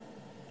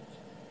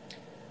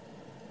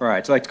All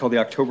right, so I'd like to call the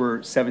October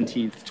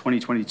 17th,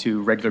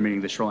 2022 regular meeting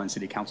of the Shoreline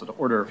City Council to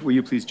order. Will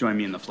you please join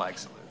me in the flag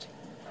salute?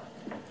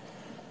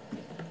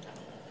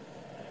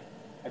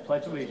 I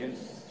pledge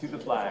allegiance to the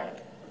flag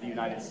of the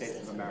United States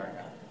of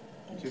America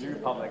and to the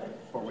republic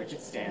for which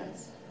it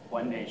stands,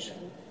 one nation,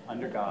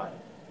 under God,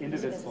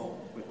 indivisible,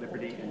 with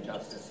liberty and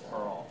justice for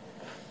all.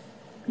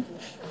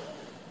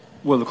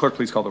 Will the clerk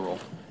please call the roll?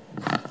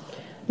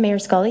 Mayor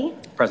Scully.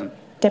 Present.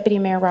 Deputy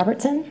Mayor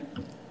Robertson.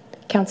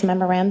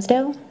 Councilmember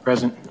Ramsdale.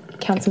 Present.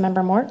 Councilmember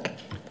Mork.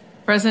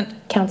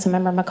 Present.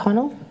 Councilmember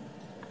McConnell.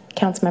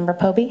 Councilmember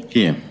Poby.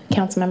 Here.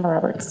 Councilmember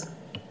Roberts.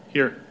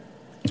 Here.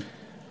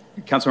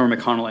 Councilmember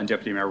McConnell and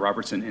Deputy Mayor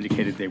Robertson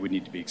indicated they would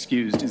need to be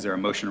excused. Is there a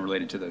motion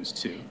related to those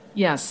two?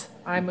 Yes,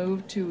 I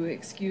move to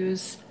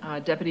excuse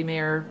Deputy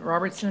Mayor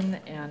Robertson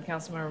and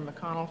Councilmember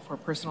McConnell for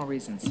personal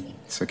reasons.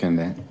 Second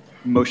that.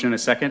 Motion and a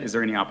second. Is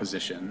there any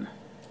opposition?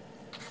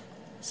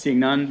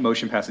 Seeing none,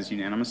 motion passes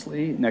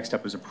unanimously. Next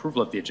up is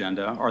approval of the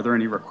agenda. Are there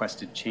any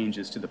requested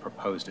changes to the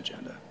proposed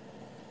agenda?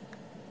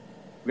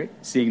 Okay.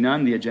 Seeing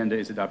none, the agenda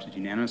is adopted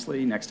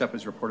unanimously. Next up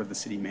is report of the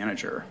city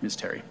manager. Ms.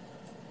 Terry.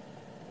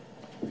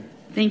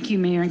 Thank you,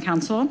 Mayor and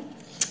Council.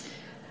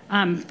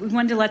 We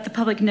wanted to let the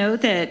public know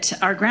that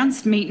our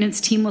grounds maintenance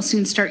team will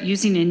soon start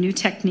using a new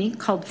technique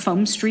called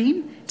foam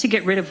stream to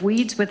get rid of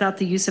weeds without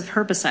the use of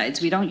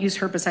herbicides. We don't use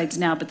herbicides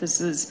now, but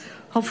this is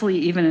hopefully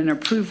even an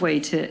approved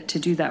way to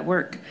do that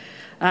work.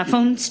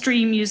 Foam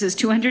stream uses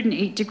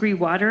 208-degree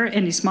water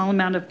and a small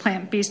amount of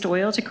plant-based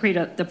oil to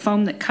create the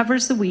foam that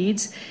covers the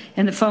weeds,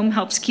 and the foam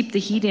helps keep the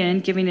heat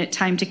in, giving it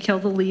time to kill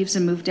the leaves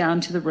and move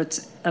down to the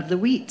roots of the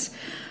weeds.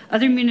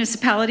 Other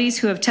municipalities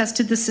who have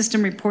tested the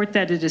system report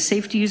that it is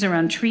safe to use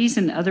around trees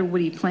and other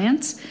woody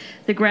plants.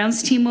 The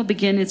grounds team will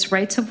begin its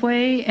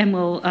rights-of-way and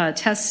will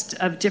test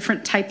of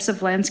different types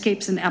of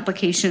landscapes and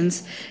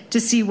applications to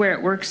see where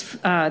it works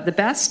the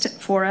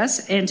best for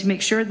us and to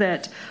make sure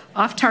that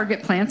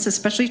off-target plants,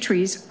 especially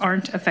trees,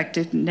 aren't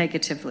affected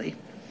negatively.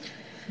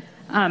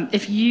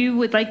 If you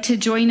would like to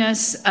join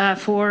us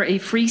for a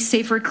free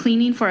Safer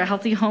Cleaning for a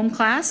Healthy Home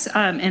class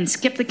and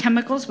skip the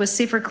chemicals with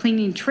safer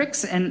cleaning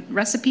tricks and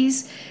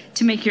recipes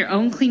to make your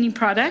own cleaning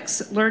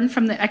products, learn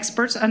from the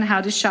experts on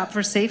how to shop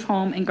for safe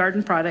home and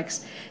garden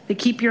products that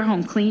keep your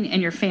home clean and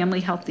your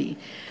family healthy.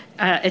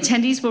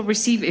 Attendees will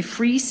receive a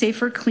free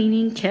Safer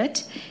Cleaning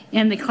kit,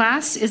 and the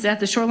class is at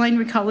the Shoreline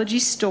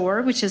Recology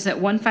store, which is at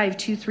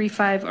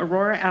 15235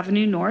 Aurora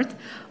Avenue North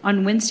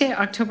on Wednesday,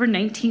 October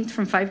 19th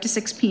from 5 to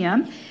 6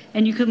 p.m.,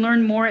 and you can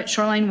learn more at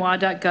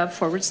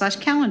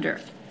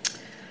shorelinewa.gov/calendar.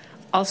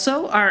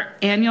 Also, our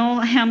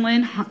annual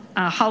Hamlin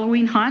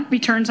Halloween Haunt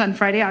returns on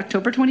Friday,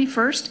 October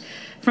 21st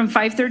from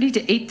 5:30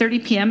 to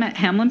 8:30 p.m. at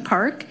Hamlin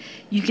Park.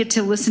 You get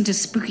to listen to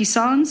spooky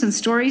songs and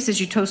stories as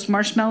you toast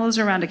marshmallows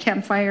around a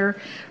campfire,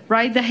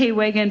 ride the hay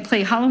wagon,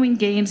 play Halloween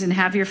games, and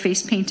have your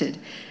face painted.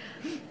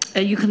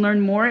 You can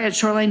learn more at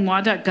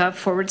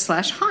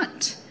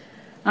shorelinewa.gov/haunt.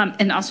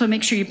 And also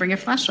make sure you bring a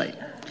flashlight.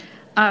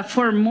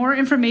 For more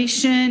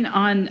information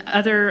on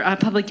other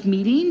public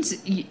meetings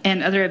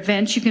and other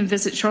events, you can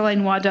visit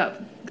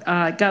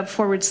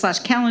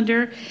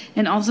shorelinewa.gov/calendar.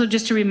 And also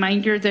just a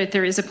reminder that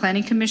there is a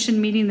Planning Commission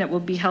meeting that will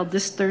be held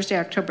this Thursday,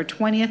 October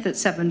 20th at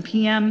 7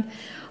 p.m.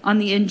 On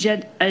the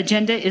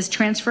agenda is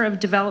Transfer of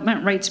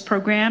Development Rights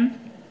Program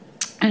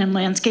and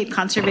Landscape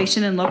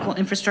Conservation and Local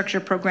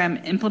Infrastructure Program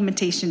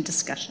Implementation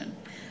Discussion.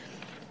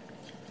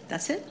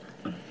 That's it.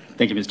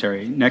 Thank you, Ms.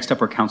 Terry. Next up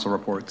are council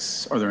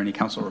reports. Are there any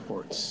council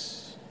reports?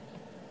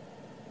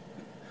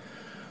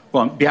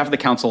 Well, on behalf of the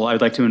council, I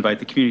would like to invite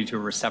the community to a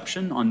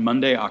reception on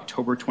Monday,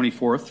 October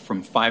 24th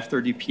from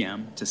 5:30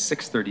 p.m. to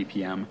 6:30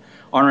 p.m.,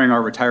 honoring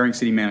our retiring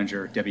city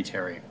manager, Debbie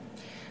Terry.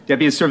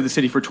 Debbie has served the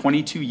city for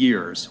 22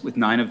 years, with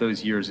 9 of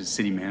those years as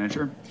city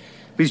manager.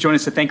 Please join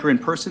us to thank her in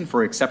person for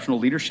her exceptional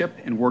leadership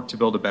and work to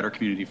build a better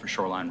community for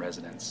Shoreline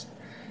residents.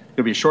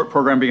 There'll be a short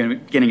program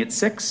beginning at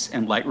 6,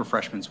 and light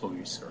refreshments will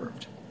be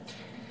served.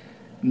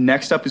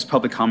 Next up is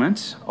public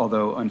comment,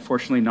 although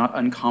unfortunately not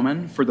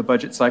uncommon for the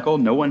budget cycle.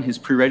 No one has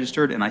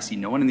pre-registered, and I see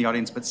no one in the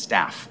audience but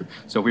staff.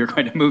 So we are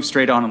going to move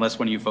straight on unless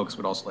one of you folks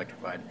would also like to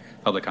provide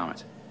public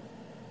comment.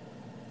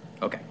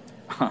 Okay.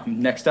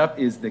 Next up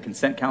is the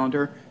consent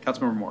calendar.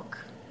 Councilmember Mork.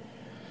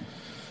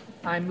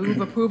 I move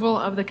approval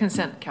of the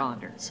consent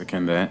calendar.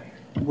 Second that.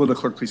 Will the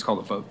clerk please call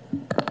the vote?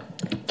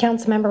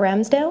 Councilmember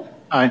Ramsdale.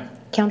 Aye.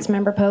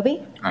 Councilmember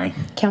Poby. Aye.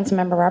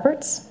 Councilmember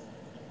Roberts.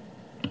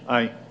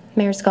 Aye.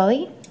 Mayor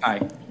Scully.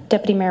 Aye.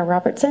 Deputy Mayor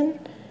Robertson.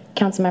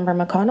 Councilmember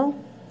McConnell.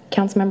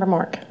 Councilmember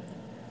Mork.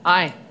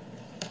 Aye.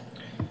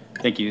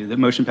 Thank you. The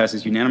motion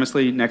passes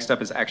unanimously. Next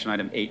up is action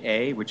item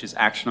 8A, which is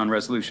action on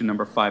resolution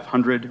number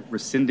 500,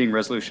 rescinding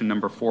resolution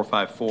number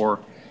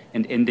 454,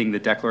 and ending the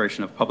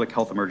declaration of public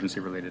health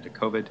emergency related to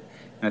COVID.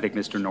 And I think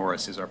Mr.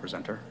 Norris is our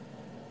presenter.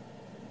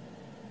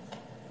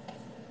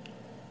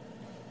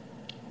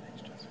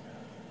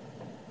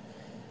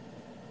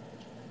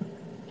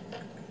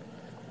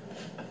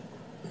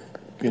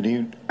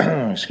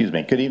 Excuse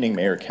me. Good evening,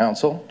 Mayor,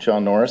 Council.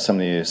 John Norris. I'm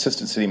the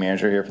Assistant City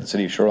Manager here for the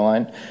City of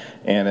Shoreline.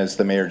 And as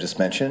the Mayor just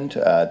mentioned,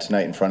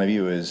 tonight in front of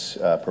you is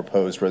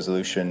proposed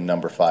resolution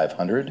number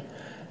 500,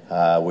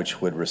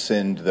 which would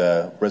rescind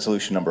the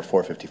resolution number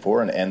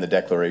 454 and end the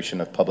declaration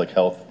of public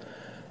health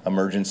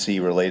emergency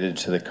related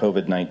to the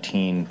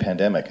COVID-19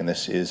 pandemic. And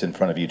this is in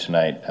front of you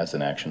tonight as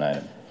an action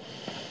item.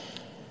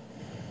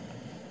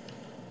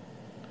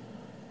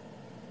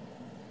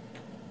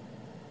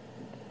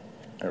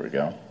 There we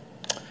go.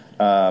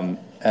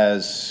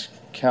 As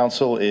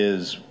Council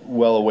is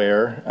well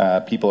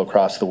aware, people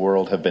across the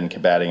world have been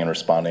combating and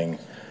responding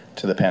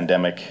to the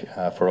pandemic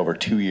for over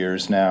 2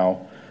 years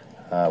now.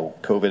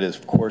 COVID,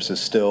 of course,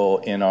 is still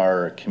in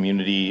our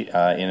community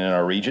and in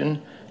our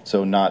region,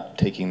 so not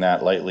taking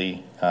that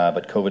lightly.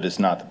 But COVID is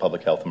not the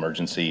public health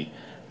emergency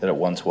that it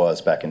once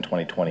was back in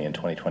 2020 and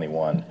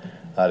 2021.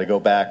 To go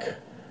back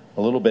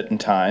a little bit in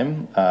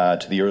time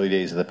to the early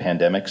days of the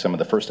pandemic, some of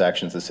the first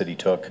actions the city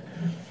took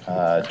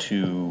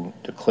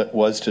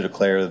was to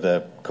declare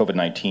the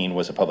COVID-19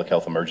 was a public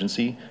health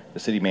emergency. The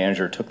city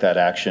manager took that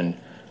action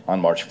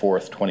on March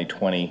 4th,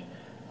 2020,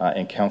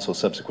 and council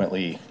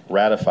subsequently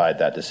ratified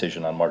that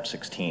decision on March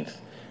 16th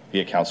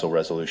via council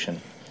resolution.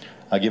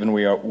 Given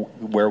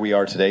where we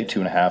are today,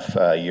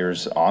 2.5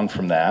 years on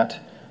from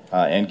that,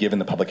 and given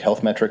the public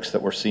health metrics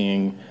that we're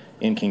seeing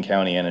in King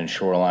County and in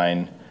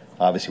Shoreline,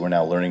 obviously we're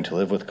now learning to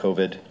live with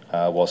COVID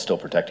while still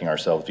protecting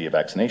ourselves via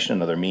vaccination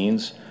and other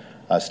means.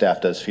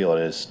 Staff does feel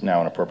it is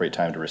now an appropriate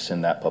time to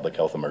rescind that public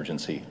health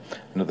emergency.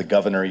 I know the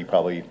governor, you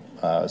probably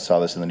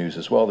saw this in the news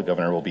as well, the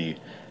governor will be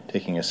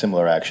taking a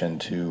similar action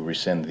to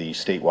rescind the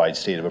statewide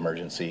state of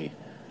emergency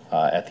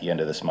at the end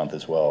of this month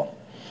as well.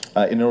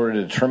 In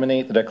order to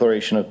terminate the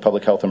declaration of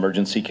public health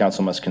emergency,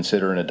 council must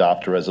consider and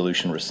adopt a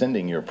resolution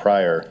rescinding your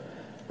prior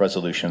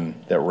resolution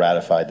that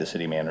ratified the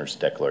city manager's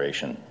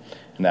declaration.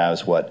 And that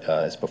is what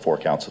is before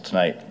council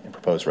tonight in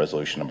proposed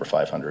resolution number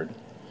 500.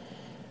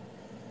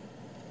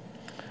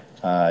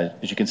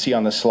 As you can see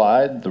on the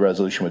slide, the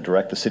resolution would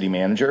direct the city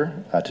manager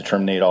to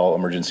terminate all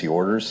emergency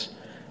orders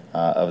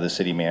of the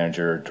city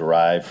manager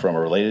derived from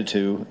or related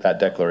to that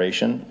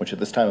declaration, which at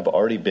this time have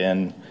already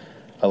been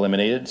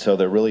eliminated. So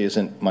there really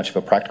isn't much of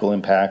a practical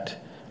impact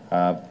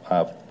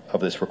of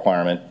this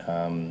requirement.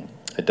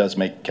 It does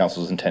make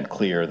council's intent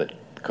clear that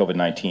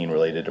COVID-19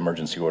 related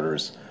emergency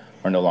orders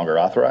are no longer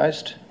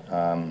authorized.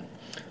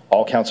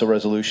 All council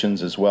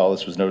resolutions as well,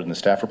 this was noted in the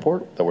staff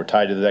report, that were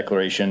tied to the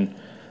declaration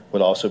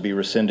would also be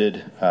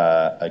rescinded.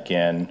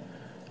 Again,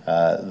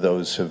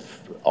 those have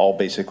all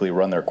basically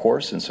run their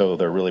course, and so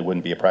there really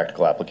wouldn't be a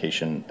practical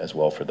application as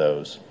well for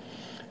those.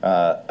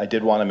 I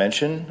did want to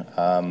mention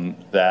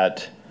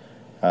that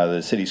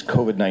the city's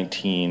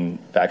COVID-19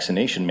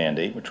 vaccination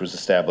mandate, which was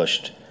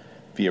established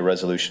via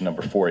resolution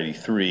number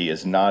 483,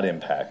 is not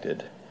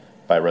impacted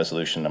by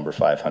resolution number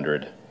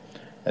 500,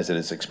 as it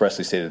is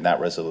expressly stated in that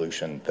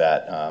resolution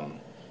that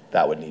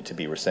that would need to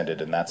be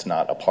rescinded, and that's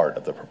not a part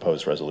of the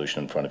proposed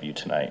resolution in front of you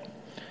tonight.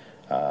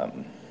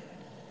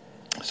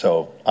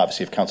 So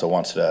obviously if council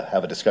wants to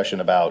have a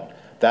discussion about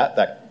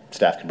that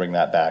staff can bring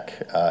that back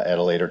at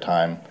a later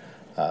time,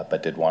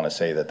 but did want to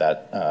say that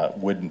that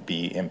wouldn't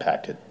be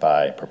impacted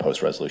by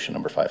proposed resolution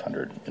number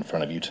 500 in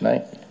front of you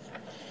tonight.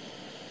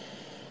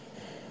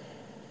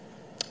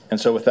 And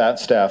so with that,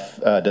 staff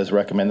does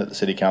recommend that the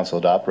City Council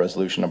adopt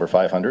resolution number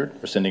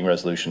 500, rescinding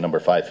resolution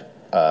number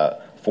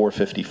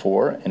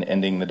 454, and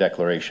ending the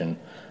declaration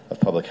of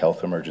public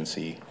health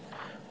emergency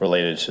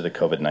related to the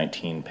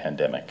COVID-19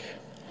 pandemic.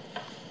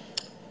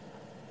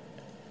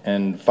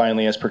 And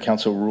finally, as per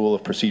Council Rule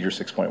of Procedure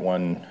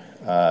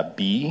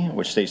 6.1B,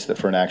 which states that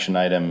for an action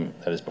item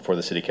that is before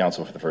the City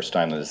Council for the first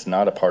time that is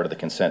not a part of the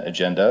consent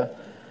agenda,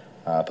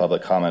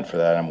 public comment for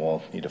that, and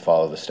we'll need to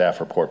follow the staff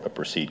report but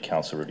proceed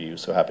council review.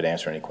 So happy to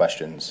answer any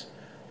questions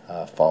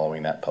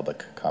following that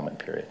public comment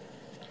period.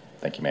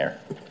 Thank you, Mayor.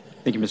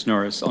 Thank you, Ms.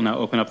 Norris. I'll now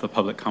open up the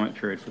public comment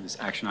period for this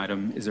action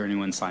item. Is there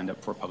anyone signed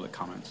up for public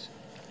comments?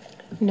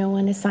 No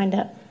one is signed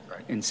up.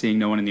 Right. And seeing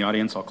no one in the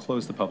audience, I'll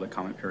close the public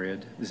comment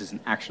period. This is an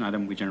action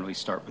item. We generally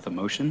start with a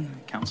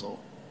motion. Councilmember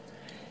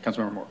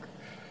Mork.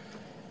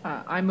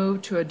 I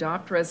move to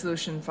adopt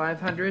Resolution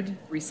 500,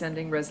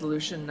 rescinding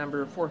Resolution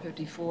number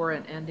 454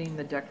 and ending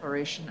the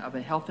declaration of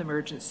a health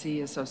emergency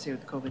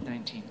associated with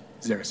COVID-19.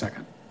 Is there a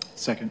second?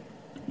 Second.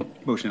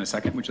 Motion and a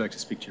second. Would you like to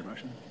speak to your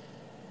motion?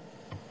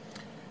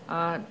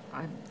 I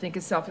think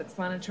it's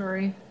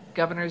self-explanatory.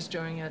 Governor's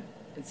doing it.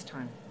 It's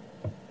time.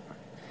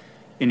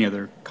 Any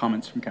other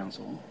comments from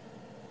council?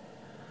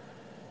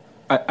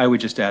 I would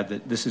just add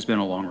that this has been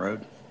a long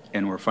road,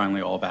 and we're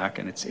finally all back,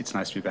 and it's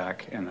nice to be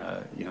back. And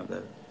you know,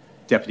 the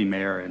deputy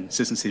mayor and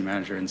assistant city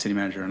manager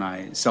and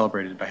I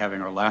celebrated by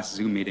having our last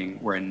Zoom meeting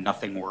wherein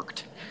nothing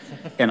worked,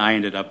 and I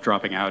ended up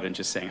dropping out and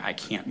just saying I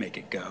can't make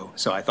it go.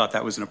 So I thought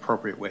that was an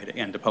appropriate way to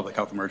end a public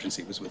health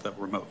emergency, was with a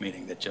remote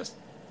meeting that just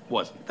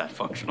wasn't that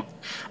functional.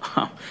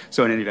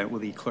 So in any event, will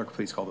the clerk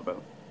please call the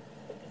vote?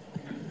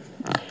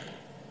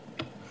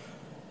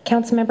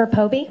 Councilmember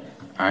Pobey?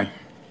 Aye.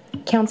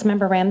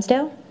 Councilmember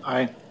Ramsdale?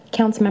 Aye.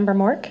 Councilmember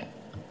Mork?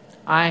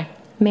 Aye.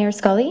 Mayor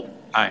Scully,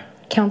 Aye.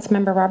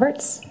 Councilmember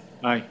Roberts,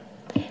 Aye.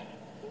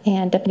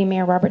 and Deputy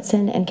Mayor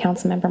Robertson and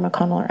Councilmember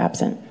McConnell are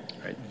absent.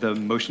 All right, the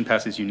motion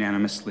passes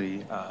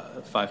unanimously,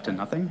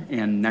 5-0.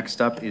 And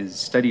next up is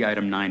study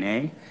item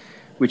 9A,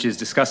 which is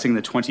discussing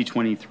the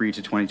 2023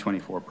 to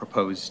 2024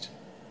 proposed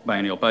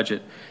biennial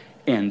budget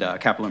and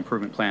capital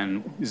improvement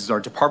plan. This is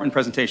our department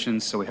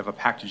presentations, so we have a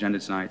packed agenda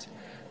tonight.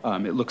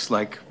 It looks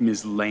like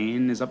Ms.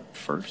 Lane is up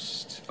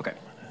first. Okay,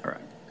 all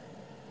right.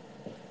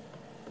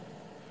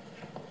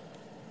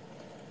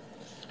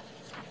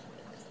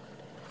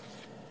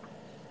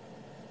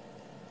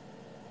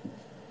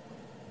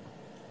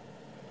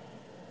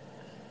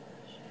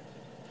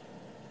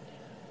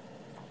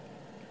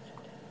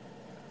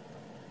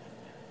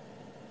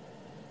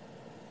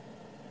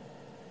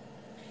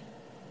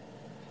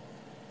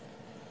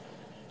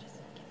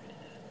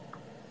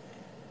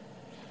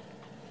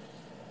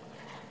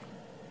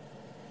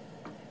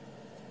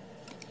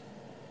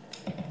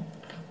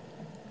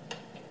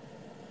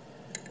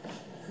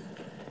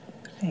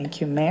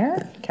 Thank you,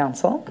 Mayor,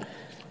 Council.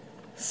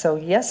 So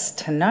yes,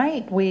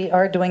 tonight we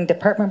are doing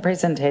department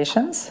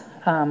presentations.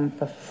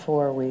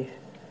 Before we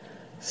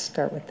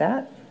start with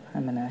that,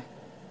 I'm going to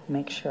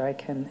make sure I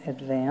can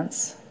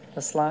advance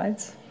the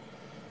slides.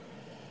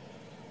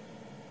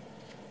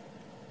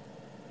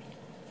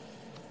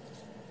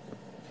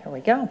 Here we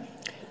go.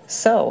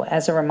 So,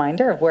 as a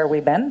reminder of where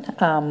we've been,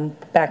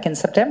 back in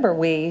September,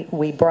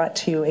 we brought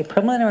to you a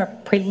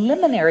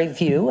preliminary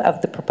view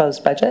of the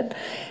proposed budget,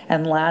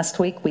 and last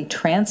week we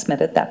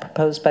transmitted that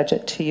proposed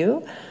budget to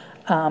you.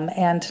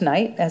 And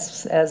tonight,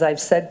 as I've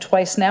said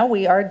twice now,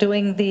 we are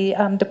doing the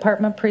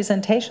department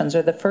presentations,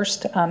 or the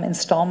first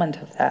installment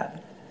of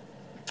that.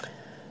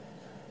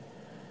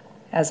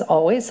 As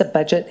always, the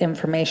budget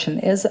information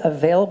is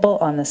available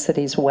on the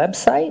city's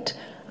website.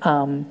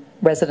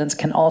 Residents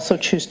can also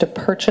choose to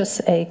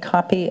purchase a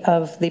copy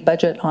of the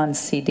budget on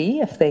CD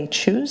if they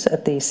choose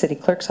at the city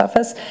clerk's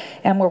office,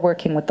 and we're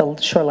working with the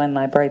Shoreline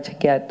Library to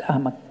get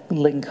a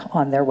link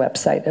on their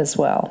website as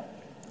well.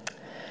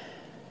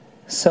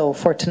 So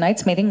for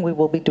tonight's meeting, we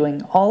will be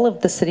doing all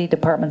of the city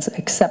departments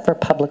except for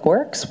Public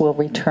Works. We'll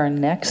return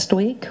next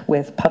week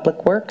with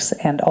Public Works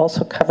and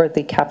also cover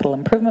the capital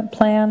improvement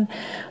plan,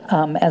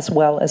 as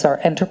well as our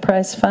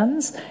enterprise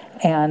funds.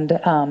 And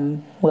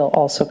we'll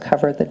also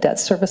cover the debt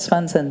service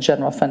funds and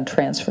general fund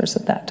transfers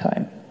at that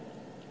time.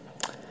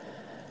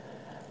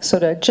 So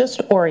to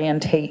just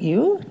orientate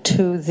you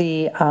to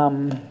the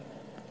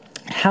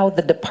how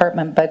the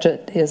department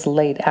budget is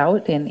laid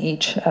out in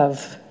each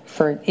of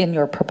in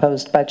your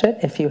proposed budget,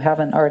 if you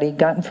haven't already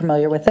gotten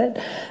familiar with it,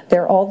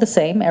 they're all the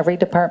same. Every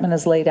department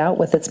is laid out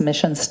with its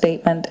mission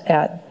statement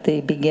at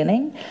the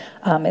beginning.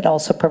 It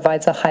also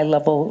provides a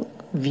high-level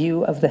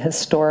view of the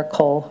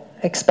historical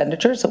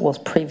expenditures that we'll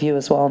preview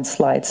as well in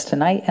slides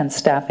tonight, and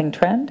staffing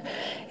trend.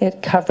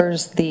 It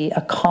covers the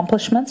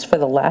accomplishments for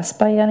the last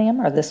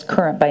biennium, or this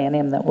current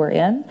biennium that we're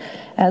in,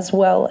 as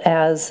well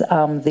as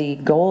the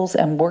goals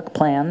and work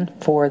plan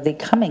for the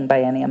coming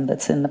biennium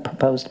that's in the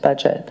proposed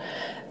budget.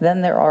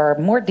 Then there are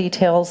more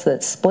details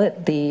that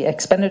split the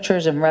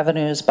expenditures and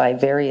revenues by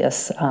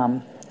various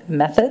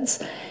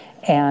methods,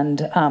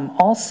 and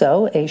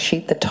also a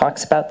sheet that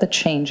talks about the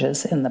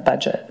changes in the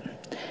budget.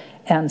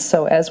 And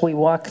so as we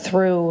walk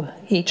through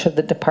each of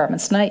the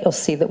departments tonight, you'll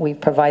see that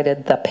we've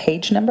provided the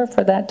page number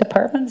for that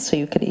department, so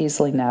you could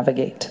easily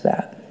navigate to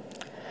that.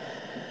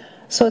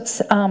 So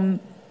it's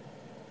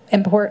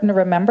important to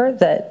remember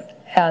that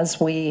as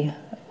we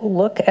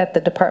look at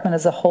the department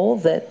as a whole,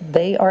 that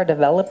they are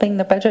developing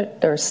the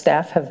budget. Their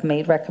staff have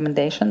made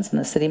recommendations, and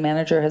the city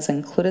manager has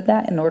included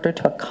that in order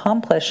to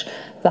accomplish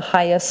the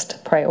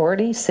highest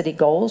priority city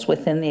goals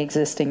within the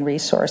existing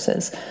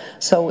resources.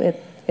 So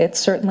it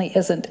certainly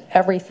isn't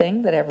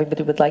everything that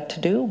everybody would like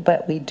to do,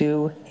 but we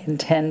do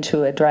intend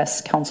to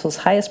address council's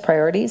highest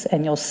priorities,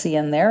 and you'll see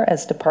in there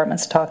as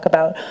departments talk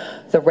about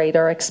the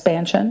radar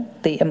expansion,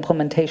 the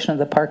implementation of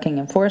the parking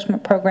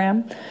enforcement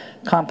program,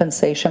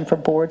 compensation for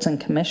boards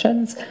and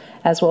commissions,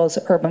 as well as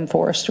urban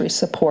forestry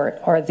support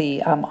are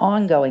the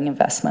ongoing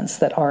investments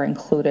that are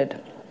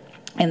included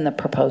in the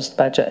proposed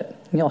budget.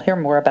 You'll hear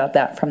more about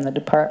that from the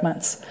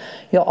departments.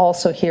 You'll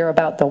also hear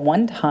about the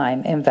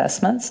one-time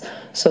investments.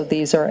 So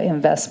these are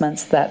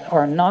investments that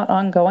are not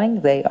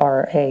ongoing. They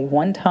are a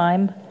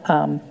one-time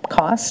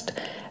cost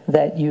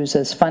that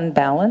uses fund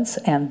balance,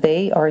 and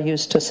they are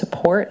used to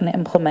support and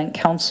implement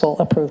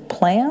council-approved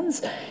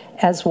plans,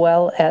 as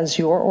well as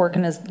your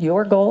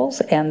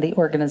goals and the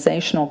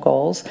organizational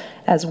goals,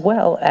 as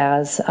well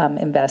as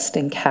invest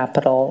in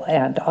capital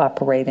and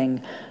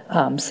operating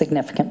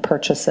significant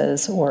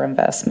purchases or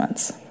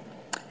investments.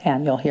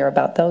 And you'll hear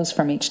about those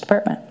from each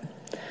department.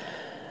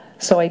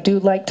 So I do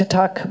like to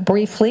talk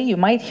briefly. You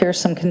might hear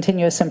some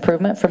continuous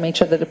improvement from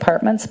each of the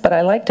departments, but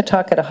I like to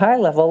talk at a high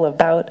level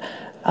about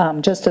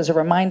just as a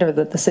reminder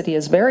that the city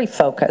is very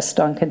focused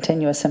on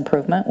continuous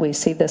improvement. We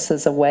see this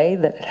as a way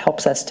that it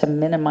helps us to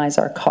minimize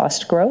our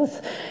cost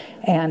growth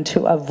and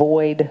to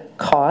avoid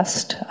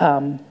cost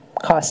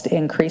cost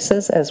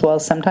increases, as well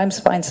as sometimes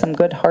find some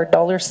good hard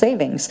dollar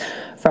savings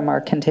from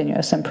our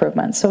continuous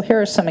improvement. So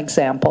here are some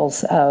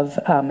examples of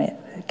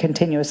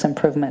continuous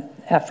improvement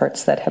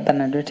efforts that have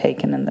been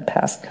undertaken in the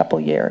past couple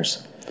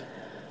years.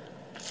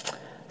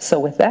 So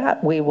with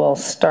that, we will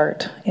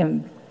start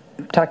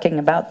talking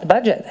about the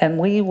budget, and I'm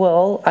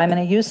going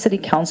to use City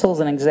Council as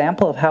an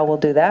example of how we'll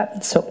do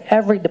that. So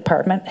every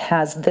department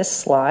has this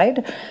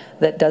slide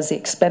that does the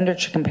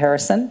expenditure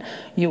comparison.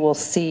 You will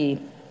see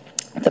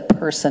the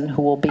person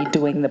who will be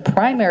doing the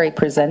primary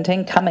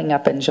presenting coming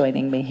up and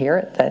joining me here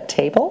at the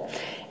table,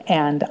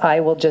 and I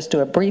will just do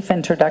a brief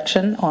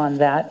introduction on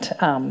that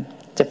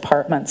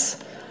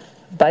department's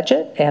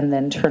budget and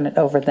then turn it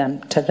over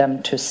to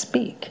them to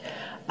speak.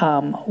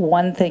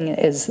 One thing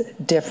is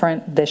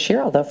different this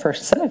year, although for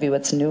some of you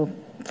it's new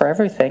for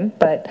everything,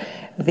 but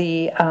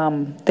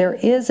there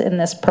is in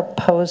this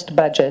proposed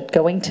budget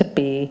going to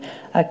be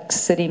a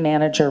city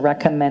manager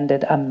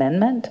recommended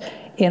amendment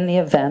in the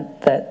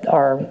event that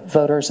our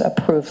voters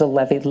approve the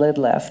levy lid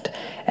lift.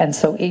 And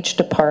so each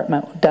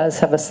department does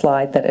have a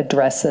slide that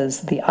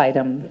addresses the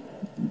item.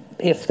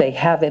 If they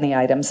have any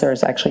items,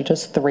 there's actually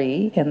just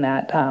 3 in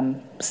that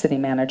city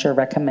manager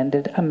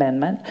recommended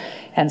amendment.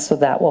 And so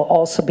that will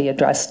also be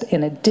addressed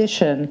in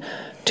addition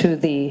to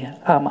the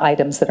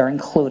items that are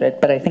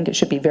included. But I think it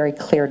should be very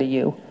clear to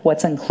you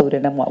what's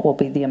included and what will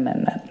be the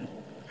amendment.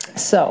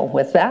 So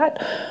with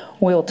that,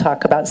 we'll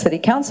talk about City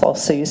Council.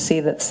 So you see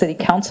that City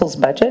Council's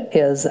budget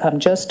is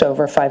just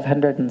over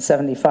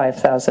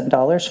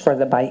 $575,000 for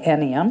the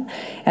biennium,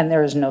 and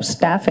there is no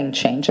staffing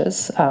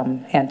changes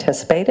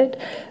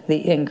anticipated.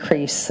 The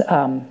increase,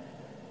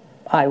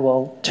 I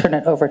will turn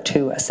it over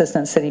to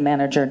Assistant City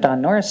Manager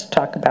Don Norris to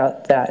talk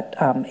about that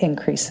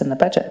increase in the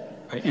budget.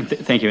 Right, and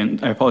thank you,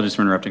 and I apologize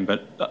for interrupting,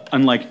 but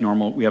unlike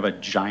normal, we have a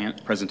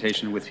giant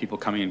presentation with people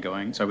coming and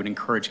going, so I would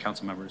encourage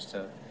council members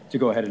to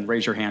go ahead and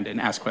raise your hand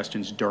and ask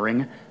questions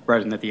during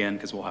rather than at the end,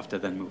 because we'll have to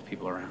then move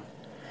people around.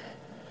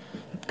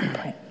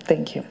 Right.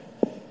 Thank you.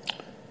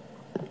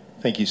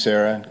 Thank you,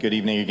 Sarah. Good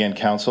evening again,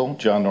 Council.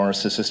 John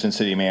Norris, Assistant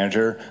City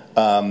Manager.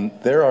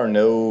 There are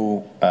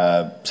no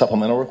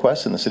supplemental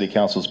requests in the City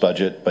Council's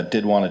budget, but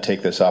did want to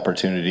take this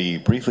opportunity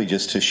briefly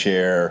just to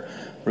share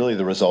really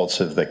the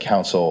results of the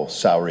Council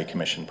Salary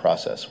Commission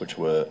process, which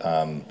was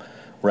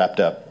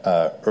wrapped up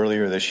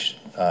earlier this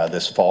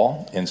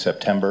fall in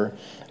September.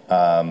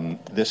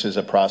 This is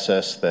a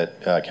process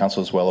that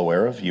Council is well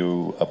aware of.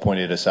 You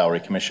appointed a Salary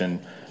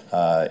Commission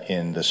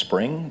in the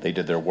spring. They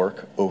did their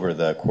work over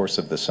the course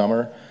of the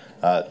summer.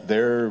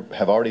 They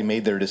have already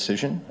made their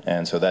decision,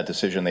 and so that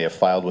decision they have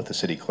filed with the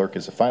City Clerk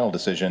is a final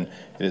decision.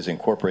 It is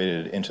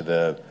incorporated into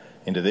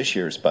this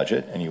year's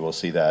budget, and you will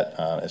see that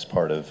as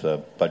part of the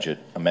budget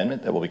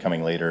amendment that will be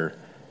coming later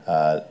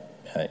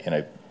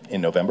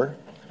in November.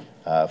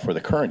 For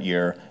the current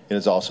year, it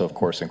is also, of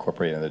course,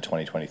 incorporated in the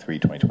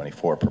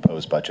 2023-2024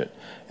 proposed budget.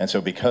 And so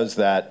because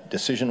that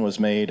decision was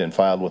made and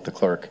filed with the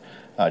clerk,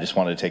 I just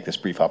wanted to take this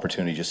brief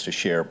opportunity just to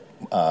share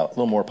a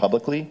little more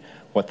publicly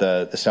what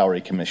the Salary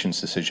Commission's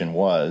decision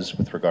was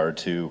with regard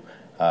to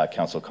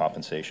council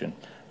compensation.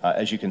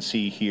 As you can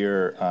see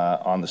here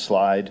on the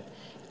slide,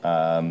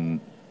 the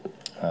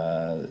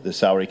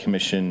Salary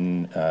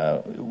Commission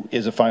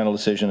is a final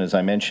decision, as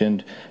I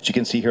mentioned. As you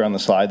can see here on the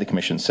slide, the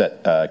Commission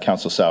set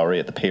council salary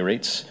at the pay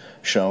rates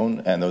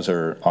shown, and those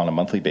are on a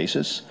monthly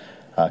basis.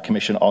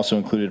 Commission also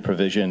included a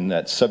provision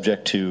that's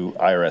subject to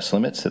IRS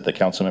limits that the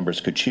council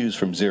members could choose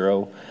from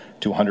 0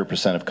 to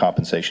 100% of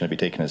compensation to be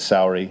taken as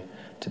salary,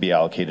 to be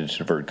allocated to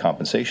deferred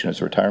compensation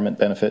as a retirement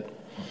benefit,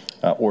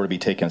 or to be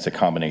taken as a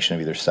combination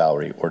of either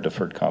salary or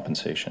deferred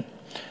compensation.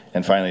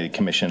 And finally, the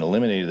Commission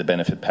eliminated the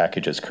benefit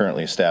package as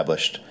currently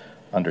established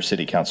under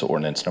City Council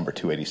Ordinance number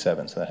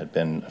 287. So that had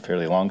been a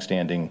fairly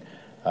long-standing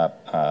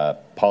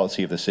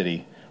policy of the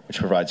city, which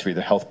provides for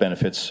either health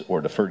benefits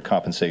or deferred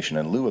compensation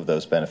in lieu of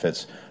those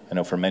benefits. I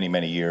know for many,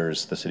 many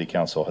years, the City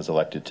Council has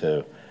elected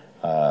to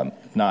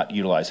not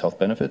utilize health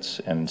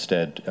benefits and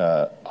instead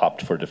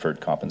opt for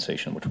deferred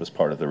compensation, which was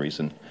part of the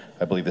reason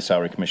I believe the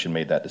Salary Commission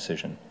made that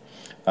decision.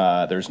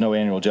 There's no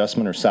annual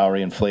adjustment or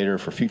salary inflator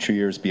for future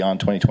years beyond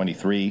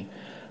 2023,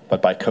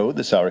 but by code,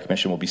 the Salary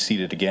Commission will be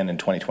seated again in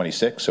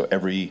 2026. So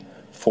every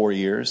 4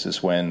 years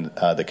is when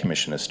the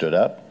Commission has stood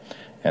up.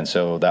 And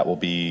so that will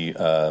be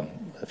a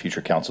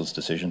future council's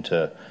decision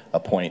to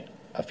appoint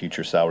a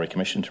future Salary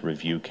Commission to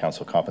review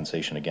council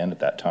compensation again at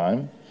that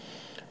time.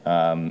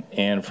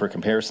 And for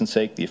comparison's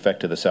sake, the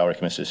effect of the Salary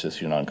Commission's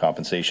decision on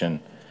compensation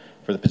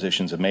for the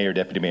positions of mayor,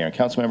 deputy mayor, and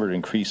council member to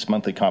increase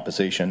monthly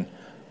compensation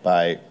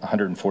by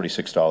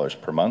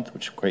 $146 per month,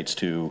 which equates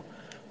to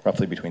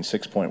roughly between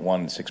 6.1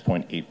 and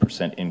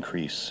 6.8%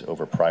 increase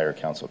over prior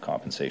council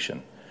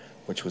compensation,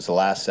 which was the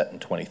last set in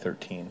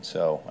 2013.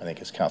 So I think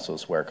as council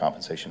is aware,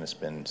 compensation has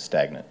been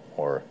stagnant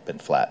or been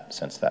flat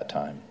since that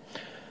time.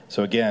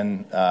 So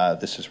again,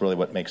 this is really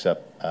what makes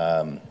up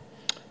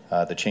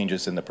the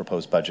changes in the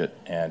proposed budget,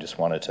 and just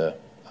wanted to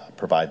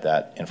provide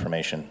that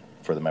information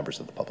for the members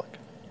of the public.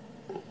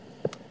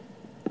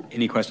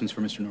 Any questions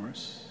for Mr.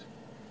 Norris?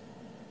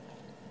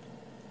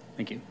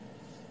 Thank you.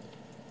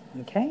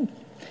 Okay.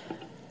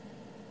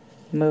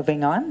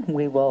 Moving on,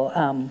 we will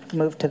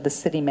move to the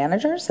city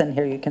managers, and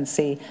here you can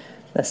see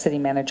the city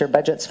manager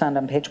budgets found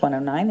on page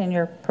 109 in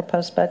your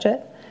proposed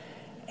budget.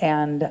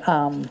 And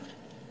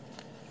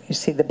you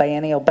see the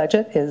biennial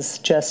budget is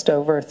just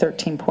over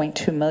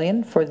 13.2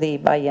 million for the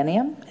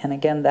biennium. And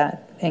again,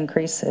 that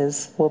increase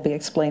will be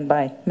explained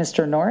by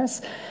Mr.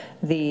 Norris.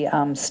 The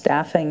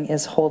staffing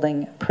is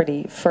holding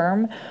pretty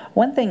firm.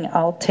 One thing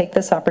I'll take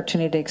this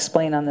opportunity to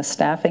explain on the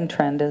staffing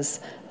trend is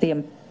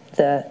the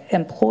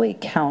employee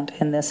count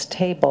in this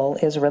table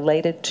is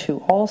related to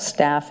all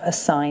staff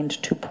assigned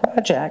to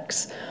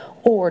projects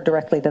or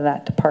directly to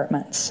that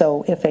department.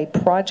 So if a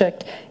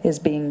project is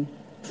being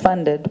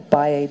funded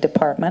by a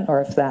department,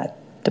 or if that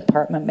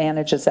department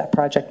manages that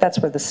project, that's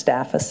where the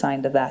staff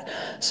assigned to that.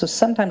 So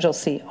sometimes you'll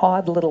see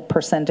odd little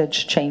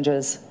percentage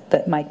changes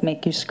that might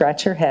make you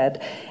scratch your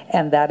head,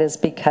 and that is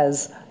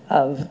because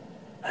of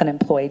an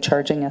employee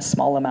charging a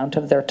small amount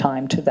of their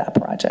time to that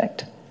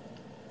project.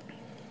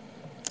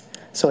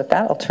 So with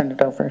that, I'll turn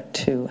it over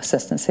to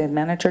Assistant City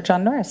Manager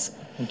John Norris.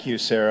 Thank you,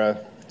 Sarah.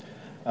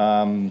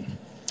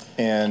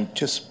 And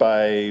just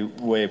by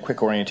way of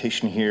quick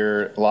orientation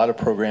here, a lot of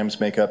programs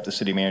make up the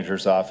city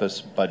manager's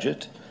office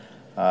budget,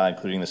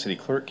 including the city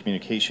clerk,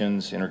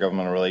 communications,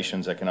 intergovernmental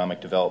relations,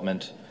 economic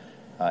development,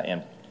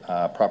 and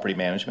property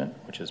management,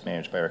 which is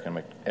managed by our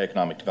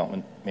economic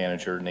development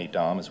manager, Nate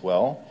Dahm, as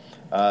well.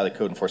 The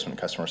code enforcement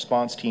and customer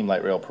response team,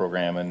 light rail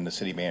program, and the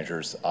city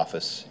manager's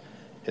office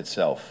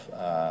itself.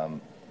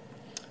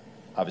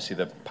 Obviously,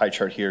 the pie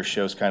chart here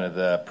shows kind of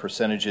the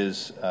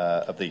percentages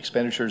of the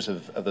expenditures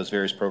of those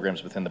various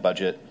programs within the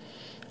budget.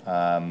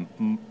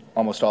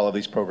 Almost all of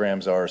these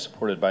programs are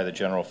supported by the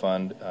general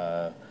fund.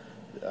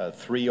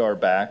 3 are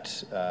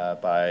backed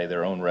by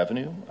their own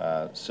revenue.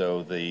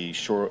 So the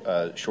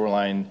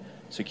shoreline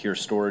secure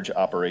storage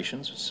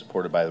operations, which is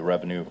supported by the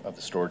revenue of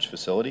the storage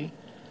facility.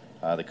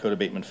 The code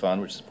abatement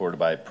fund, which is supported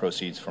by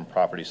proceeds from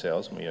property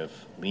sales. And we have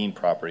lien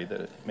property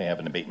that may have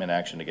an abatement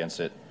action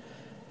against it.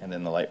 And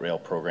then the light rail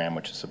program,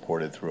 which is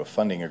supported through a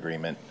funding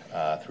agreement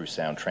through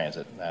Sound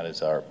Transit. That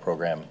is our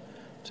program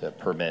to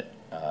permit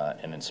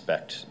and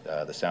inspect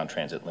the Sound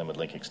Transit Linwood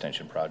Link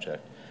Extension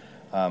project.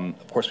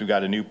 Of course, we've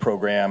got a new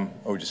program,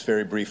 just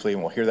very briefly,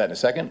 and we'll hear that in a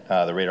second,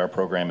 the radar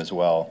program as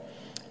well,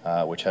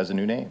 which has a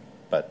new name.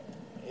 But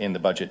in the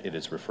budget, it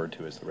is referred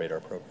to as the radar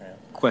program.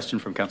 Question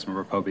from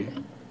Councilmember Poby.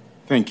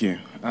 Thank you.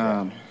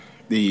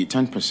 The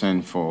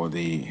 10% for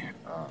the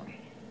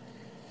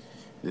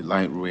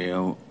light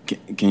rail,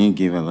 can you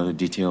give a little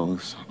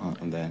details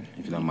on that,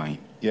 if you don't mind?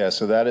 Yeah,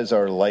 so that is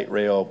our light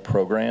rail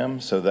program.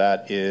 So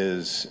that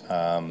is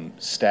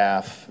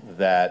staff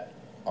that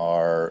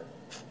are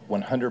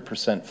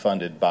 100%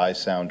 funded by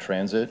Sound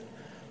Transit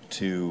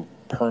to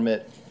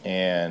permit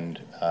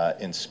and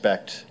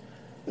inspect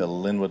the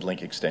Linwood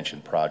Link Extension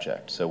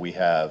project. So we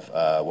have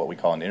what we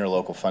call an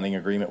interlocal funding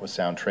agreement with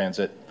Sound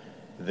Transit.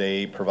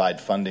 They provide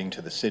funding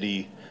to the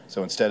city.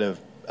 So instead of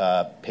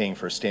paying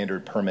for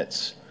standard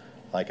permits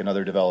like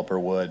another developer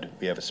would,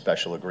 we have a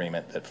special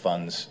agreement that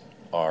funds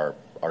our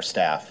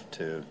staff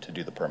to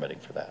do the permitting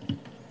for that.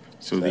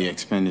 So the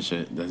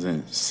expenditure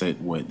doesn't sit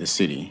what the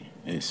city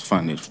is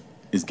funded,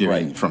 is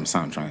given Right. from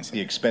Sound Transit.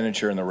 The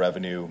expenditure and the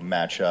revenue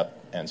match up,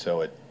 and so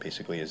it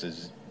basically it's a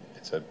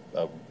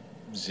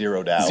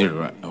zeroed out.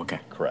 Zero, okay.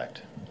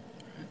 Correct.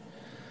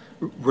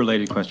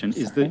 Related question,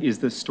 is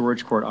the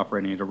storage court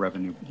operating at a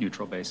revenue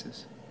neutral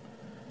basis?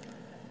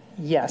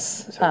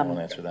 Yes. So we'll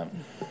answer that.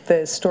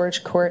 The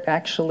storage court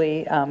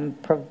actually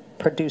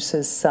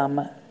produces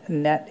some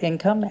net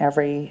income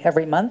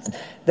every month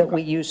that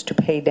we use to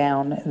pay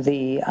down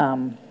the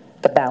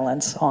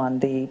balance on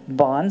the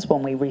bonds.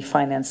 When we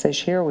refinanced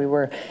this year, we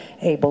were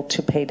able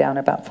to pay down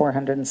about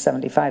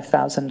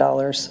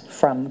 $475,000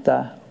 from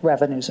the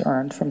revenues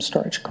earned from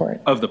storage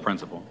court. Of the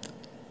principal?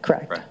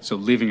 Correct. Right. So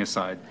leaving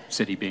aside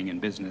city being in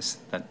business,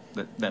 that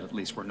at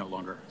least we're no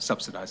longer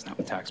subsidizing that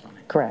with tax money.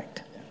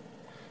 Correct.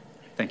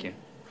 Thank you.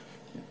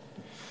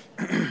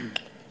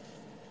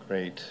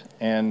 Great.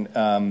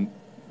 And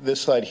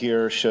this slide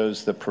here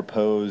shows the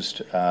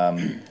proposed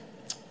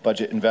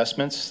budget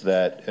investments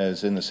that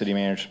is in the city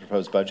manager's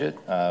proposed budget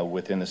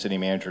within the city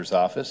manager's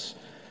office.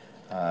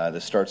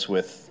 This starts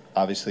with,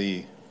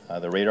 obviously,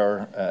 the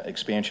radar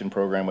expansion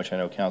program, which I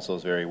know council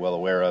is very well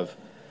aware of.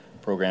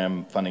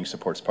 Program funding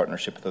supports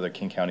partnership with other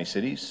King County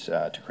cities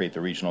to create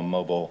the Regional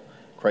Mobile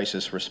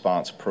Crisis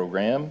Response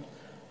Program.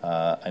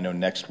 I know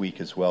next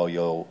week as well,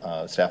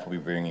 staff will be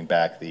bringing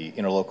back the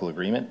interlocal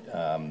agreement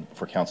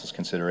for council's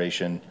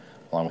consideration,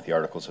 along with the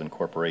articles of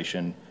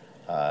incorporation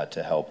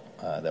to help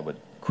that would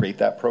create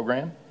that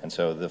program. And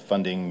so the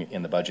funding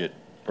in the budget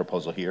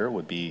proposal here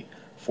would be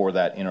for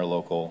that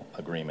interlocal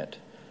agreement.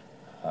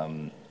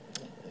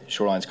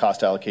 Shoreline's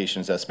cost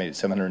allocation is estimated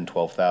at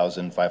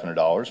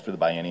 $712,500 for the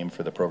biennium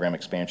for the program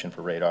expansion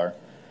for radar,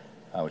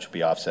 which will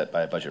be offset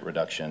by a budget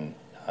reduction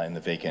in the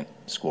vacant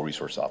school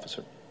resource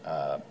officer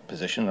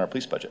position in our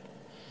police budget.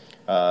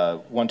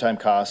 One-time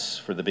costs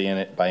for the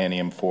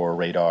biennium for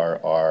radar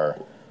are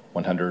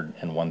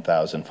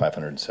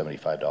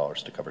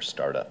 $101,575 to cover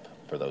startup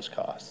for those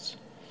costs.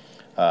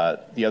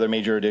 The other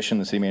major addition in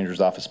the city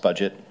manager's office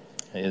budget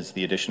is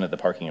the addition of the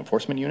parking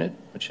enforcement unit,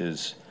 which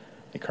is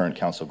a current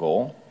council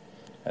goal.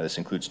 This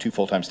includes 2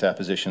 full-time staff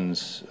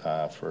positions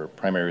for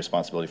primary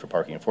responsibility for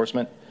parking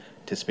enforcement,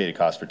 anticipated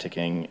cost for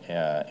ticketing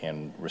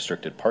and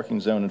restricted parking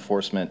zone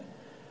enforcement,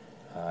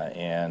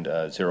 and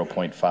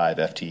 0.5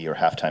 FTE or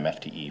half-time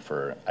FTE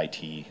for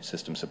IT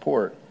system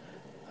support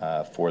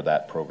for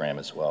that program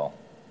as well.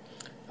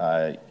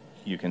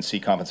 You can see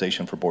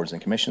compensation for boards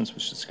and commissions,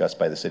 which was discussed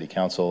by the City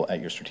Council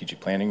at your strategic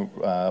planning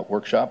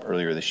workshop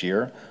earlier this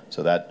year.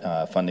 So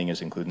that funding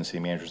is included in the City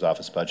Manager's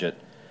office budget.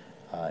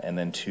 And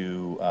then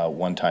 2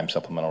 one-time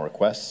supplemental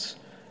requests.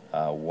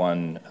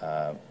 One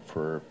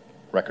for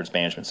records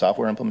management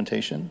software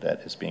implementation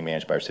that is being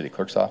managed by our City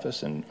Clerk's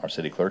office, and our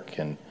City Clerk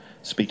can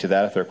speak to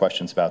that if there are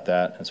questions about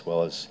that, as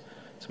well as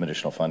some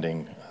additional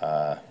funding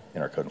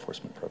in our code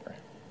enforcement program.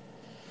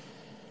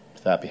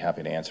 With that, I'd be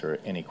happy to answer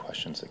any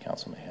questions that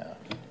council may have.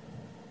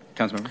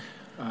 Councilmember?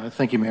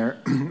 Thank you, Mayor.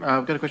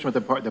 I've got a question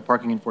about the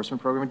parking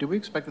enforcement program. Do we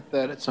expect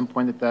that at some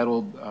point that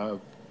will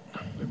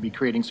be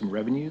creating some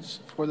revenues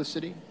for the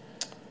city?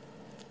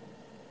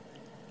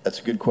 That's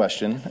a good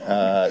question.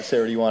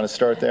 Sarah, do you want to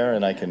start there,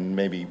 and I can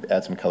maybe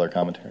add some color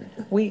commentary?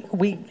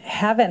 We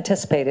have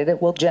anticipated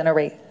it will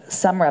generate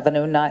some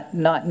revenue,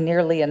 not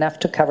nearly enough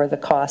to cover the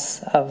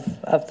costs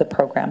of the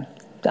program.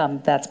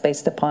 That's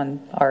based upon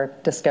our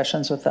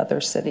discussions with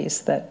other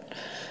cities that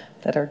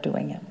are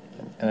doing it.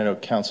 And I know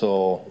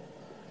council,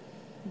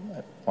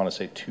 I want to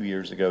say 2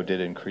 years ago, did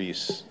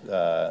increase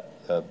the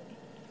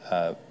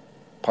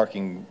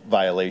parking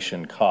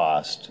violation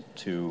cost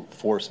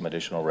for some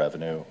additional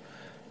revenue.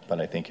 But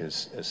I think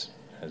as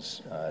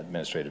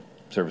Administrative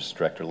Services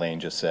Director Lane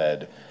just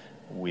said,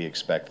 we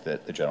expect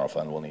that the general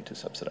fund will need to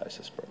subsidize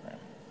this program.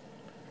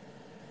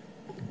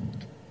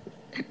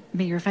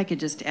 Mayor, if I could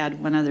just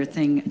add one other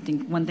thing. I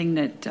think one thing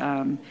that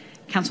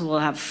council will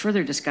have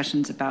further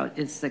discussions about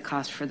is the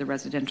cost for the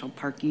residential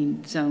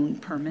parking zone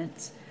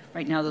permits.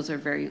 Right now, those are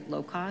very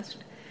low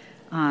cost.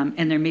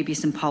 And there may be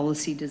some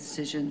policy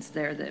decisions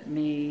there that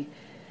may,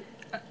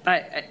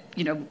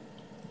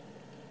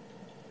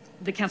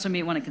 the council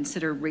may want to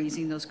consider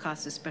raising those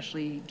costs,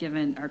 especially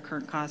given our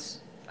current costs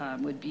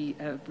would be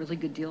a really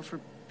good deal for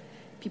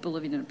people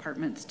living in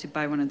apartments to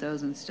buy one of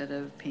those instead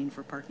of paying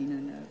for parking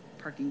in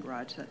a parking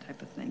garage, that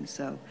type of thing.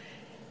 So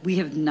we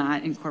have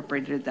not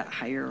incorporated that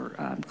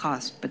higher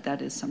cost, but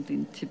that is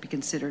something to be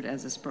considered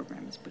as this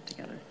program is put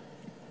together.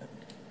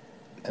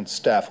 And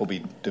staff will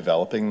be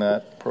developing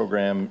that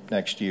program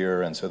next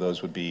year, and so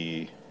those would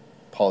be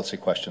policy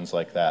questions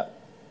like that.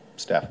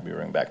 Staff will be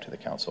bringing back to the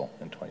council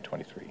in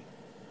 2023.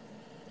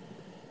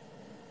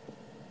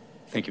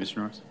 Thank you, Mr.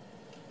 Norris.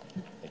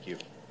 Thank you.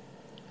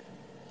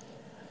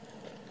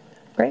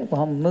 Great.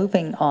 Well,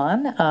 moving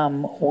on,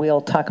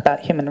 we'll talk about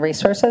human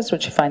resources,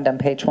 which you find on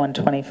page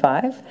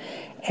 125.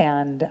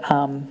 And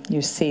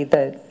you see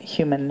that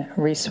human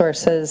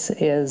resources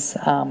is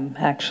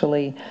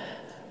actually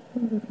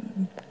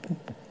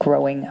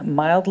growing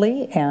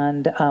mildly,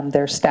 and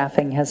their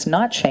staffing has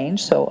not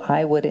changed. So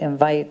I would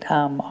invite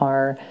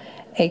our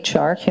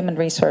HR, Human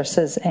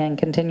Resources and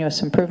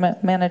Continuous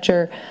Improvement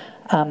Manager,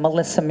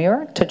 Melissa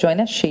Muir, to join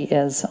us. She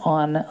is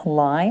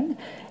online,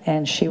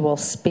 and she will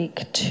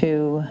speak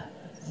to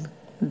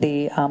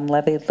the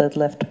levy lid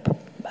lift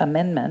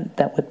amendment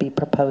that would be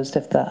proposed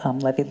if the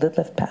levy lid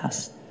lift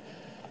passed.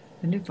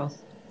 Wonderful.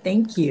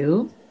 Thank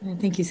you.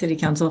 And thank you, City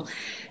Council.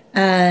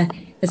 As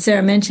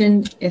Sarah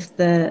mentioned, if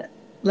the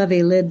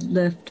levy lid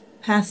lift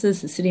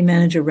passes, the city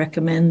manager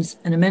recommends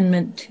an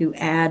amendment to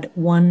add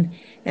 1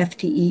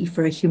 FTE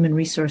for a human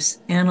resource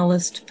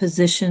analyst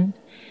position.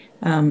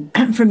 From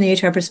the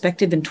HR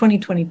perspective, in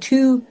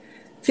 2022,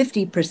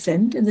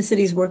 50% of the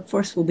city's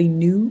workforce will be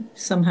new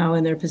somehow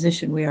in their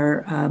position. We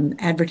are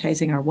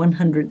advertising our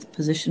 100th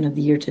position of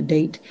the year to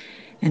date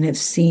and have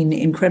seen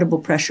incredible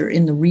pressure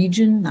in the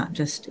region, not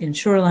just in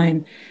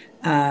Shoreline,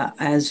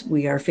 as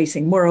we are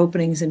facing more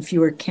openings and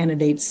fewer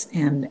candidates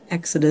and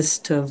exodus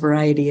to a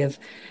variety of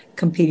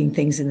competing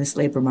things in this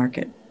labor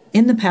market.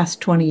 In the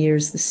past 20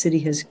 years, the city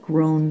has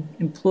grown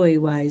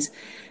employee-wise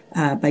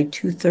by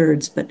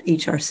 2/3, but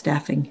HR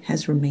staffing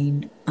has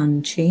remained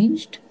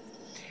unchanged.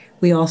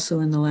 We also,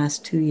 in the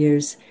last 2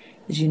 years,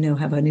 as you know,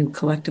 have a new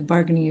collective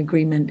bargaining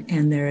agreement,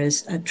 and there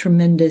is a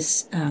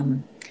tremendous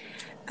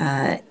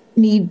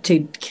need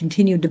to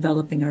continue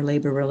developing our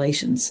labor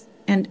relations.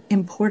 And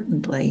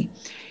importantly,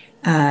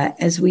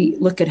 as we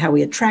look at how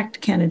we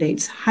attract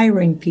candidates,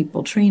 hiring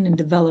people, train and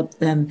develop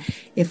them,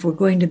 if we're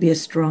going to be a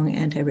strong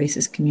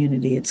anti-racist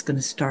community, it's going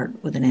to start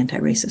with an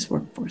anti-racist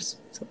workforce.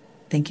 So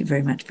thank you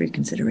very much for your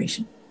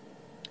consideration.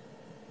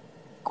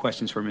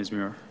 Questions for Ms.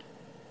 Muir?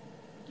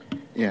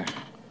 Yeah,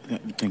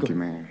 thank you,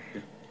 Mayor.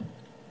 Yeah.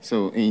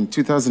 So in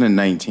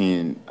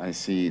 2019, I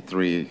see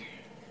 3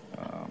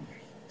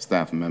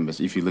 staff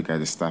members, if you look at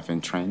the staffing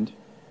trend.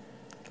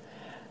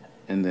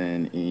 And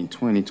then in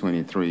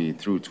 2023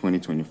 through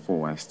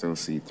 2024, I still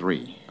see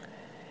 3.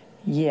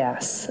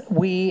 Yes,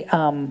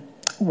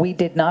 We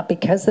did not,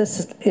 because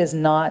this is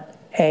not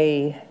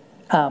a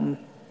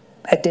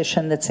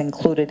addition that's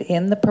included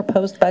in the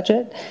proposed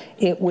budget,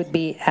 it would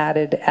be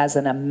added as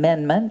an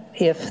amendment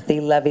if the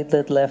levy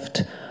lid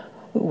lift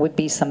would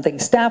be something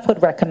staff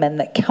would recommend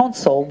that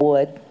council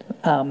would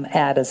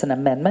add as an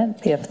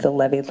amendment if the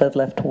levy lid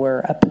lift were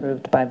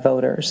approved by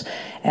voters.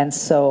 And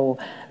so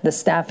the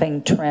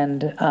staffing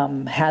trend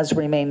has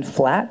remained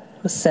flat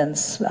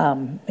since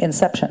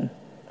inception.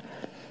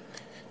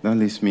 That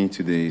leads me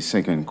to the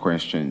second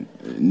question.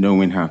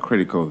 Knowing how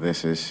critical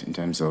this is in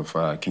terms of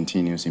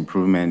continuous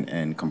improvement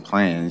and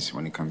compliance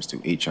when it comes to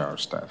HR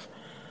stuff,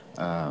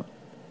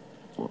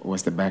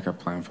 what's the backup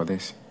plan for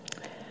this?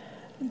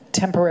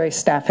 Temporary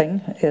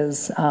staffing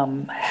is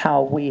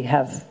how we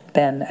have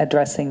been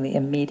addressing the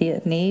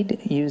immediate need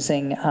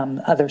using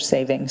other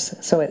savings.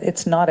 So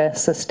it's not a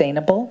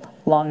sustainable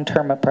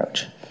long-term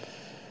approach.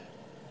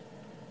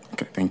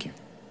 Okay, thank you.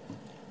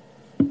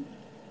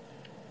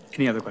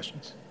 Any other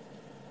questions?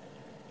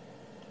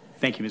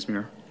 Thank you, Ms.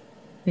 Muir.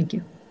 Thank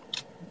you.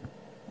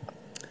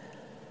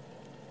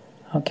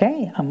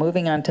 Okay, I'm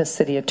moving on to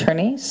city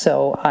attorney.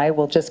 So I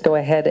will just go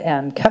ahead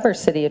and cover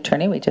city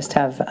attorney. We just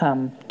have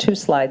 2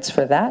 slides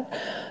for that.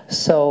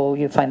 So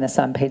you find this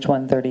on page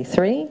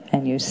 133,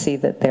 and you see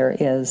that there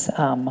is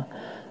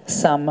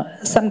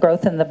some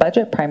growth in the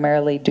budget,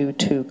 primarily due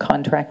to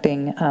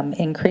contracting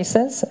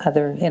increases,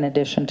 in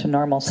addition to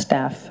normal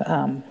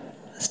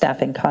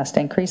staffing cost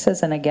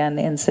increases. And again,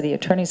 in city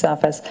attorney's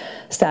office,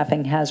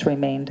 staffing has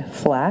remained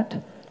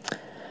flat.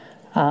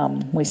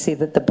 We see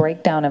that the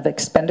breakdown of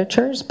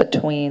expenditures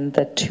between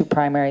the 2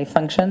 primary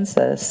functions,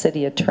 the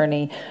city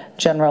attorney,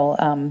 general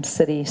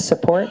city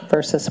support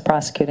versus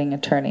prosecuting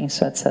attorney.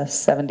 So it's a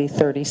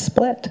 70-30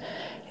 split.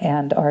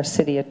 And our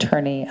city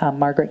attorney,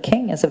 Margaret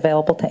King, is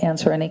available to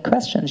answer any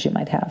questions you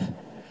might have.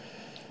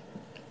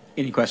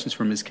 Any questions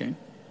for Ms. King?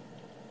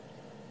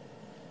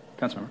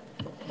 Councilmember.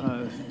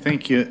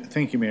 Thank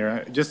you,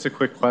 Mayor. Just a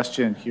quick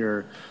question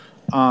here.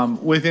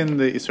 Within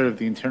the sort of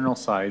the internal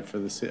side for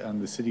on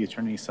the city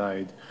attorney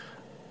side,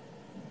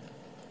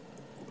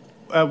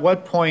 at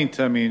what point,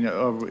 I mean,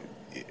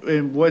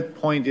 in what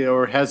point,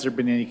 or has there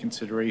been any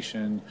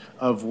consideration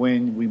of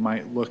when we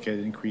might look at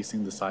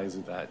increasing the size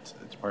of that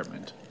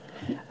department?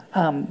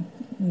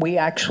 We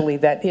actually,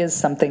 that is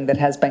something that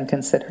has been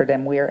considered,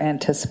 and we are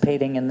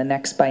anticipating in the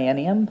next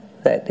biennium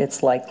that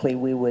it's likely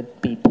we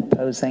would be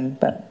proposing.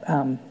 But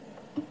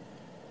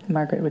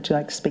Margaret, would you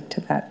like to speak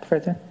to that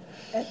further?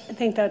 I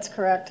think that's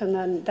correct, and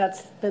then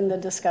that's been the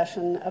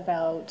discussion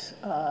about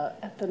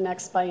at the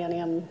next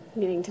biennium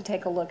needing to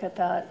take a look at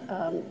that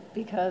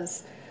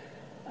because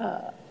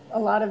a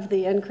lot of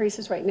the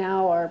increases right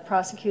now are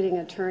prosecuting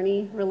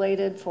attorney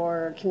related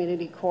for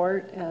community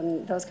court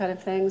and those kind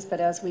of things, but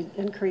as we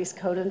increase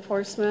code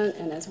enforcement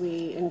and as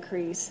we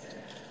increase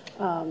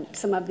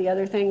some of the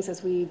other things,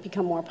 as we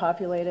become more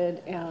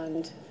populated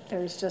and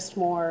there's just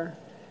more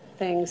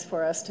things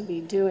for us to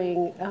be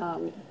doing,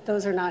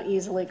 those are not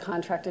easily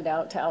contracted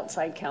out to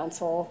outside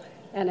counsel,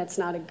 and it's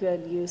not a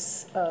good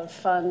use of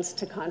funds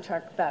to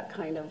contract that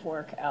kind of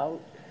work out.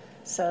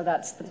 So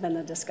that's been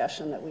the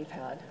discussion that we've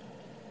had.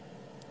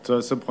 So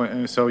at some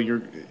point, so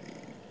you're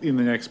in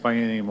the next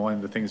biennium, one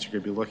of the things you're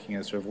going to be looking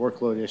at sort of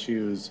workload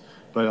issues,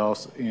 but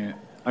also, you know,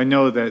 I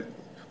know that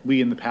we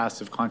in the past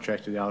have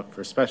contracted out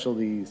for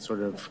specialty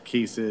sort of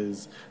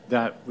cases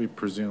that we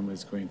presume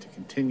is going to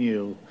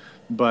continue,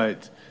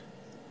 but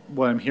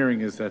what I'm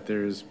hearing is that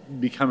there's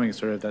becoming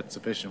sort of that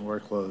sufficient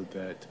workload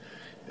that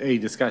a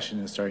discussion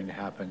is starting to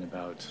happen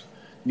about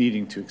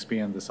needing to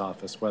expand this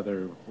office,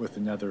 whether with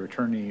another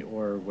attorney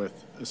or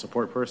with a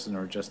support person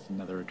or just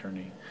another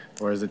attorney,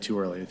 or is it too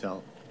early to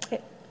tell?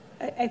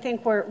 I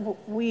think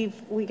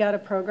we got a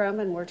program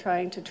and we're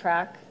trying to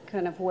track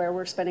kind of where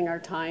we're spending our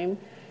time,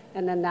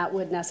 and then that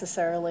would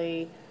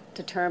necessarily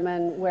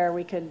determine where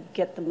we could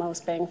get the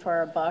most bang for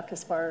our buck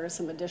as far as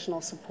some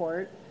additional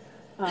support.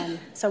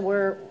 So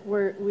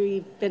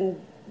we've been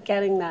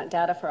getting that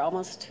data for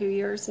almost 2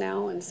 years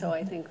now, and so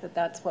I think that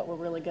that's what we're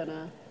really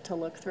going to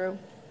look through.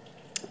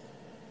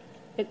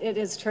 It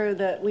is true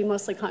that we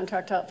mostly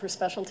contract out for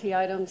specialty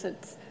items.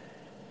 It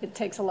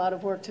takes a lot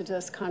of work to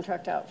just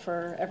contract out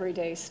for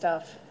everyday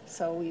stuff,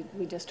 so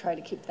we just try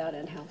to keep that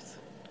in-house.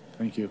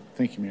 Thank you,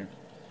 Mayor.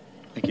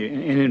 Thank you.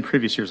 And in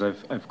previous years,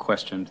 I've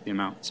questioned the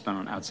amount spent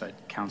on outside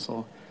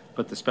counsel,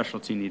 but the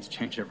specialty needs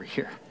change every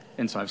year.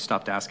 And so I've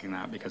stopped asking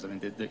that because I mean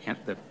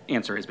the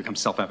answer has become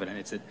self-evident.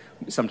 It's that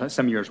sometimes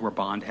some years we're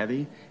bond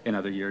heavy, in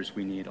other years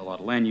we need a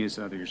lot of land use,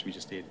 in other years we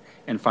just need,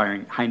 and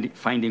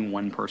finding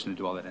one person to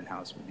do all that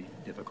in-house would be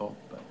difficult.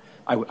 But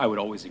I would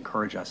always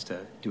encourage us to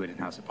do it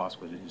in-house if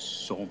possible. It is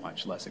so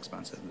much less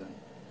expensive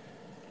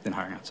than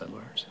hiring outside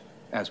lawyers,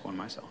 as one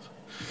myself.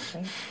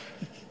 Okay.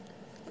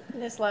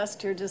 This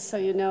last year, just so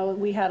you know,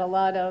 we had a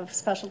lot of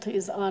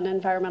specialties on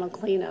environmental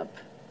cleanup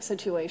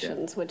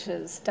situations, which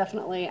is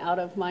definitely out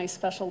of my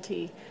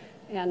specialty,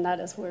 and that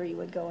is where you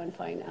would go and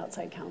find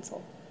outside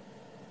counsel.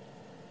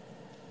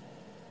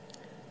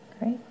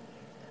 Great.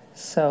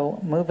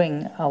 So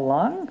moving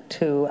along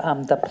to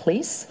the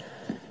police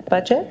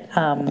budget.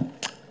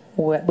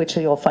 which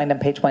you'll find on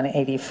page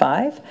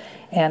 185.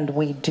 And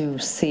we do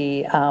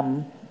see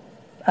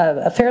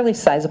a fairly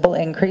sizable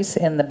increase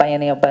in the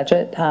biennial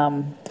budget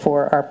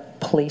for our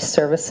police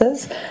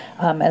services,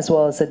 as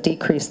well as a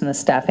decrease in the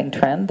staffing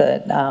trend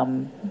that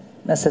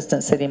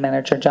Assistant City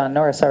Manager John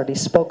Norris already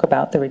spoke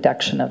about, the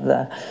reduction of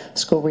the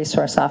school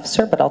resource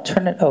officer, but I'll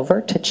turn it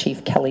over to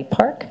Chief Kelly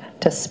Park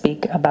to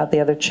speak about the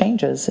other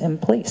changes in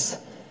police.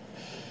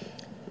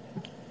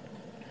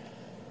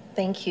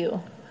 Thank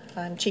you.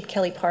 I'm Chief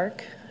Kelly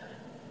Park,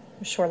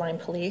 Shoreline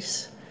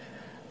Police.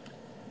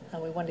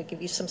 We wanted to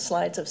give you some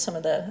slides of some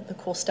of the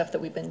cool stuff that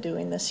we've been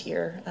doing this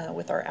year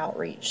with our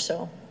outreach,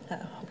 so I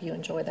hope you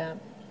enjoy that.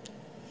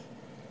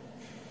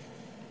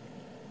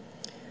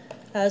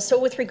 So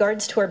with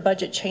regards to our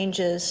budget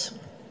changes,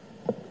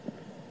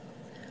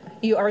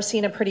 you are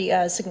seeing a pretty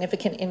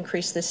significant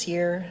increase this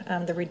year.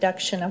 The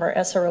reduction of our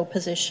SRO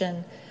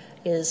position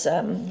is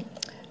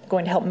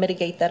going to help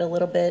mitigate that a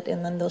little bit,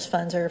 and then those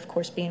funds are, of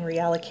course, being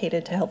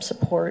reallocated to help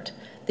support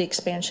the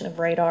expansion of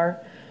radar.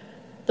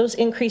 Those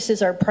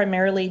increases are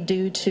primarily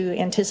due to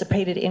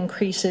anticipated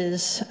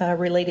increases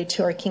related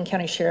to our King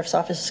County Sheriff's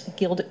Office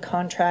Guild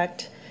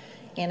contract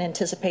in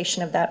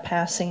anticipation of that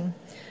passing.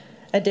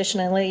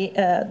 Additionally,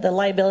 the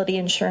liability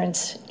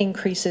insurance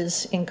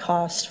increases in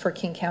cost for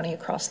King County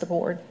across the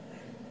board.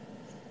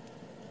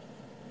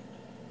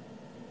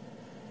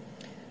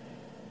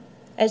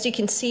 As you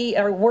can see,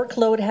 our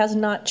workload has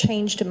not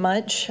changed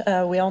much.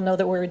 We all know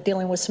that we're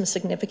dealing with some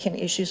significant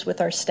issues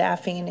with our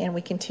staffing, and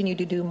we continue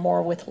to do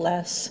more with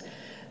less.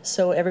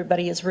 So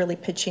everybody is really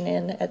pitching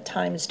in at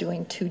times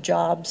doing 2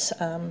 jobs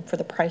for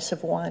the price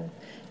of 1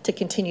 to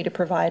continue to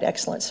provide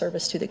excellent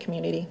service to the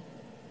community.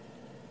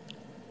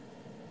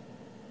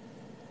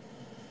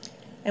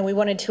 And we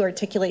wanted to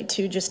articulate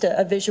too just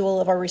a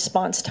visual of our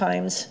response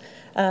times.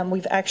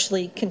 We've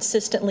actually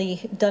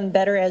consistently done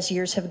better as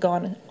years have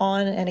gone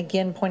on, and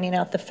again pointing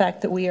out the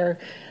fact that we are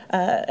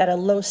at a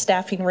low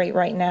staffing rate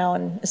right now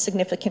and a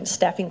significant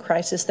staffing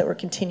crisis that we're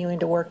continuing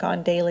to work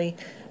on daily,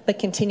 but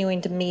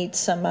continuing to meet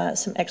some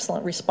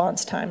excellent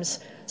response times,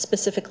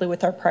 specifically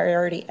with our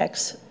Priority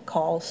X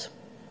calls.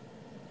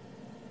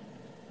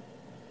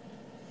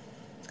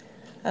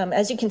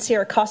 As you can see,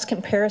 our cost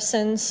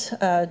comparisons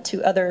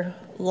to other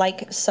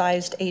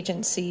like-sized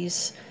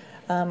agencies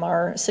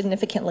are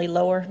significantly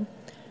lower,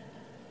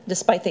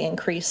 despite the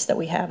increase that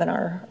we have in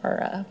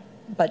our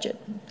budget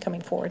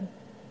coming forward.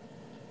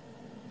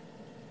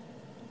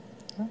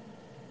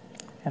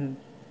 And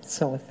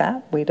so with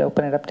that, we'd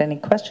open it up to any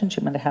questions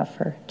you might have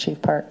for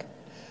Chief Park.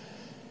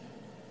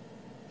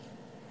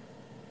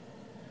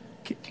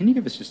 Can you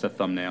give us just a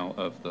thumbnail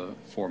of the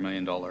 $4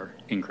 million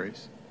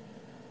increase?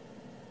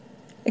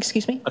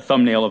 Excuse me? A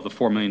thumbnail of the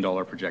 $4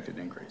 million projected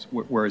increase.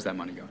 Where is that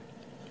money going?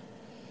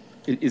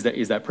 Is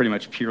that pretty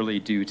much purely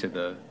due to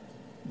the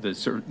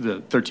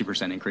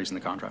 30% increase in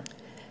the contract?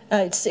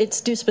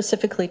 It's due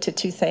specifically to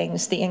 2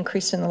 things. The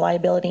increase in the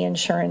liability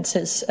insurance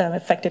has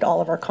affected all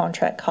of our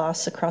contract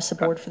costs across the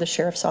board for the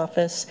Sheriff's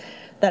Office.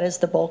 That is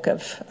the bulk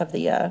of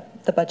the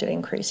budget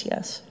increase,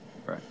 yes.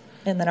 Right.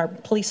 And then our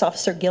Police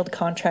Officer Guild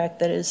contract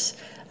that is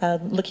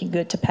looking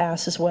good to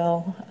pass as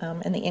well,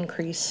 and the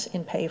increase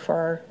in pay for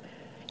our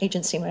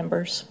agency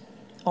members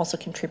also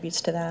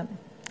contributes to that.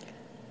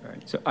 All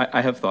right. So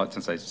I have thought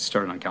since I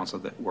started on council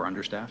that we're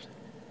understaffed.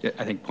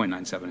 I think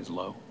 0.97 is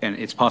low. And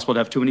it's possible to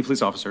have too many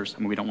police officers. I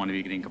mean, we don't want to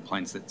be getting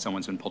complaints that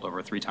someone's been pulled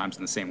over 3 times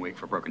in the same week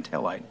for a broken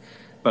taillight.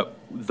 But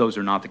those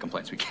are not the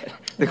complaints we get.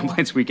 The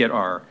complaints we get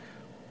are,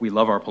 we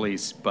love our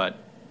police, but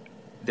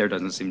there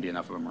doesn't seem to be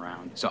enough of them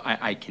around. So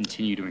I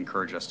continue to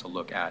encourage us to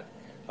look at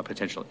a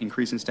potential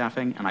increase in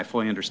staffing. And I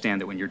fully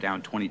understand that when you're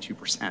down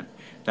 22%,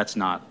 that's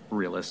not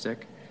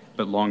realistic.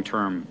 But long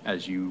term,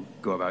 as you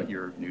go about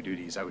your new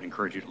duties, I would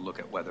encourage you to look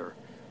at whether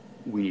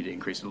we need to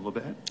increase it a little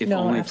bit, if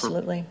only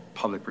absolutely. For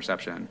public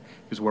perception,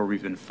 because where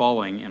we've been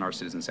falling in our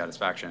citizen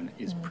satisfaction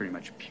is pretty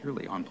much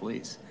purely on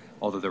police,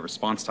 although the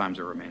response times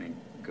are remaining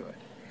good.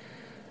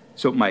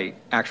 So my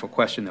actual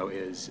question, though,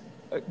 is,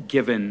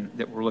 given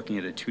that we're looking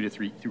at a 2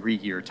 to 3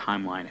 year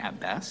timeline at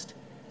best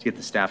to get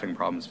the staffing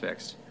problems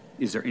fixed,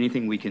 is there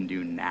anything we can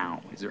do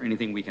now? Is there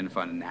anything we can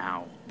fund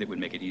now that would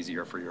make it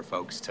easier for your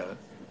folks to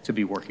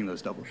be working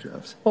those double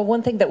shifts? Well,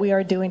 one thing that we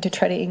are doing to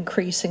try to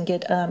increase and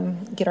get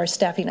our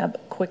staffing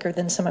up quicker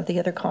than some of the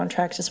other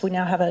contracts is we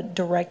now have a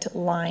direct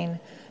line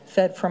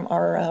fed from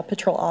our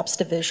patrol ops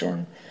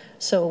division.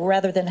 So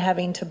rather than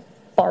having to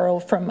borrow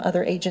from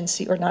other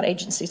agencies, or not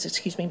agencies,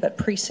 excuse me, but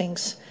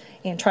precincts,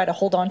 and try to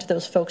hold on to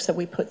those folks that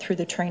we put through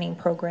the training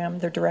program,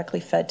 they're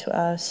directly fed to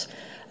us.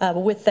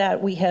 With that,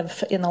 we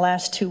have, in the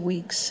last 2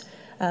 weeks,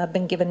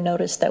 been given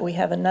notice that we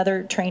have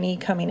another trainee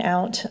coming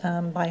out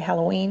by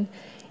Halloween.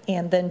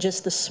 And then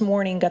just this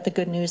morning got the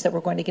good news that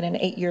we're going to get an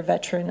 8-year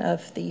veteran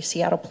of the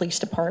Seattle Police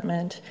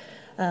Department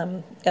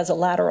as a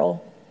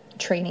lateral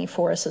trainee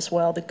for us as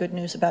well. The good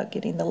news about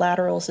getting the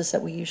laterals is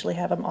that we usually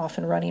have them off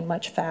and running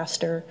much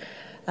faster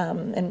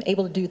and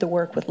able to do the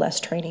work with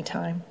less training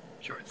time.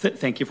 Sure.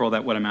 Thank you for all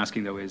that. What I'm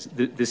asking, though, is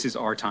this is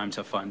our time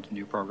to fund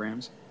new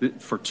programs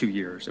for 2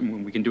 years.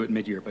 And we can do it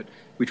mid-year, but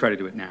we try to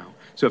do it now.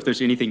 So if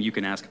there's anything you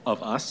can ask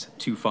of us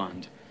to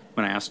fund,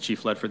 when I asked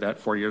Chief Ledford that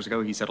 4 years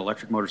ago, he said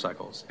electric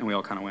motorcycles. And we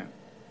all kind of went,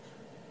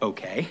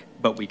 okay.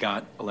 But we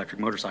got electric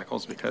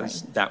motorcycles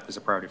because that was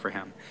a priority for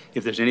him.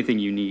 If there's anything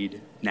you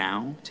need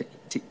now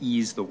to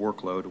ease the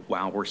workload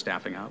while we're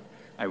staffing up,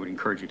 I would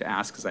encourage you to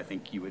ask, because I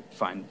think you would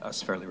find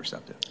us fairly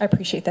receptive. I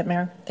appreciate that,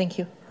 Mayor. Thank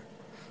you.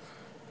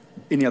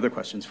 Any other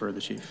questions for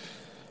the chief?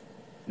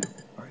 No.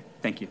 All right.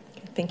 Thank you.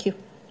 Thank you.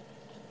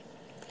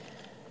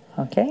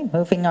 Okay,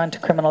 moving on to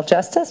criminal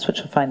justice, which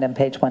you'll find on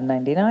page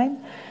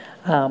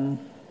 199.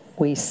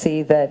 We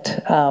see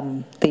that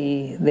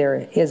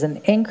there is an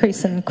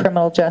increase in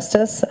criminal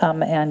justice,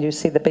 and you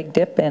see the big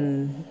dip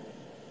in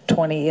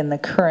the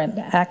current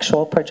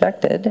actual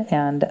projected.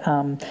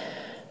 And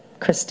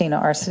Christina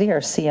Arcity, our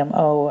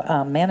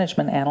CMO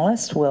management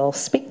analyst, will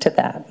speak to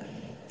that.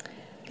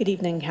 Good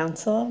evening,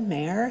 Council,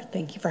 Mayor.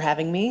 Thank you for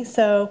having me.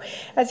 So,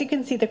 as you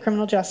can see, the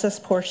criminal justice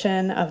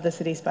portion of the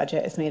city's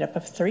budget is made up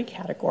of 3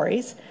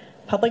 categories: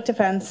 public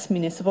defense,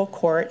 municipal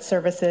court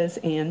services,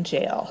 and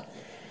jail.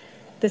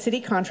 The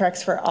city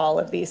contracts for all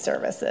of these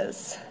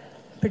services.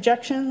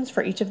 Projections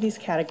for each of these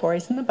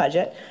categories in the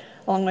budget,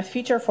 along with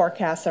future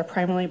forecasts, are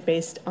primarily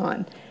based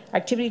on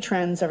activity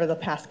trends over the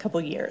past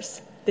couple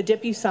years. The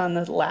dip you saw on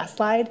the last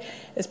slide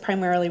is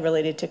primarily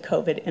related to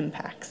COVID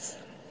impacts.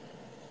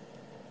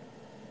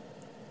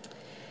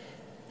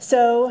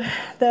 So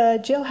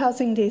the jail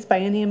housing days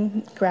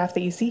biennium graph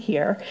that you see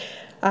here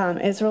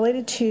is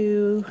related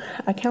to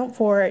account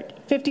for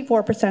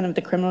 54% of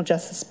the criminal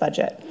justice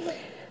budget.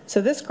 So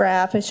this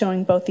graph is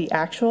showing both the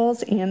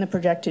actuals and the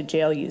projected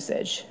jail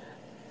usage.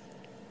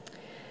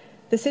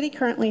 The city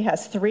currently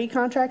has 3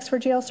 contracts for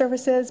jail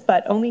services,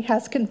 but only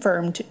has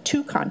confirmed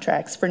 2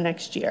 contracts for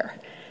next year.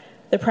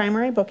 The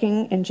primary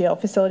booking and jail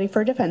facility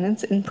for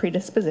defendants in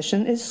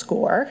predisposition is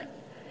SCORE.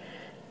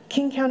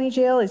 King County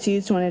Jail is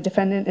used when a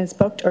defendant is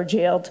booked or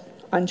jailed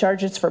on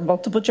charges for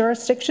multiple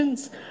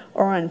jurisdictions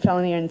or on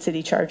felony and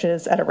city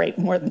charges at a rate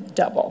more than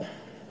double.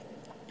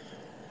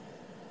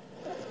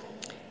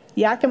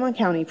 Yakima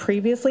County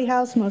previously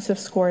housed most of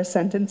SCORE's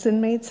sentence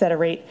inmates at a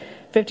rate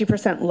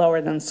 50%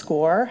 lower than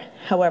SCORE.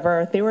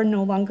 However, they will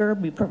no longer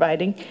be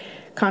providing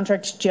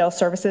contract jail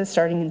services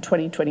starting in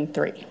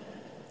 2023.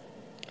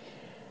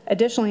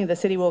 Additionally, the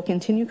city will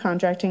continue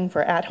contracting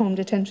for at-home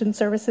detention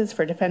services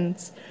for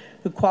defendants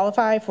who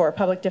qualify for a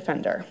public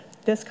defender.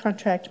 This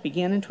contract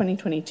began in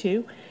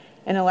 2022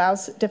 and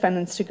allows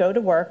defendants to go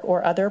to work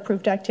or other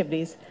approved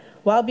activities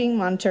while being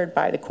monitored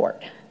by the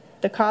court.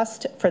 The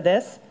cost for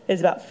this is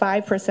about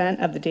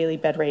 5% of the daily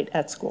bed rate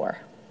at SCORE.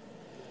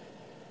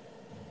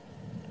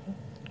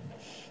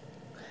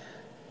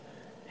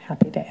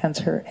 Happy to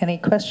answer any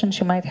questions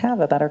you might have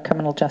about our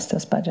criminal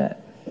justice budget.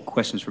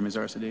 Questions for Ms.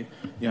 Arcity?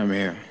 Yeah,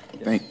 Mayor.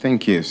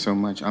 Thank you so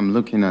much. I'm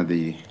looking at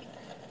the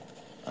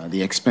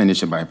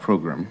expenditure by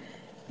program,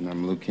 and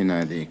I'm looking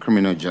at the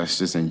criminal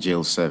justice and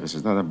jail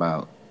services. That's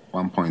about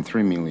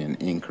 1.3 million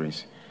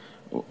increase.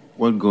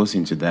 What goes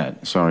into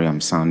that? Sorry,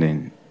 I'm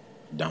sounding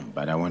dumb,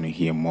 but I want to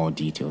hear more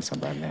details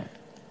about that.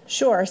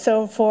 Sure.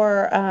 So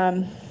for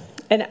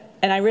and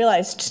I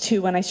realized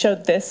too when I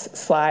showed this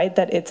slide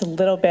that it's a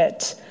little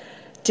bit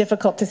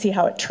difficult to see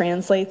how it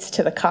translates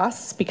to the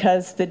costs,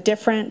 because the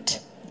different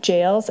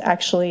jails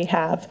actually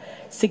have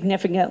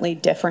significantly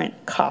different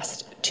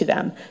costs to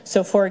them.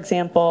 So for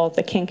example,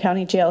 the King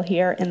County Jail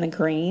here in the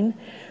green,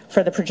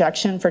 for the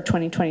projection for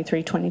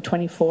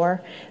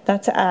 2023-2024,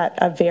 that's at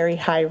a very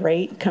high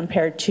rate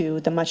compared to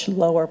the much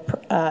lower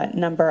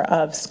number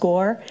of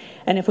SCORE.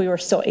 And if we were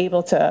still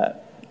able to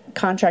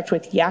contract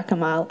with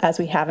Yakima as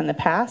we have in the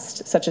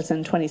past, such as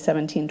in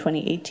 2017,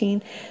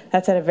 2018,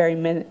 that's at a very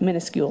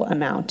minuscule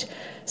amount.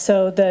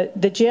 So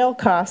the jail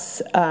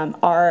costs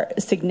are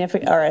a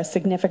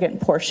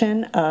significant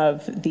portion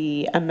of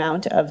the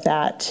amount of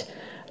that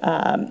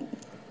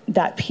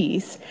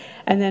piece.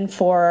 And then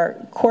for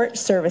court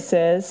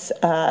services,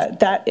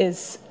 that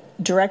is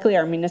directly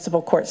our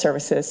municipal court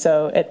services.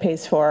 So it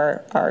pays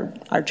for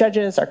our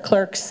judges, our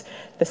clerks,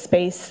 the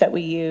space that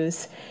we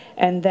use.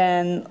 And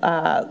then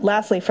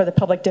lastly, for the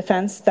public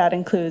defense, that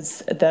includes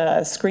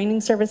the screening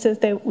services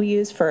that we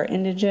use for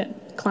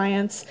indigent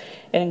clients.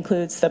 It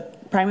includes the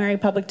primary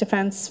public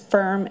defense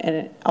firm, and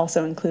it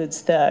also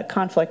includes the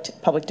conflict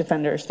public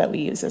defenders that we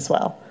use as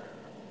well.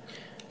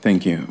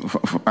 Thank you.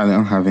 I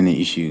don't have any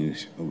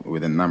issues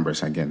with the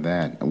numbers. I get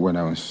that. What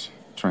I was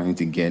trying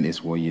to get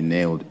is what you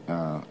nailed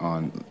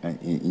on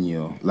in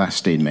your last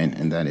statement,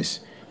 and that is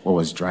what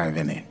was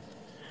driving it.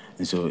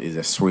 And so it's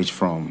a switch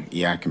from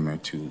Yakima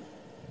to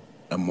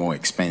a more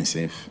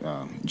expensive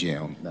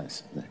jail.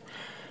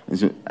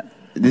 So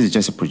this is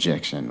just a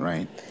projection,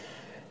 right?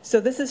 So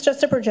this is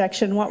just a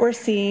projection. What we're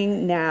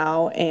seeing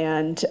now,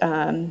 and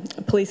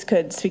police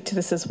could speak to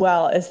this as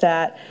well, is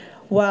that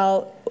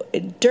while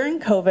during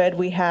COVID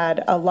we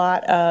had a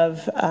lot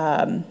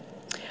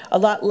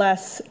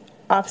less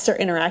officer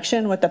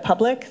interaction with the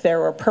public, they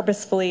were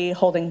purposefully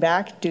holding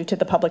back due to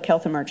the public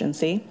health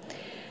emergency.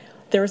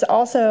 There was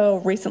also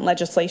recent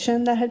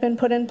legislation that had been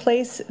put in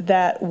place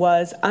that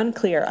was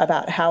unclear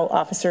about how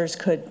officers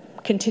could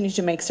continue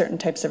to make certain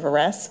types of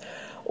arrests,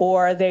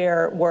 or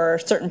there were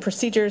certain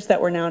procedures that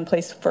were now in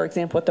place, for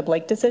example, with the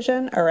Blake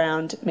decision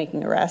around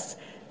making arrests,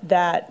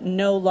 that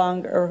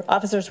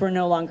officers were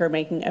no longer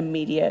making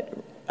immediate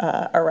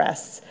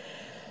arrests.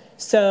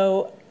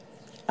 So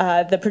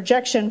the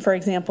projection, for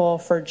example,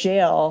 for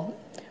jail,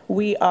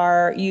 we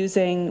are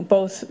using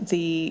both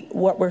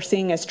what we're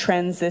seeing as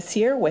trends this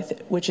year,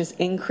 which is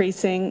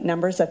increasing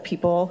numbers of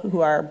people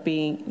who are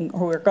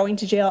going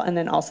to jail and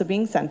then also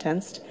being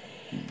sentenced,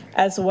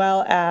 as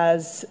well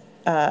as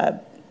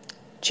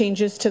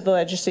changes to the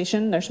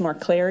legislation. There's more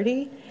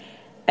clarity.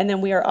 And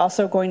then we are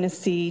also going to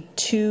see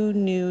 2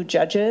 new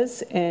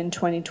judges in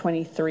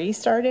 2023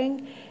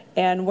 starting,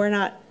 and we're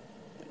not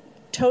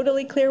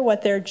totally clear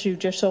what their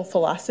judicial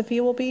philosophy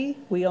will be.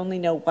 We only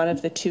know one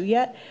of the 2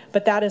 yet,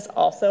 but that is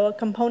also a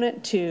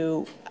component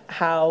to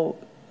how,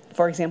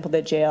 for example,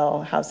 the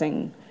jail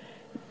housing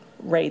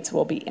rates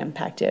will be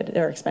impacted,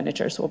 or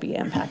expenditures will be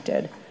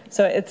impacted.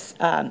 So it's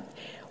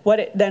what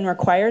it then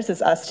requires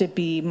is us to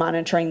be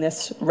monitoring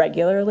this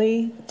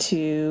regularly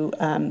to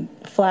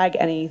flag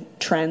any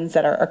trends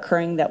that are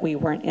occurring that we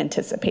weren't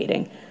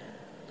anticipating.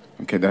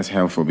 Okay, that's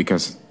helpful,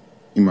 because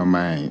in my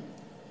mind,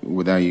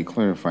 without you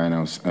clarifying, I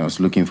was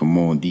looking for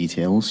more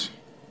details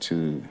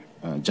to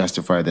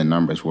justify the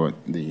numbers, what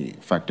the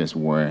factors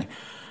were.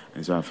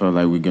 And so I felt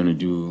like we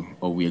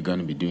are going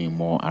to be doing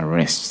more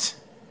arrests.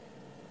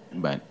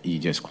 But you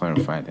just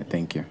clarified that.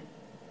 Thank you.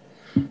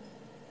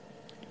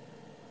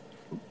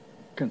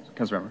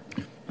 Councilmember.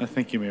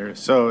 Thank you, Mayor.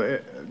 So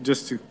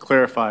just to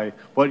clarify,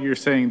 what you're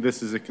saying,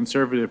 this is a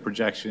conservative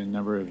projection,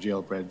 number of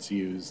jail beds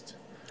used.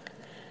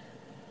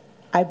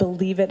 I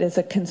believe it is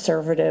a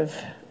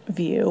conservative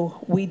view.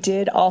 We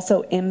did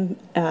also,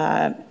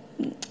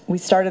 we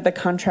started the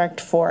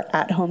contract for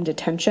at-home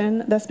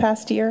detention this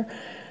past year.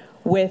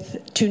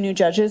 With 2 new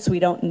judges, we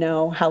don't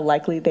know how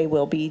likely they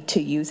will be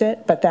to use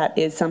it, but that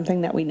is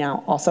something that we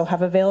now also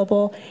have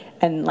available.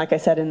 And like I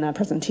said in the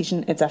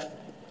presentation, it's a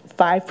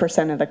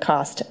 5% of the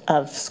cost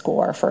of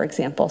SCORE, for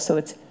example. So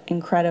it's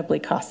incredibly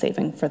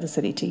cost-saving for the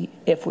city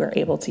if we're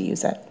able to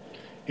use it.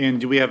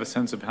 And do we have a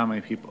sense of how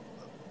many people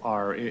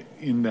are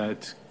in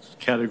that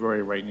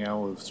category right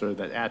now of sort of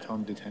that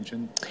at-home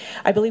detention?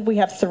 I believe we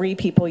have 3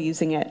 people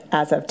using it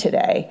as of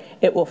today.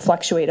 It will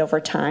fluctuate over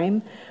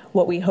time.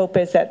 What we hope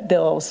is that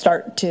they'll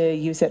start to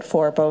use it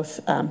for both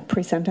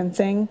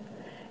pre-sentencing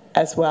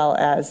as well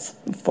as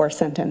for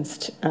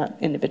sentenced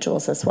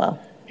individuals as well.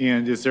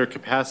 And is there a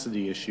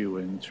capacity issue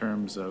in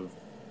terms of,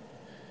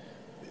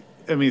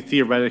 I mean,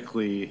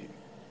 theoretically,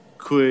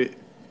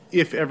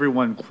 if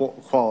everyone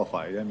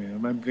qualified, I mean,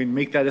 I'm going to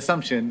make that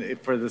assumption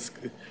for this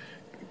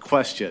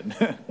question,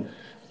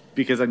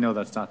 because I know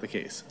that's not the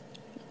case.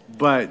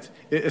 But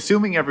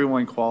assuming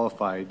everyone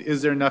qualified,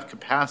 is there enough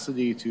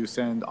capacity to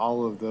send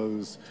all of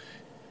those,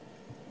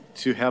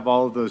 to have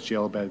all of those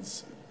jail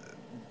beds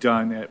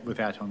done with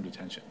at-home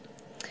detention?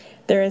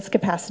 There is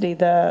capacity.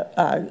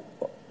 The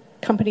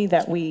company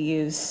that we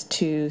use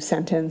to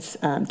sentence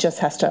just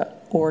has to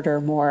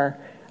order more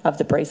of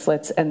the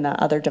bracelets and the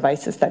other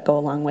devices that go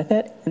along with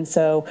it. And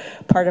so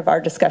part of our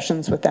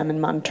discussions with them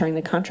in monitoring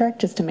the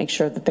contract is to make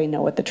sure that they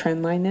know what the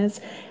trend line is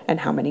and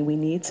how many we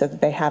need so that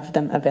they have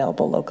them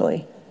available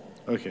locally.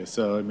 Okay,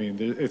 so I mean,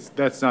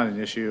 that's not an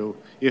issue.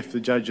 If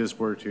the judges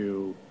were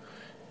to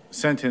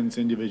sentence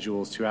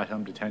individuals to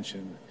at-home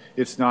detention,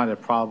 it's not a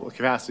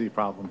capacity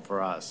problem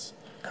for us.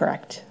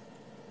 Correct.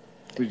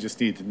 We just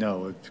need to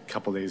know a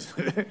couple days,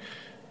 a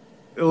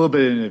little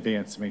bit in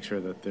advance to make sure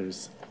that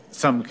there's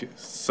some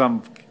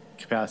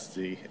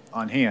capacity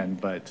on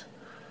hand, but.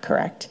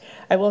 Correct.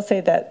 I will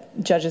say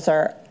that judges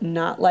are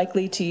not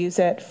likely to use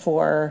it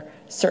for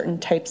certain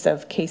types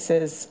of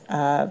cases,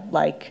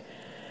 like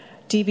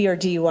DV or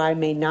DUI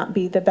may not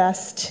be the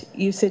best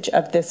usage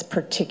of this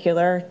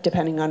particular,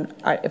 depending on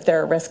if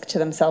they're a risk to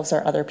themselves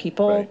or other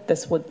people. Right.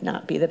 This would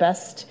not be the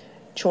best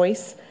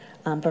choice,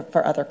 but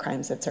for other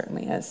crimes, it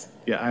certainly is.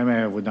 Yeah, I mean,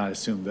 I would not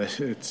assume that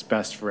it's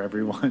best for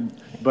everyone,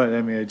 but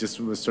I mean, it just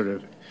was sort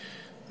of,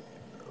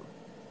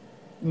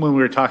 when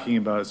we were talking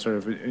about sort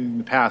of in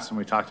the past, when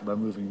we talked about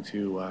moving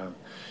to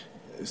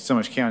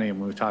Snohomish County and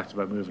when we talked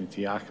about moving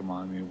to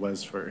Yakima, I mean, it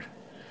was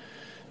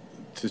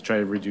to try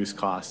to reduce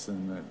costs,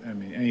 and that, I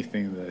mean,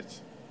 anything that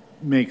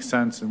makes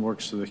sense and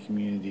works for the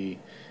community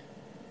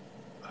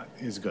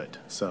is good.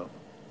 So,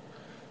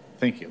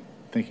 thank you,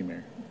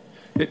 Mayor.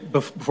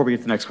 Before we get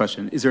to the next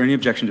question, is there any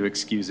objection to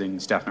excusing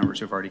staff members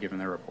who have already given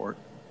their report?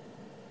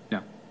 No.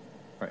 All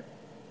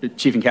right.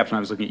 Chief and Captain, I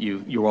was looking at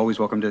you. You're always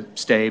welcome to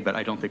stay, but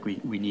I don't think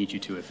we need you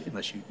to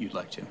unless you'd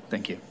like to.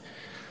 Thank you.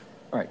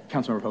 All right,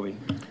 Councilmember Povey.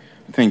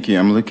 Thank you.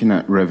 I'm looking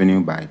at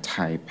revenue by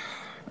type,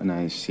 and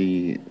I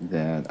see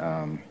that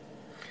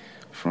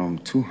from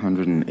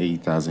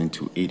 208,000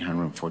 to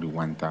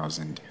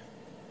 841,000.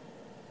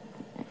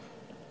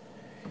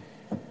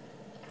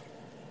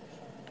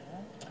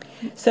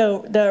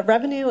 So the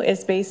revenue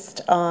is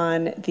based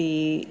on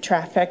the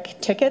traffic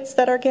tickets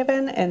that are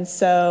given. And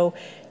so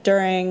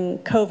during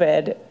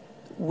COVID,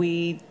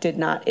 we did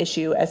not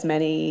issue as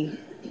many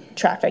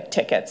traffic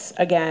tickets.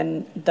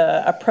 Again,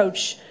 the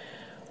approach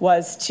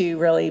was to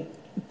really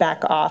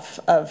back off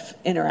of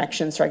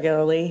interactions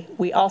regularly.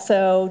 We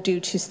also, due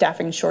to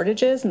staffing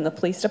shortages in the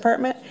police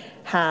department,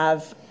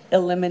 have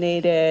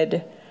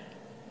eliminated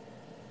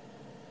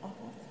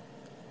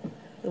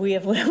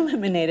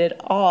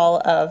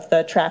all of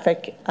the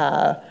traffic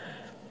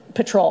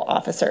patrol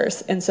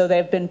officers. And so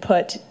they've been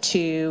put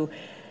to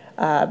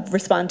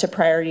respond to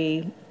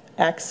priority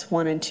X,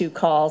 1 and 2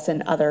 calls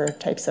and other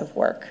types of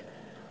work.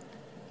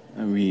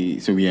 So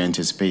we are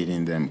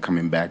anticipating them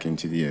coming back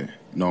into the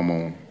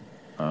normal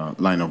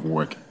line of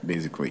work,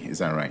 basically. Is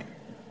that right?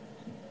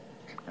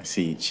 I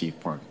see Chief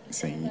Park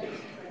saying.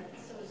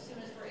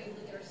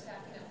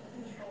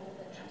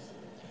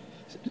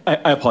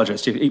 I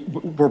apologize, Chief.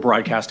 We're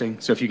broadcasting,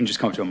 so if you can just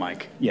come up to a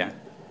mic. Yeah.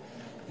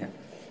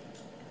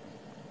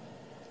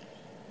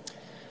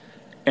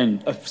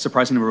 And a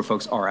surprising number of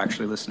folks are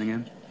actually listening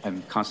in.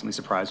 I'm constantly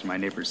surprised when my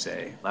neighbors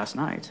say, last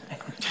night.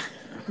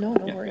 No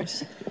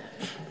worries.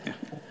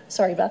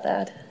 Sorry about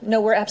that.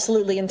 No, we're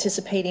absolutely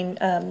anticipating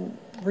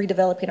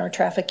redeveloping our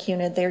traffic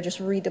unit. They're just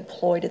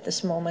redeployed at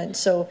this moment.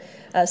 So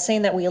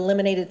saying that we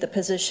eliminated the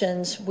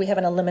positions, we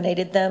haven't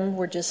eliminated them.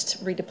 We're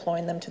just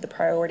redeploying them to the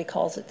priority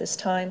calls at this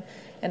time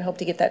and hope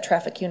to get that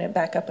traffic unit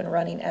back up and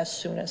running as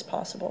soon as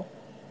possible.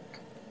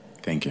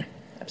 Thank you.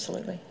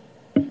 Absolutely.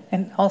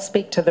 And I'll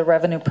speak to the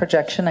revenue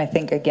projection, I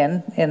think,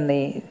 again, in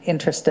the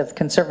interest of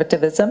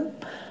conservatism,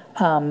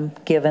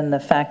 given the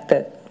fact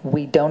that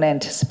we don't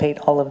anticipate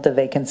all of the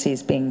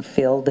vacancies being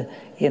filled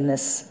in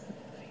this,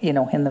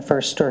 in the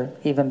first or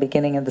even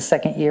beginning of the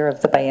second year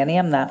of the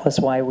biennium. That was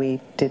why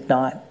we did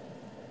not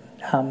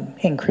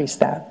increase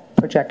that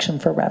projection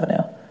for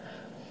revenue.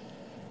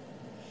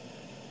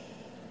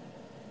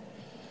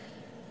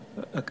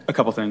 A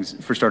couple things.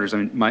 For starters, I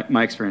mean,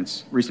 my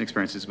experience, recent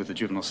experiences with the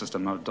juvenile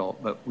system, not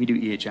adult, but we do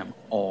EHM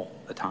all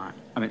the time.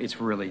 I mean, it's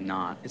really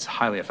not. It's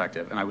highly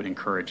effective, and I would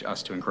encourage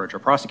us to encourage our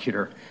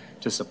prosecutor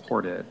to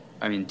support it.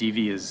 I mean,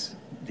 DV is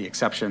the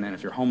exception, and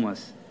if you're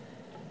homeless,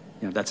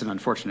 that's an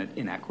unfortunate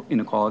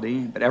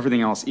inequality. But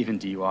everything else, even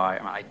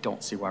DUI, I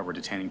don't see why we're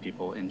detaining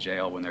people in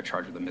jail when they're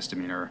charged with a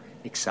misdemeanor,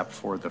 except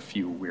for the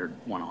few weird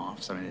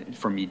one-offs. I mean,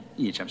 for me,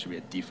 EHM should be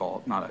a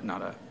default, not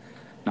a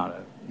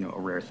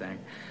rare thing.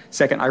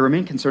 Second, I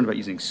remain concerned about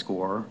using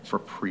SCORE for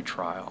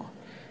pretrial,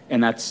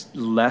 and that's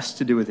less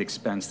to do with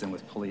expense than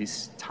with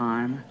police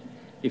time.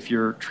 If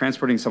you're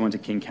transporting someone to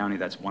King County,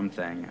 that's one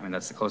thing. I mean,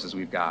 that's the closest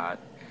we've got.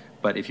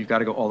 But if you've got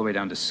to go all the way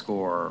down to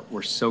SCORE,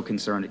 we're so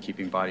concerned at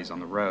keeping bodies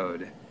on the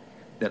road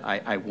that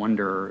I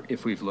wonder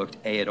if we've looked,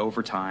 A, at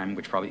overtime,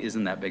 which probably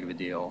isn't that big of a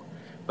deal,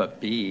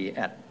 but B,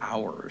 at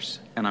hours.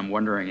 And I'm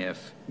wondering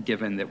if,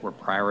 given that we're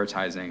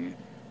prioritizing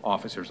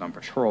officers on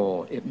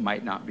patrol, it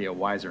might not be a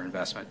wiser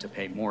investment to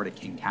pay more to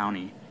King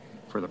County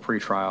for the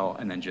pretrial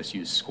and then just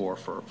use SCORE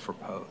for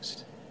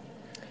post.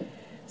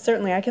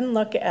 Certainly, I can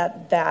look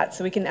at that.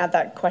 So we can add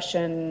that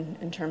question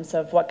in terms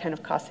of what kind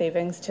of cost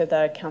savings to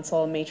the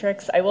council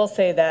matrix. I will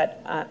say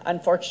that,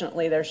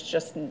 unfortunately, there's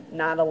just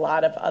not a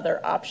lot of other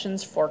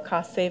options for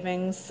cost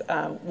savings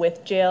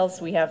with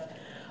jails. We have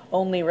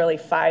only really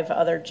 5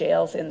 other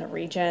jails in the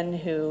region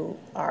who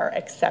are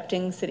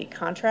accepting city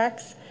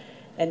contracts.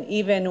 And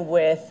even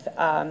with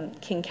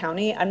King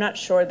County, I'm not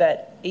sure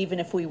that even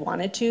if we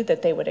wanted to,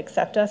 that they would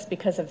accept us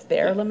because of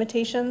their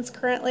limitations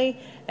currently.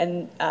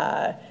 And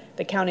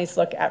the counties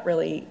look at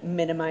really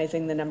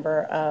minimizing the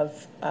number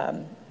of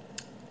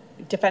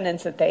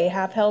defendants that they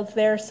have held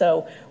there.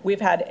 So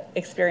we've had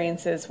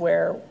experiences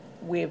where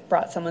we've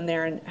brought someone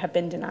there and have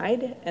been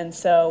denied. And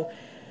so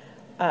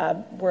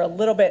we're a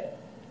little bit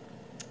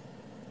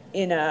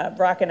in a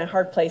rock and a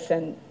hard place,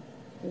 and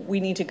we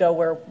need to go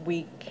where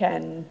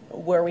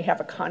we have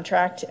a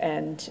contract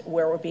and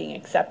where we're being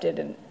accepted.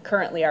 And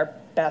currently our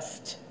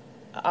best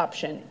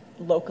option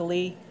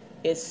locally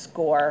is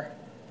SCORE,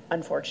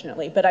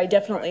 unfortunately. But I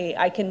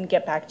can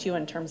get back to you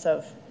in terms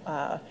of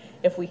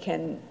if we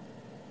can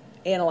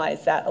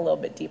analyze that a little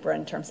bit deeper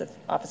in terms of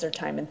officer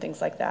time and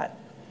things like that.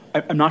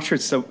 I'm not sure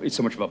it's so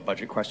much of a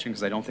budget question,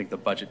 because I don't think the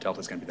budget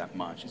delta is going to be that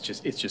much.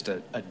 It's just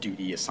a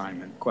duty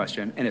assignment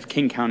question. And if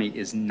King County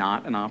is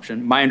not an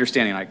option, my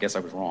understanding, and I guess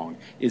I was wrong,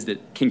 is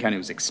that King County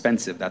was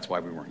expensive. That's why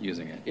we weren't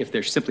using it. If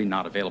they're simply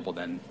not available,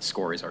 then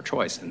SCORE is our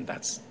choice, and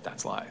that's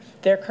live.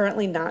 They're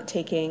currently not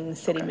taking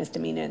city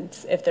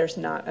misdemeanors if there's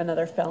not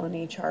another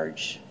felony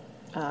charge,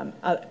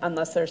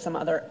 unless there's some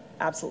other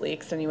absolutely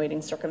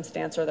extenuating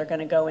circumstance, or they're going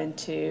to go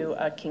into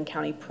a King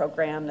County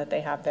program that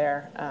they have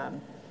there.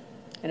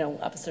 I know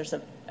officers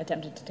have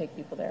attempted to take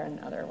people there in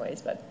other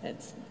ways, but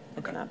it's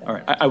not been. All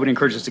right. I would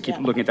encourage us to keep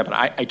looking at that, but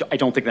I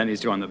don't think that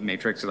needs to go on the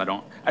matrix, because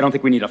I don't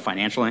think we need a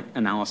financial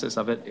analysis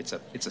of it. It's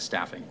a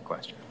staffing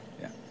question.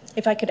 Yeah.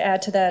 If I could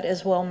add to that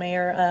as well,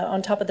 Mayor,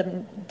 on top of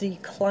the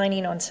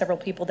declining on several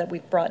people that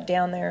we've brought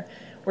down there,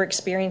 We're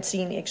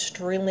experiencing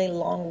extremely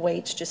long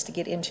waits just to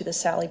get into the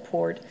Sally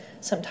Port,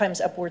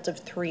 sometimes upwards of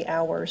 3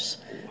 hours.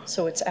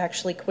 So it's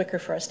actually quicker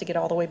for us to get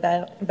all the way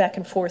back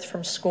and forth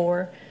from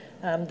SCORE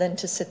than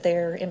to sit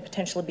there and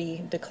potentially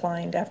be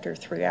declined after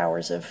 3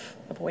 hours of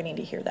waiting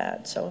to hear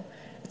that. So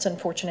it's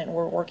unfortunate, and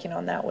we're working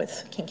on that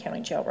with King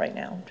County Jail right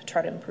now to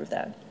try to improve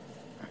that.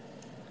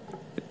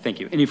 Thank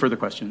you. Any further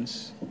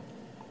questions?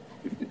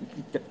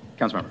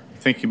 Councilmember.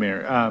 Thank you,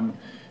 Mayor.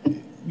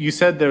 You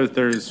said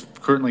there's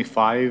currently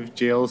 5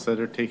 jails that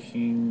are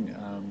taking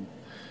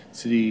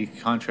city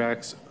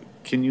contracts.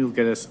 Can you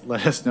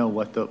let us know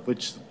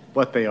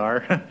what they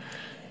are?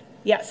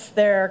 Yes,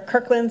 they're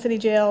Kirkland City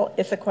Jail,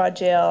 Issaquah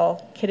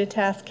Jail,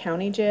 Kittitas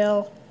County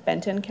Jail,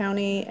 Benton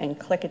County, and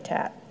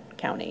Klickitat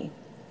County.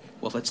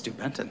 Well, let's do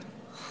Benton.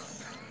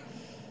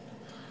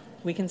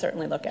 We can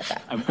certainly look at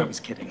that. I was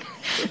kidding.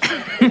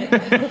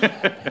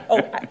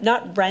 Oh,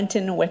 not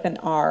Renton with an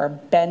R,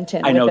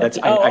 Benton. I know with that's.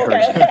 a, I heard.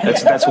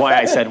 okay. That's why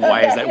I said,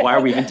 why is that? Why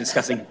are we even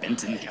discussing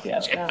Benton County Yeah,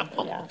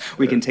 Jail? yeah.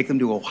 We can take them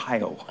to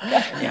Ohio.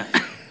 Yeah.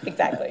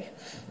 Exactly.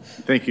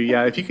 Thank you.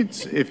 Yeah, if you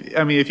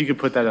could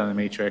put that on the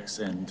matrix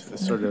and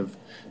sort of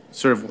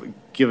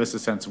give us a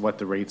sense of what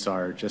the rates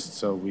are, just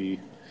so we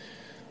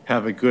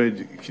have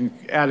can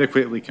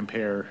adequately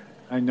compare.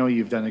 I know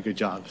you've done a good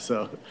job,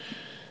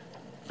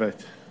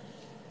 but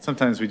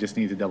sometimes we just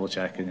need to double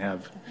check and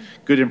have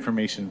good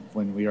information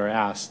when we are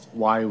asked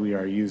why we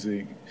are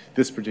using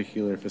this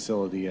particular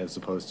facility as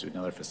opposed to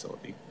another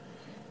facility.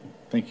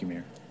 Thank you,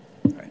 Mayor.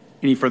 All right.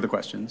 Any further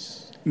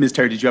questions? Ms.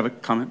 Terry, did you have a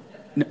comment?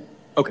 No.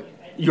 Okay.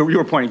 You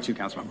were pointing to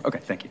Councilmember. Okay.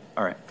 Thank you.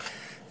 All right.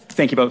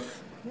 Thank you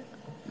both.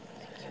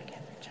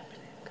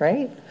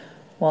 Great.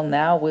 Well,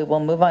 now we will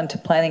move on to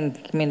Planning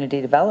and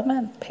Community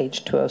Development,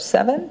 page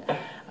 207.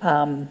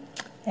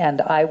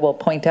 And I will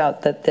point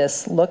out that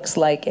this looks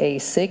like a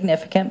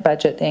significant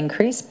budget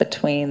increase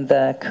between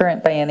the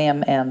current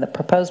biennium and the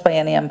proposed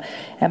biennium.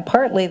 And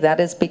partly that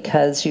is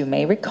because you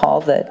may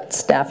recall that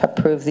staff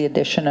approved the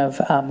addition of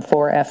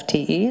 4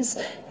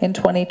 FTEs in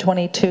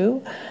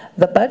 2022.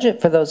 The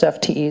budget for those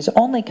FTEs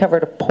only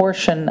covered a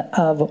portion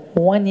of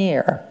 1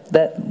 year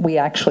that we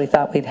actually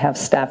thought we'd have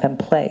staff in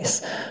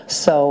place.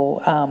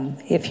 So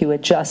if you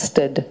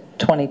adjusted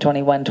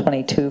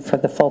 2021-22 for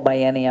the full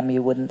biennium,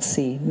 you wouldn't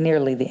see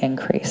nearly the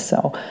increase.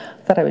 So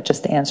I thought I would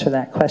just answer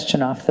that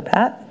question off the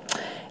bat.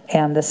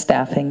 And the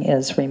staffing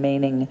is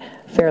remaining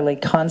fairly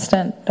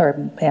constant,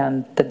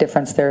 and the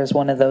difference there is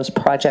one of those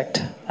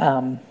project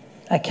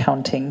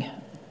accounting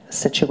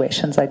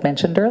situations I'd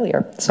mentioned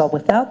earlier. So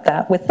with that,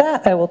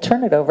 I will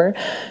turn it over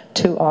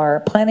to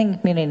our Planning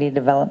and Community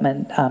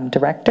Development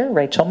Director,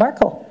 Rachel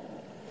Markle.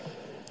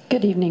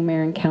 Good evening,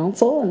 Mayor and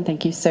Council, and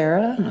thank you,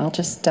 Sarah. I'll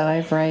just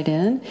dive right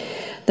in.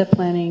 The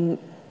Planning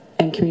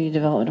and Community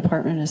Development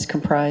Department is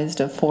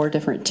comprised of 4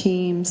 different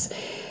teams: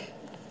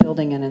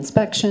 building and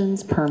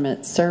inspections,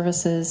 permit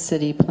services,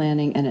 city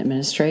planning and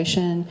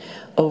administration.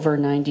 Over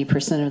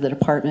 90% of the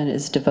department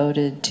is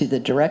devoted to the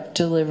direct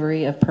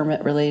delivery of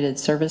permit-related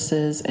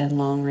services and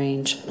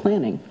long-range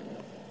planning.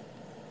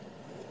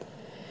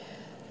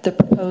 The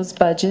proposed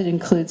budget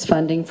includes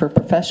funding for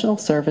professional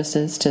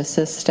services to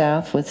assist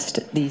staff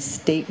with the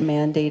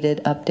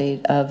state-mandated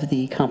update of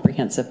the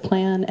comprehensive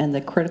plan and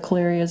the critical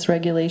areas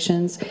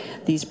regulations.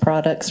 These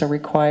products are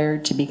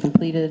required to be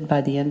completed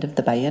by the end of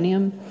the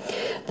biennium.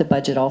 The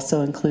budget also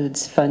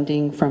includes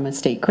funding from a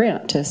state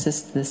grant to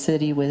assist the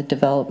city with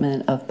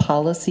development of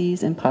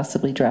policies and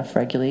possibly draft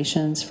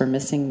regulations for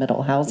missing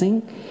middle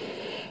housing.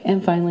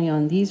 And finally,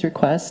 on these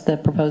requests, the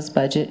proposed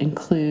budget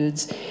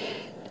includes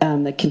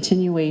the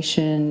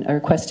continuation, a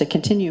request to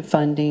continue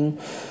funding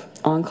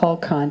on-call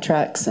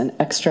contracts and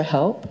extra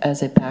help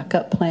as a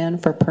backup plan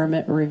for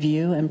permit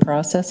review and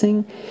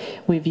processing.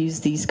 We've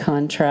used these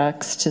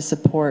contracts to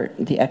support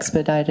the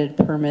expedited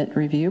permit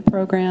review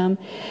program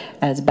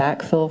as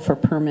backfill for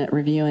permit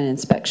review and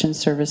inspection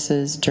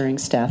services during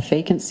staff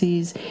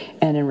vacancies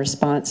and in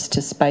response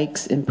to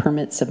spikes in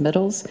permit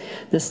submittals.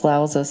 This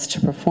allows us to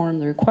perform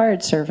the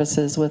required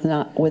services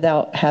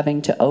without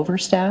having to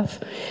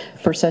overstaff.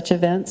 For such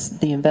events,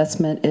 the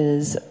investment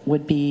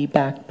would be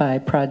backed by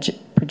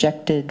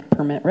projected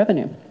permit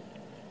revenue.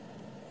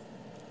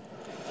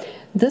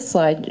 This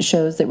slide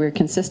shows that we're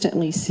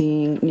consistently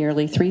seeing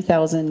nearly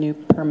 3,000 new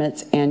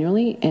permits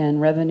annually,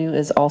 and revenue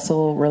is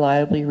also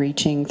reliably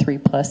reaching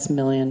 $3+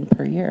 million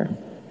per year.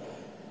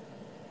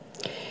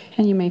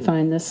 And you may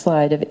find this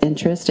slide of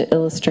interest. It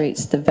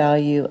illustrates the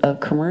value of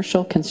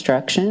commercial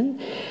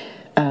construction,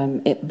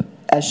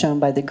 as shown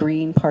by the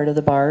green part of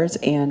the bars,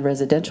 and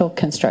residential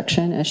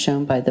construction as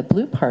shown by the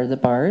blue part of the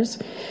bars.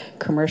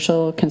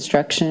 Commercial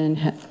construction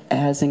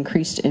has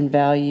increased in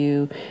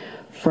value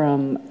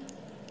from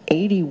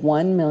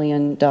 $81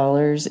 million in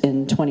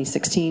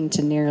 2016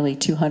 to nearly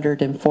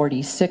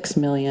 $246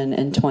 million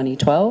in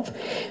 2012.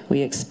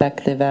 We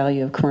expect the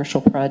value of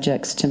commercial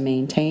projects to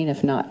maintain,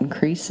 if not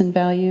increase in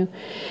value.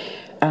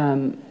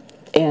 And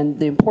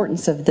the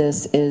importance of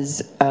this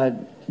is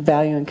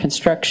value in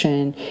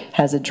construction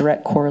has a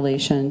direct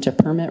correlation to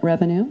permit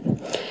revenue.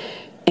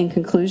 In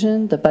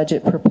conclusion, the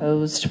budget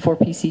proposed for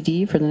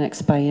PCD for the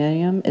next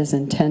biennium is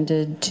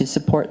intended to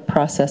support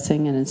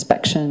processing and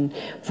inspection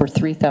for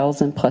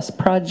 3,000 plus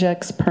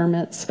projects,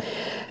 permits,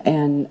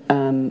 and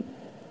a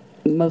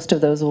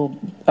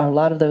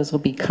lot of those will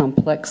be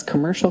complex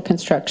commercial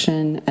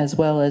construction, as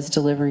well as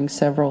delivering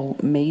several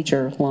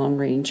major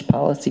long-range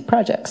policy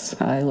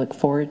projects. I look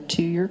forward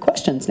to your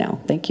questions now.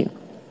 Thank you.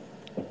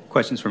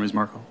 Questions for Ms.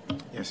 Markle?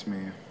 Yes,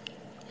 Mayor.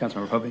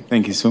 Councilmember Hovey?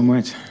 Thank you so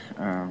much.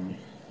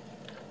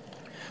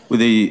 With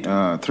the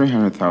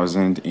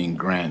 300,000 in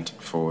grant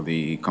for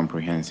the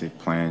comprehensive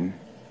plan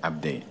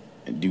update,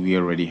 do we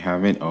already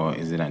have it, or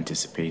is it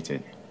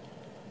anticipated?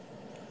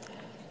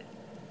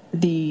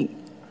 The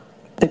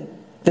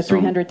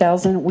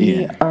 300,000,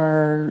 we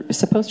are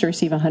supposed to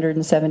receive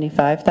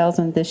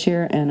 175,000 this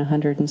year and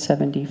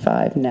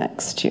 175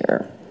 next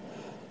year.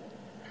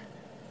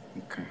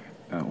 Okay.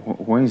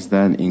 Where is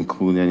that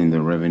included in the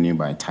revenue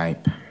by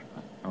type?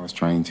 I was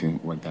trying to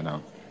work that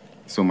out.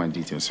 So much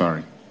detail,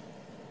 sorry.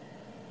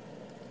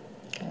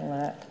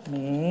 Let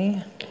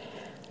me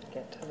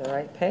get to the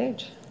right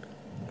page.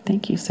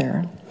 Thank you,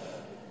 Sarah.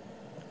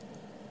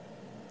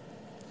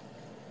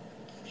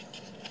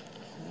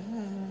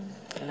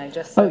 And I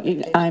just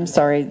I'm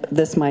sorry,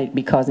 this might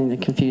be causing the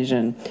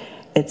confusion.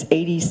 It's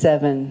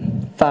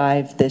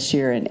 87.5 this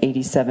year and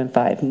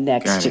 87.5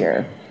 next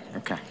year.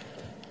 Okay.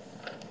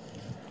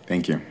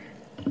 Thank you.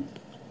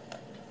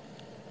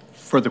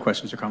 Further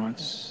questions or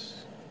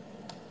comments?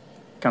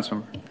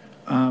 Councilmember?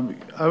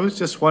 I was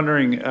just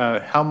wondering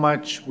how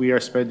much we are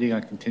spending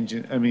on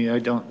contingent. I mean, I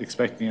don't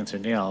expect the answer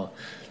now,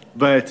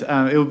 but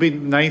it would be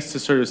nice to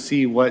sort of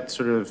see what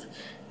sort of,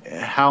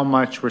 how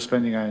much we're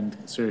spending on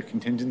sort of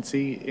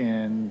contingency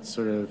and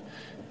sort of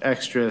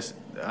extra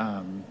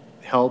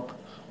help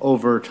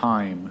over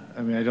time.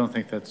 I mean, I don't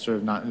think that's sort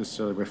of not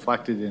necessarily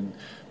reflected in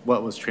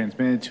what was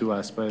transmitted to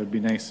us, but it'd be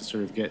nice to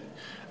sort of get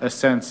a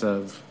sense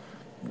of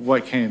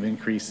what kind of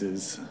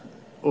increases,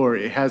 or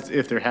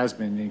if there has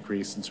been an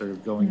increase in sort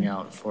of going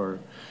out for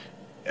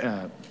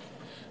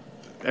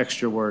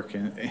extra work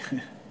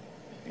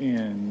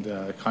and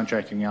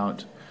contracting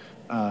out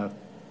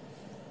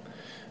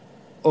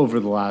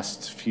over the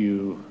last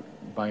few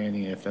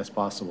biennia, if that's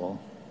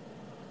possible.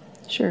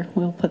 Sure,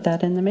 we'll put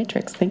that in the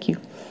matrix. Thank you.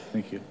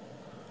 Thank you.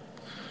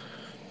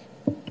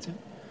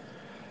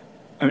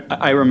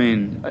 I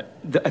remain, I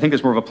think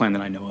there's more of a plan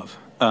than I know of,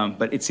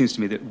 but it seems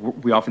to me that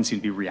we often seem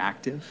to be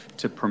reactive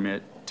to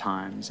permit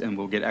times, and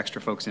we'll get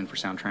extra folks in for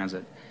sound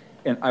transit.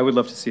 And I would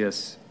love to see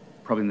us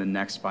probably in the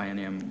next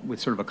biennium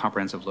with sort of a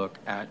comprehensive look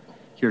at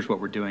here's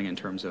what we're doing in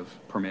terms of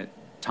permit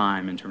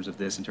time, in terms of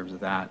this, in terms of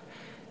that,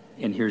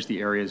 and here's the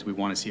areas we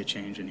want to see a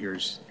change, and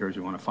here's we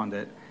want to fund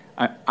it.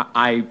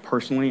 I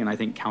personally, and I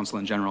think council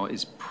in general,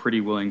 is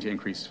pretty willing to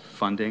increase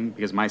funding,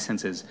 because my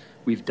sense is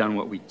we've done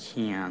what we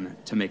can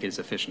to make it as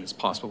efficient as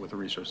possible with the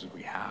resources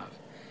we have.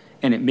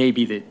 And it may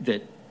be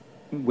that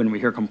when we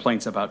hear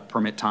complaints about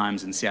permit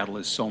times in Seattle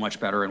is so much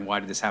better, and why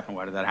did this happen,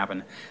 why did that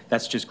happen,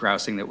 that's just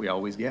grousing that we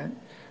always get.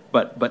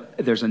 But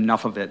there's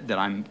enough of it that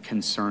I'm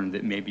concerned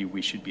that maybe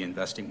we should be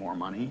investing more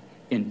money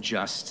in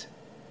just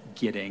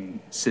getting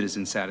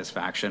citizen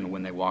satisfaction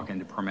when they walk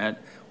into permit,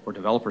 or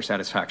developer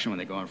satisfaction when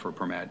they go in for a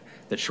permit,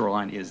 that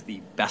Shoreline is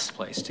the best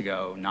place to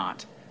go,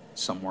 not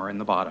somewhere in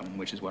the bottom,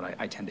 which is what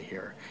I tend to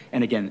hear.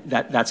 And again,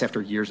 that's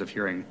after years of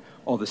hearing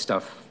all the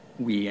stuff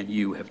we and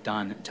you have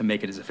done to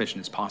make it as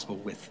efficient as possible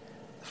with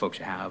the folks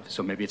you have.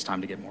 So maybe it's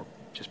time to get more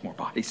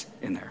bodies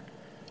in there.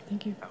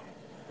 Thank you.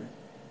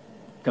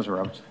 Councilor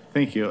Roberts.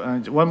 Thank you.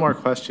 One more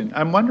question.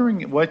 I'm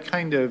wondering what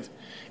kind of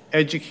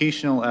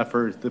educational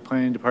effort the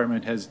planning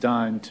department has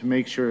done to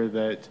make sure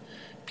that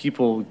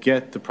people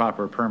get the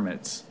proper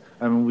permits.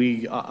 I mean,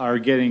 we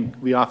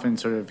often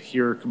sort of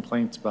hear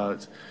complaints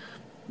about,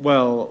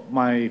 well,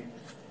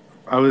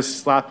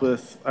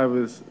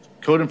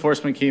 code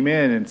enforcement came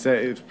in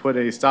and put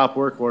a stop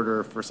work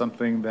order for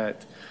something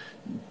that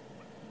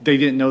they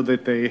didn't know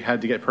that they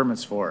had to get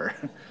permits for.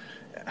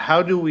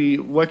 I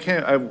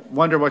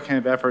wonder what kind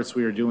of efforts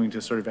we are doing to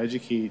sort of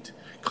educate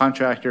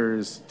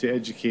contractors, to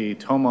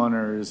educate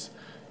homeowners,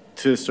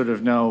 to sort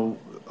of know,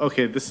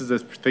 okay, this is a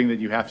thing that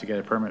you have to get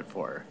a permit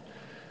for.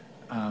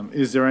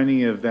 Is there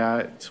any of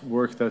that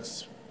work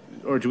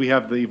or do we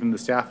have even the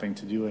staffing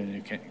to do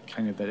any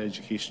kind of that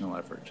educational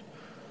effort?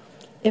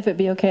 If it'd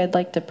be okay, I'd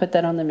like to put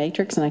that on the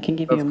matrix, and I can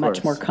give you a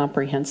much more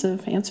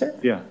comprehensive answer.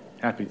 Yeah,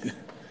 happy to.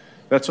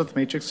 That's what the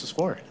matrix is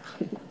for.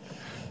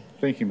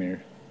 Thank you,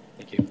 Mayor.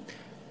 Thank you.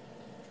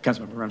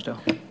 Councilmember Ramsdale.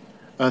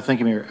 Thank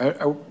you,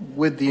 Mayor.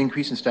 With the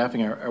increase in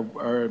staffing,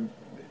 are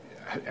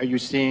you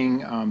seeing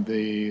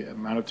the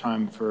amount of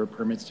time for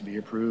permits to be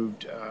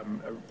approved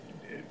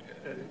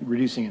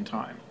reducing in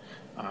time?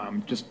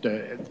 I'm just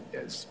kind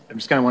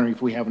of wondering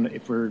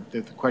if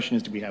the question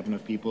is, do we have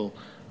enough people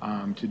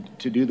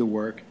to do the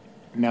work?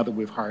 Now that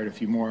we've hired a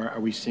few more, are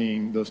we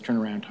seeing those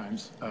turnaround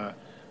times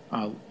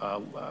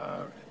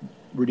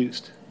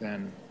reduced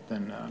than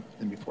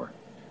before?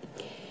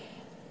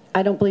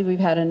 I don't believe we've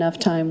had enough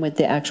time with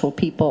the actual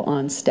people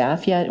on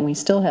staff yet, and we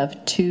still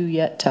have 2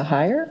 yet to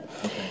hire.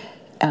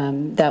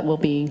 that will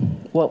be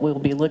what we'll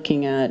be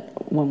looking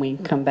at when we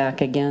come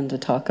back again to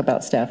talk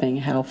about staffing.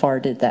 How far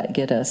did that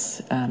get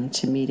us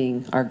to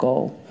meeting our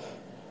goal?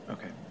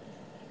 Okay.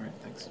 All right,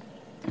 thanks.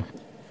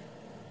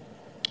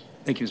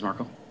 Thank you, Ms.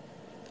 Markle.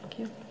 Thank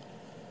you.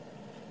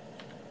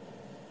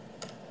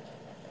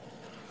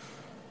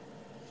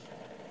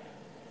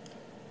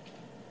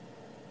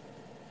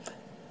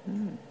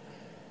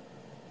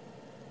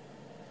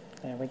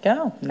 There we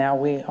go. Now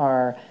we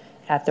are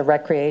at the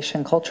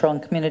Recreation, Cultural,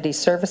 and Community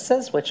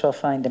Services, which you'll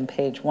find in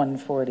page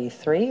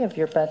 143 of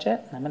your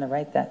budget. I'm going to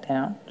write that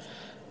down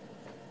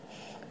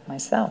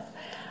myself.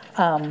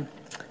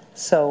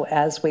 So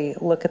as we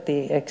look at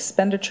the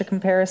expenditure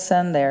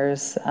comparison,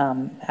 there's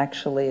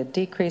actually a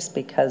decrease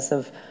because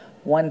of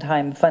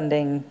one-time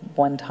funding,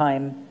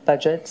 one-time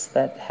budgets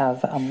that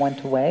have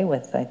went away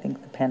with, I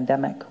think, the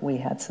pandemic. We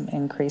had some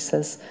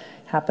increases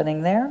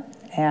happening there,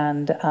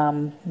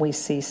 and we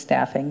see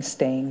staffing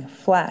staying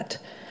flat.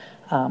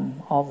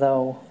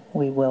 Although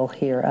we will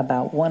hear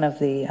about one of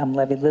the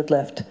levy lid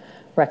lift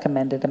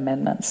recommended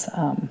amendments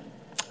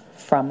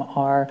from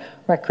our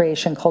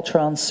Recreation,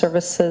 Cultural, and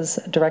Services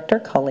Director,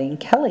 Colleen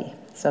Kelly.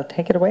 So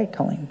take it away,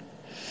 Colleen.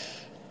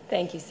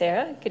 Thank you,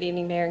 Sarah. Good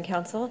evening, Mayor and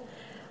Council.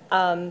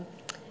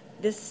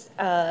 This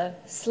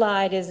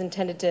slide is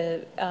intended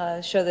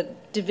to show the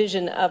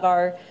division of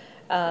our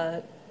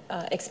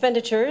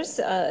expenditures.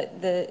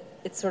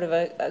 It's sort of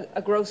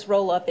a gross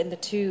roll-up in the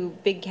two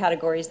big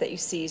categories that you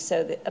see.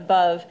 So the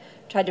above,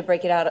 tried to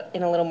break it out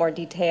in a little more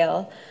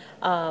detail.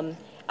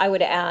 I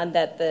would add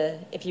that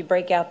if you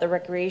break out the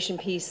recreation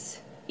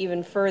piece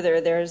even further,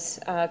 there's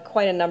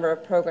quite a number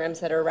of programs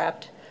that are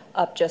wrapped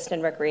up just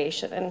in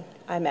recreation, and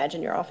I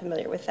imagine you're all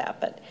familiar with that.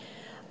 But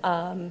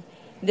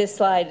this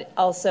slide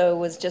also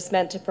was just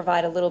meant to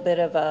provide a little bit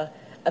of a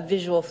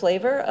visual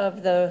flavor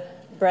of the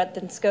breadth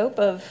and scope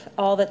of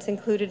all that's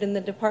included in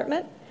the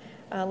department.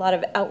 A lot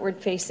of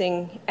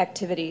outward-facing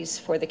activities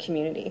for the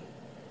community.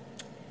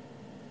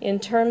 In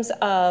terms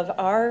of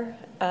our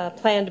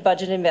planned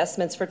budget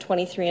investments for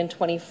 23 and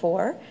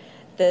 24,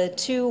 the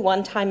two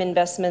one-time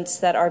investments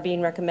that are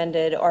being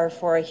recommended are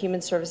for a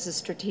human services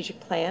strategic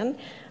plan.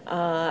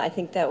 I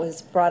think that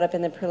was brought up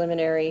in the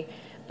preliminary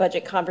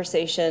budget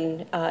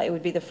conversation. It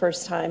would be the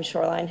first time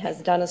Shoreline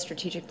has done a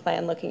strategic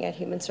plan looking at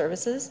human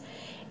services.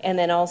 And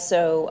then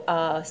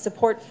also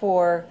support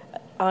for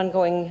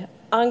ongoing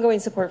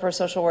support for a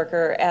social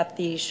worker at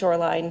the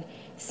Shoreline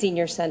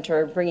Senior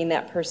Center, bringing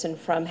that person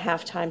from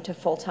half-time to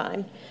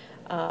full-time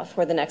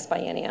for the next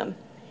biennium.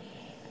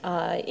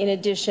 In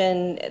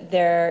addition,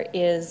 there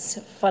is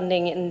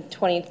funding in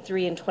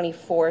 23 and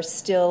 24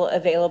 still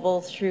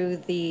available through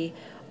the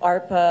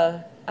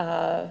ARPA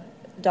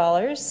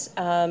dollars,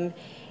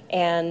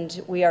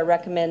 and we are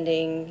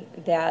recommending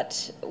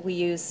that we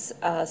use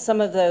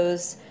some of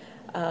those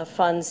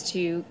funds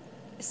to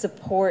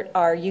support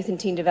our youth and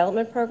teen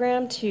development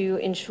program to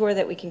ensure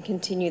that we can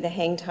continue the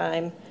hang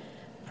time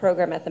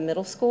program at the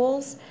middle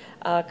schools.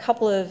 A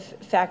couple of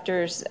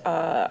factors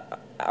are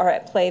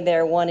at play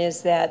there. One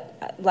is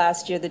that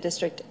last year the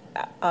district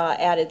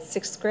added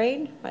sixth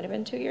grade, might have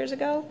been 2 years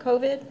ago,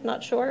 COVID,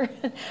 not sure.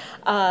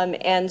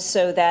 And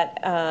so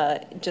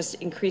that just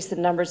increased the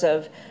numbers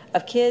of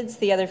kids.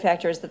 The other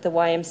factor is that the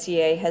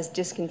YMCA has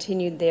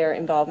discontinued their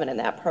involvement in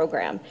that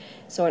program.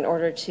 So in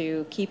order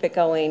to keep it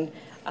going,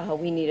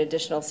 we need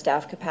additional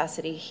staff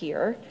capacity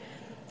here.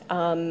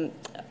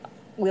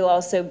 We'll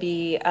also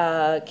be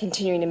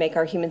continuing to make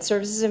our human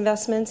services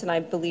investments, and I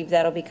believe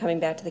that'll be coming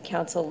back to the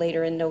council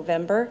later in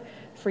November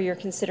for your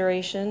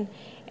consideration.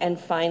 And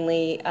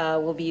finally,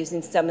 we'll be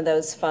using some of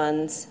those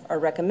funds, or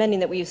recommending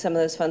that we use some of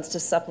those funds to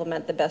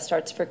supplement the Best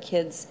Arts for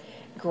Kids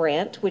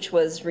grant, which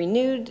was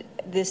renewed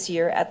this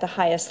year at the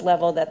highest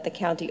level that the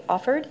county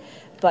offered,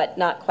 but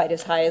not quite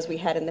as high as we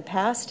had in the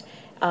past.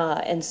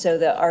 And so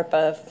the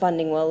ARPA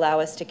funding will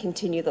allow us to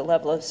continue the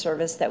level of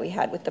service that we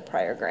had with the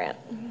prior grant.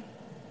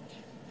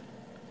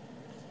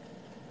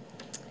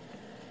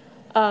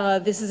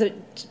 This is a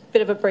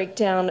bit of a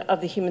breakdown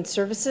of the human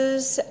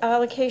services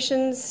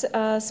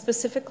allocations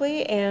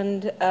specifically.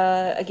 And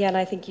again,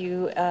 I think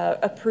you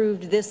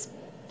approved this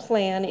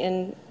plan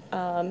in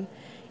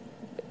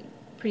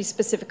pretty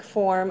specific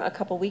form a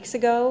couple weeks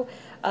ago,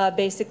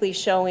 basically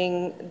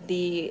showing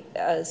the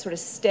sort of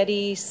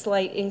steady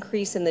slight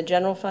increase in the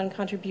general fund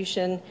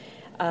contribution,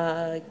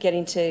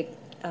 getting to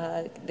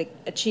the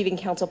achieving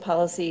council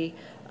policy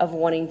of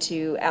wanting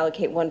to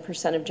allocate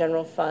 1% of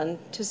general fund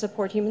to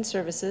support human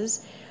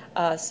services.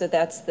 So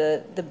that's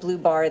the blue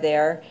bar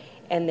there.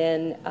 And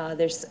then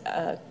there's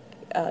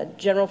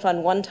general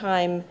fund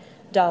one-time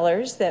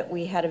dollars that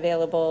we had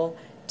available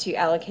to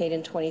allocate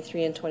in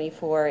 23 and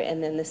 24,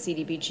 and then the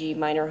CDBG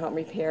minor home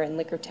repair and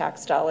liquor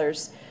tax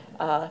dollars,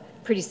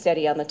 pretty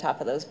steady on the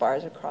top of those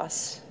bars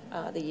across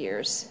the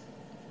years.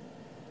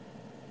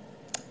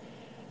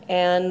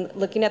 And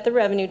looking at the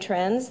revenue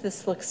trends,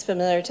 this looks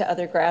familiar to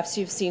other graphs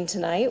you've seen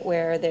tonight,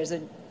 where there's a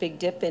big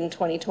dip in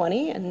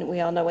 2020, and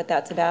we all know what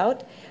that's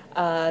about.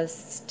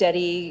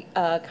 steady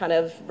kind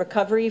of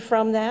recovery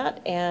from that,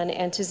 and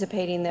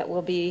anticipating that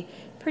we'll be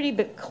pretty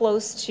bit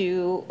close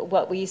to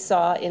what we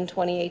saw in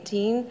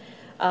 2018,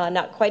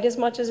 not quite as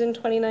much as in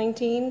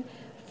 2019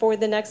 for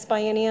the next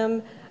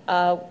biennium.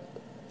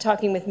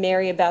 Talking with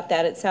Mary about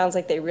that, it sounds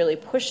like they really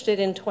pushed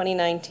it in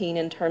 2019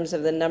 in terms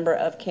of the number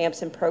of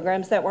camps and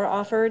programs that were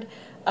offered,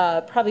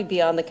 probably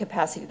beyond the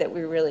capacity that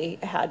we really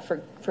had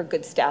for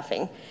good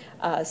staffing.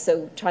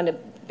 So trying to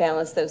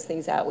balance those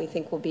things out, we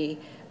think we'll be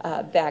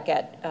back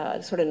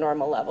at sort of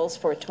normal levels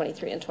for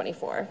 23 and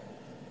 24.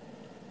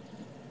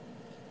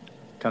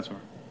 Councilor.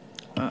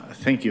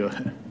 Thank you.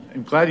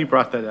 I'm glad you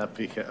brought that up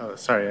because,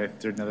 sorry,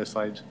 there's another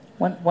slide.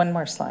 One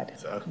more slide.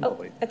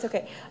 Oh, that's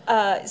okay.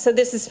 So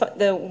this is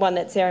the one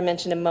that Sarah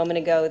mentioned a moment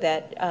ago,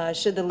 that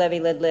should the levy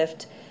lid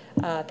lift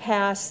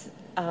pass,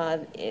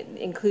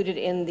 included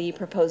in the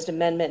proposed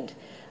amendment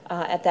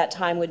at that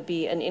time would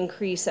be an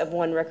increase of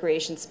 1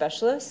 recreation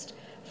specialist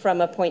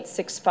from a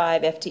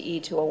 0.65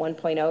 FTE to a 1.0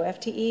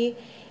 FTE.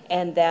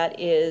 And that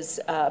is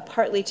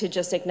partly to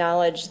just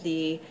acknowledge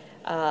the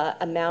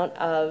amount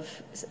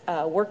of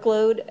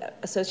workload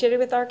associated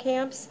with our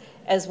camps,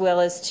 as well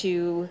as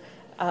to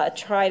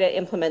try to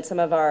implement some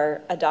of our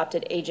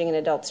adopted aging and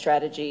adult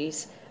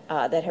strategies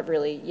that have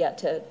really yet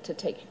to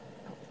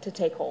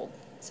take hold.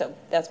 So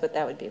that's what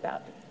that would be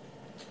about.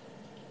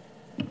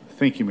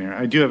 Thank you, Mayor.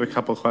 I do have a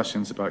couple of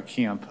questions about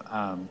camp.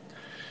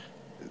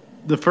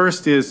 The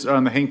first is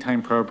on the hang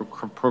time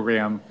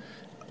program.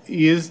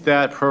 Is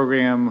that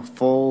program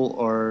full,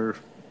 or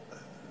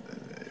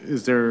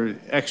is there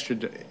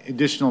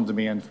additional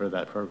demand for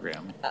that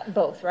program?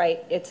 Both,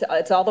 right?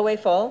 It's all the way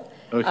full.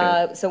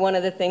 Okay. So one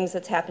of the things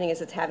that's happening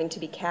is it's having to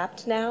be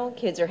capped now.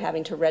 Kids are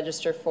having to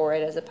register for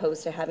it as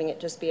opposed to having it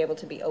just be able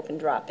to be open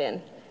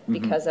drop-in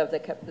because of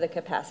the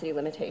capacity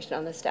limitation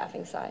on the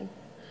staffing side.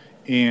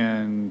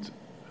 And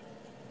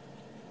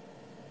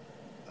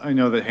I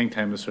know that hang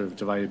time is sort of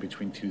divided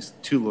between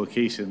two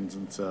locations,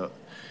 and so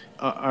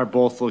are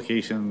both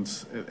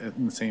locations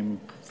in the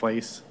same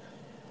place?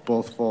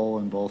 Both full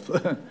and both?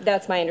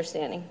 That's my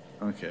understanding.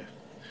 Okay.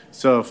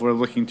 So if we're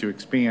looking to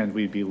expand,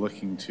 we'd be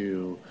looking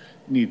to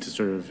need to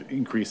sort of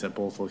increase at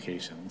both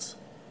locations.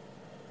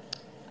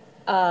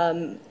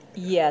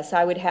 Yes,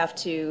 I would have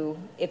to,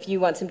 if you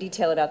want some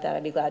detail about that,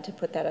 I'd be glad to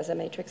put that as a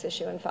matrix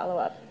issue and follow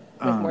up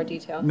with more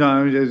detail. No,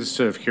 I'm just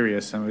sort of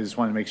curious. I just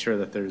want to make sure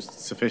that there's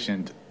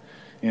sufficient,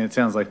 and it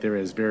sounds like there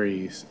is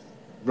very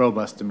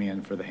robust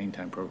demand for the hang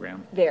time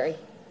program. Very.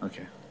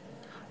 Okay.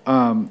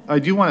 I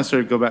do want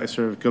to go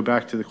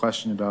back to the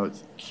question about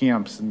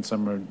camps and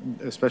summer,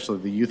 especially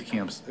the youth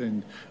camps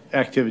and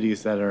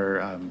activities that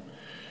are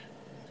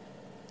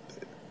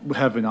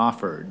have been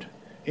offered.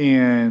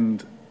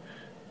 And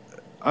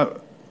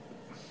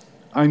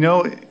I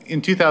know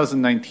in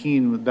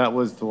 2019 that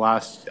was the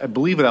last. I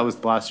believe that was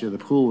the last year the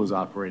pool was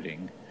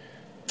operating.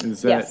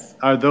 Is that yes.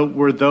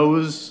 Were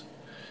those?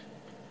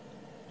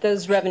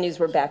 Those revenues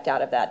were backed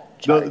out of that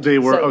charge. They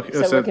were, okay.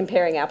 So we're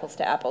comparing apples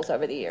to apples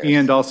over the years.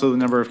 And also the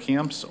number of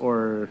camps,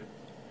 or?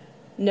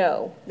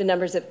 No, the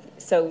numbers of,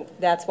 so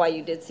that's why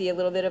you did see a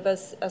little bit of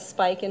a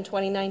spike in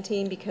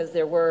 2019, because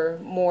there were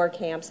more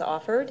camps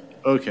offered.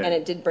 Okay. And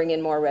it did bring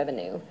in more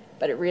revenue,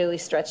 but it really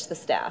stretched the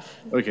staff.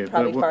 Okay.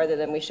 Probably farther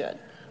than we should.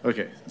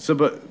 Okay, so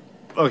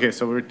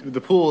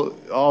the pool,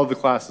 all the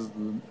classes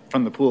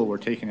from the pool were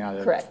taken out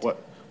of Correct.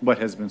 what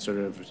has been sort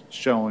of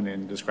shown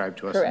and described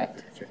to us.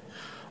 Correct. Okay.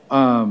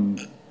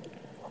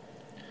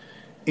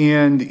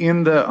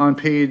 And on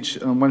page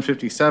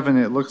 157,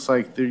 it looks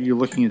like you're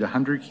looking at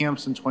 100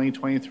 camps in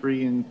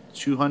 2023 and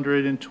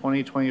 200 in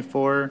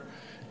 2024,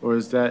 or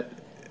is that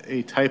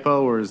a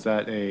typo, or is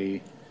that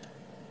a?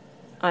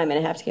 I'm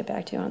going to have to get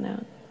back to you on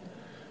that.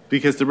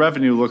 Because the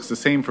revenue looks the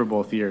same for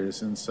both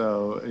years, and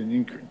so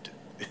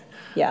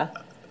yeah,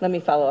 let me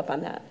follow up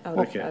on that.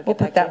 Okay. We'll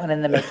put that one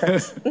in the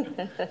matrix.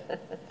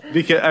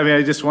 Because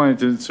I just wanted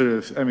to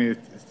sort of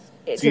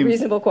it's a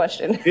reasonable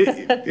question.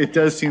 it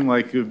does seem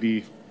like it would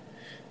be,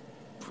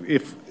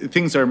 if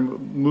things are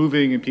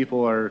moving and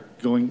people are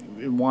going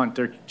and want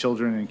their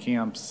children in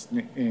camps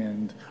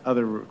and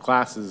other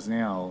classes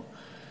now,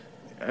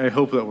 I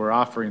hope that we're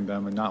offering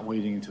them and not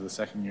waiting until the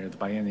second year of the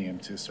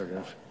biennium to sort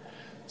of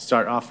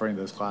start offering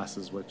those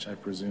classes, which I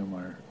presume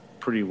are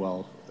pretty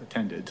well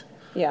attended.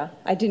 Yeah,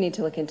 I do need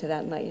to look into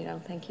that and let you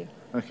know. Thank you.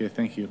 Okay,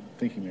 thank you.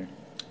 Thank you, Mayor.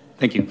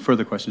 Thank you.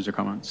 Further questions or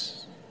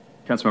comments?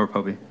 Councilmember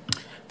Povey.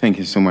 Thank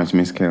you so much,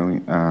 Ms.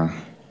 Kelly.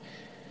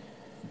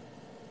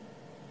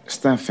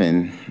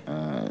 Staffing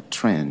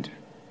trend.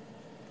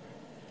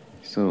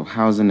 So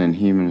Housing and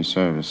Human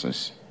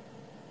Services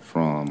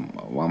from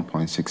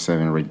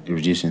 1.67,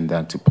 reducing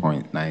that to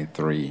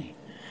 0.93.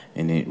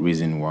 Any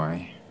reason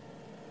why?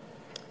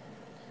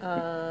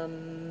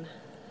 On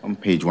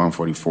page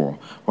 144.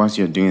 Whilst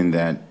you're doing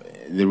that,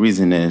 the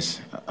reason is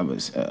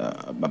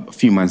a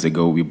few months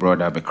ago we brought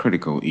up a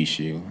critical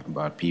issue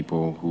about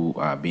people who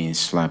are being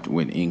slapped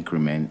with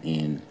increment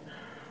in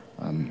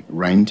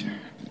rent.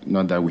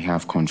 Not that we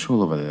have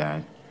control over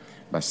that,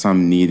 but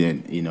some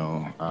needed,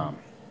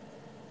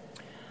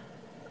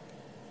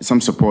 some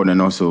support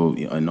and also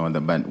another,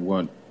 but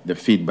what the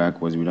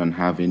feedback was, we don't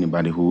have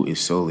anybody who is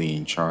solely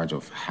in charge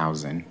of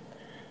housing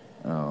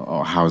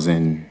or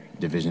housing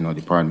division or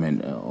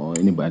department or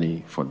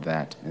anybody for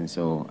that. And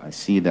so I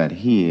see that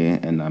here,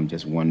 and I'm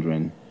just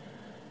wondering,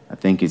 I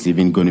think it's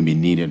even going to be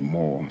needed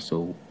more.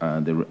 So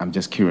I'm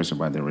just curious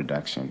about the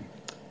reduction.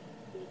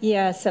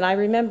 Yes, and I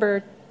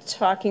remember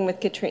talking with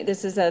Katrina,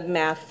 this is a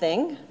math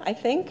thing, I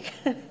think,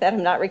 that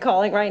I'm not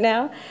recalling right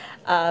now,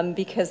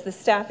 because the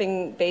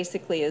staffing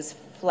basically is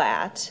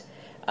flat.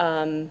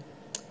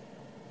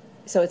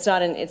 So it's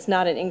not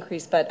an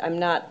increase, but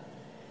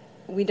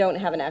we don't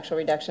have an actual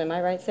reduction. Am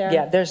I right, Sarah?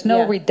 Yeah, there's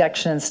no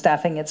reduction in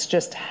staffing. It's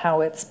just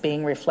how it's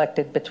being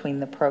reflected between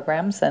the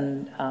programs,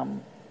 and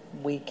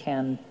we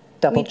can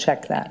double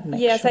check that. And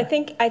make yes, sure.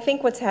 I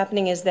think what's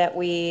happening is that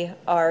we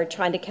are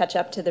trying to catch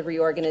up to the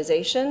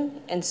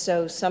reorganization, and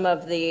so some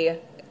of the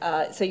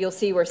so you'll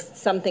see where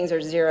some things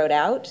are zeroed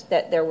out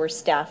that there were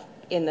staff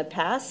in the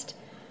past,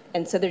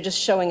 and so they're just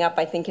showing up,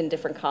 I think, in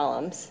different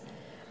columns.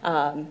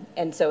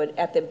 And so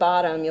at the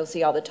bottom, you'll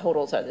see all the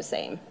totals are the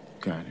same.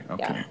 Got it.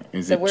 Okay. Yeah.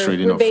 Is So it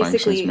trading of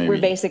functions maybe? we're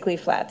basically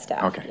flat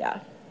staff. Okay. Yeah.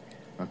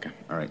 Okay.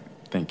 All right.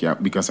 Thank you.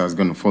 Because I was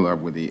going to follow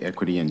up with the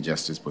equity and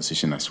justice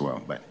position as well,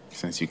 but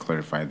since you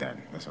clarified that,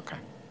 that's okay.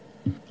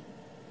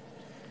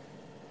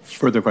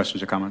 Further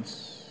questions or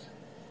comments?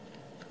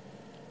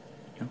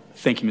 No?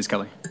 Thank you, Ms.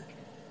 Kelly.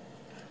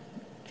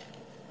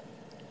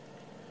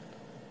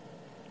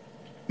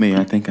 Mayor,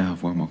 I think I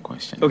have one more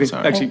question. Okay,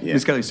 Sorry. actually, Yeah.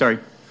 Ms. Kelly, sorry.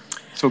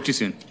 Spoke too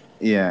soon.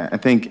 Yeah, I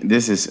think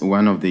this is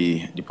one of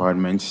the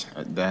departments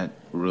that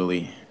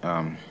really,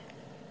 well,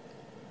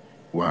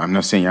 I'm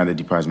not saying other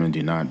departments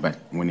do not, but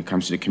when it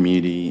comes to the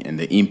community and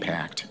the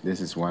impact, this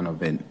is one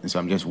of it. And so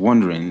I'm just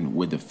wondering,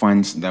 with the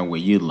funds that were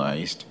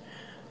utilized,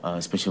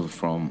 especially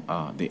from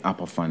the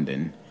ARPA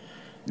funding,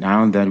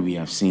 now that we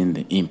have seen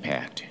the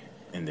impact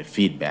and the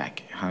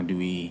feedback, how do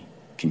we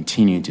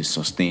continue to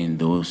sustain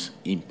those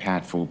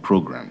impactful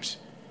programs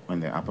when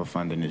the ARPA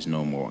funding is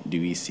no more?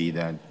 Do we see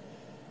that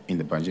in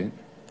the budget?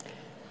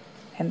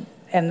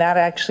 And that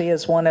actually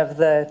is one of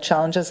the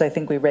challenges I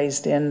think we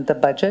raised in the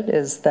budget,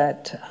 is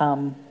that,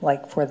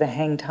 like for the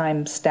hang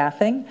time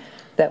staffing,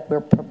 that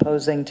we're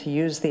proposing to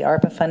use the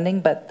ARPA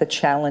funding, but the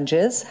challenge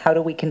is, how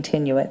do we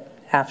continue it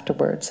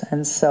afterwards?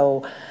 And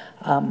so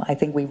I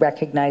think we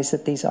recognize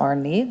that these are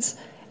needs,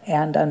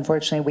 and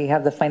unfortunately we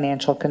have the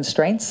financial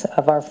constraints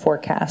of our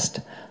forecast.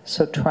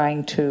 So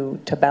trying to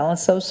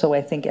balance those, so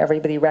I think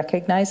everybody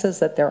recognizes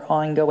that there are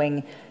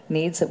ongoing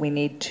needs that we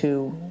need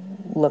to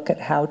look at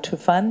how to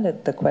fund.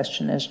 The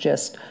question is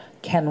just,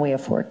 can we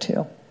afford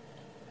to?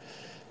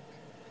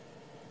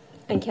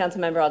 And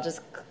Councilmember, I'll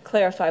just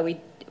clarify,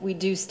 we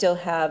do still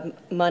have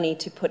money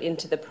to put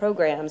into the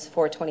programs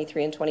for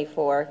 23 and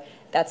 24.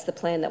 That's the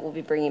plan that we'll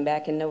be bringing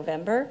back in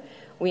November.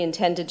 We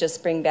intend to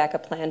just bring back a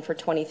plan for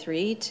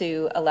 23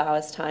 to allow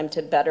us time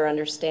to better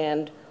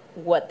understand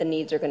what the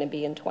needs are going to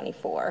be in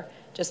 24,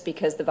 just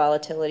because the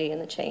volatility and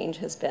the change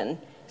has been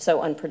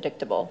so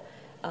unpredictable.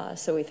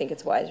 So we think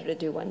it's wiser to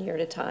do 1 year at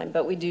a time.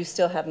 But we do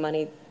still have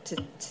money to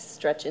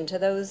stretch into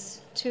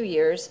those 2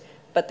 years,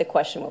 but the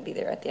question will be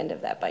there at the end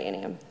of that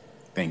biennium.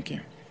 Thank you.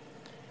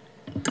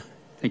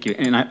 Thank you.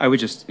 And I would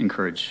just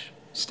encourage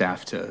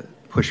staff to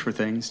push for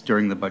things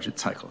during the budget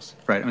cycles,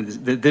 right? I mean,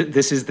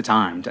 this is the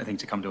time, I think,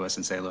 to come to us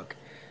and say, look,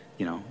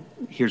 you know,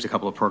 here's a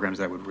couple of programs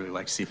that I would really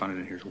like to see funded,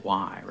 and here's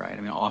why, right?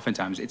 I mean,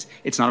 oftentimes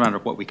it's not a matter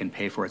of what we can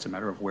pay for, it's a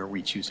matter of where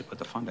we choose to put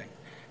the funding.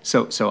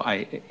 So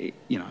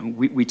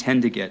we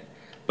tend to get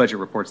budget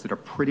reports that are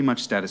pretty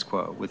much status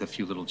quo with a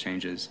few little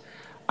changes.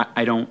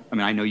 I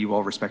know you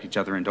all respect each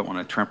other and don't want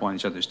to trample on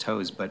each other's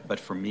toes, but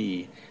for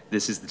me,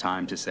 this is the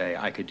time to say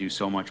I could do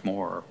so much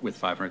more with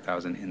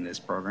 $500,000 in this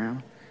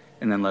program,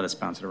 and then let us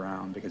bounce it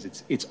around, because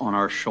it's on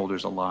our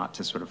shoulders a lot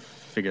to sort of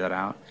figure that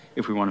out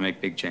if we want to make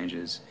big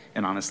changes.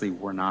 And honestly,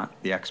 we're not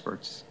the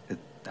experts at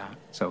that.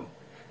 So,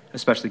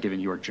 especially given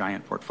your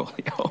giant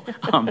portfolio,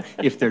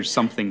 if there's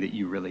something that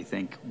you really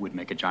think would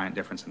make a giant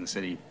difference in the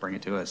city, bring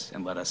it to us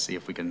and let us see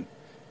if we can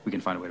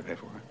find a way to pay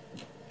for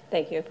it.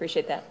 Thank you.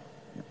 Appreciate that.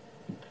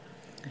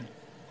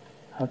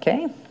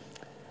 Okay.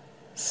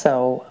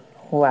 So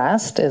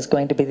last is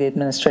going to be the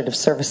Administrative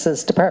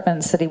Services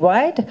Department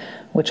citywide,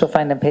 which you'll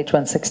find on page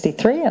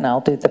 163, and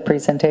I'll do the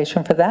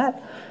presentation for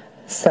that.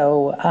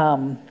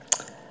 So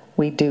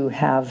we do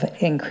have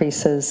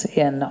increases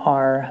in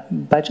our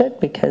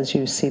budget because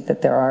you see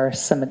that there are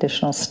some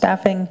additional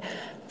staffing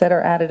that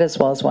are added, as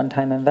well as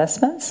one-time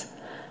investments.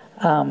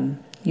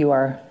 You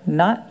are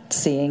not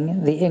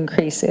seeing the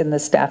increase in the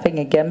staffing,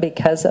 again,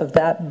 because of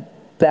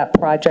that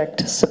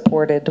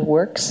project-supported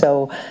work.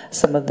 So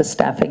some of the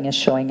staffing is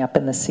showing up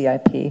in the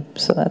CIP.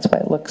 So that's why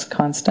it looks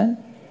constant.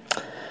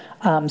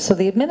 So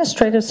the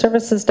Administrative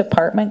Services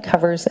Department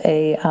covers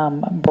a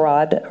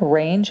broad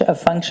range of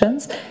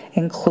functions,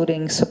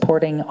 including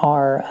supporting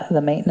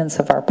the maintenance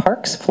of our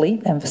parks,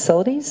 fleet, and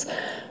facilities,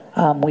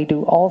 We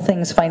do all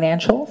things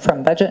financial,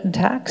 from budget and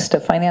tax to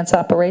finance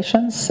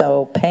operations,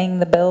 so paying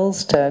the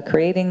bills to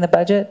creating the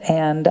budget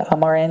and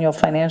our annual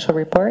financial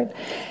report,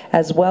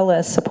 as well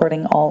as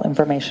supporting all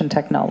information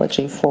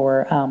technology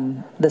for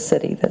the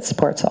city that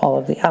supports all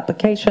of the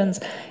applications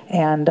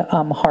and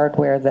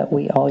hardware that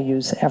we all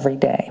use every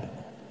day.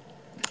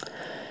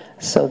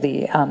 So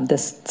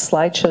this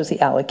slide shows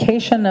the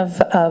allocation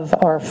of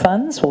our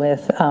funds,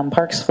 with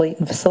Parks, Fleet,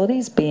 and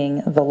Facilities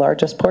being the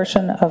largest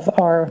portion of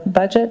our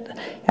budget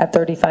at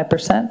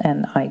 35%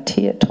 and IT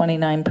at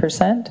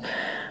 29%.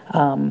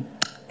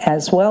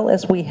 As well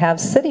as we have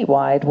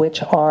citywide,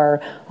 which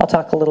are, I'll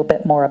talk a little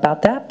bit more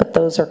about that, but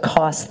those are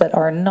costs that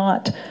are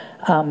not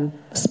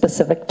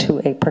specific to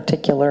a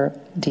particular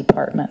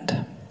department.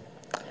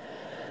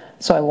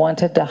 So I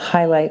wanted to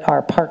highlight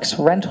our parks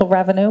rental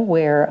revenue,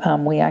 where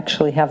we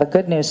actually have a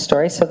good news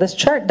story. So this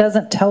chart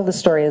doesn't tell the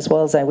story as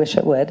well as I wish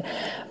it would,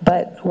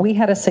 but we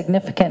had a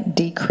significant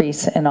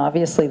decrease in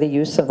obviously the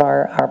use of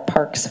our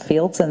parks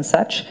fields and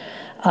such.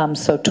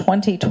 So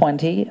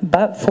 2020,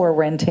 but for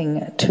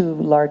renting 2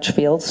 large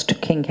fields to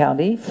King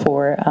County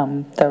for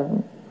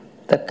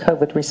the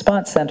COVID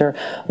Response Center,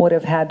 would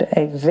have had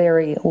a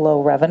very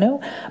low revenue,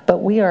 but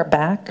we are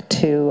back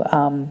to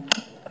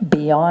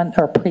beyond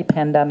or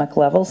pre-pandemic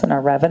levels in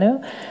our revenue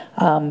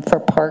for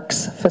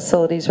parks,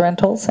 facilities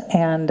rentals,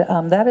 and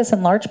that is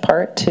in large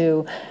part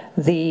to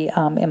the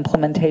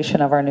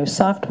implementation of our new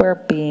software,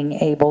 being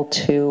able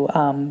to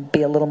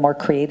be a little more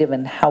creative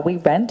in how we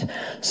rent,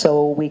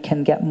 so we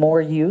can get more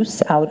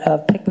use out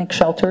of picnic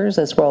shelters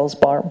as well as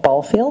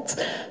ball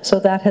fields. So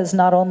that has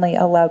not only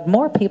allowed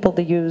more people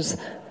to use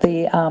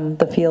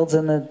the fields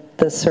and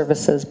the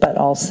services, but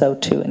also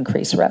to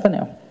increase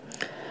revenue.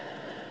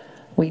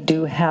 We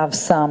do have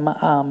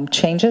some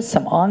changes,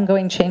 some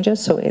ongoing changes.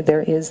 So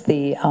there is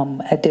the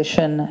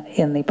addition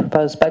in the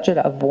proposed budget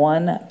of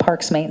 1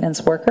 parks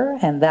maintenance worker,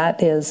 and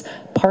that is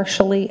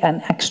partially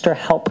an extra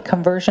help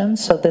conversion.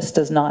 So this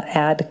does not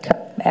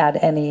add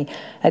any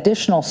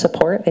additional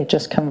support. It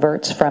just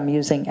converts from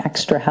using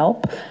extra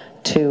help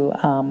to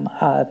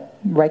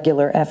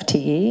regular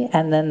FTE,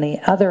 and then the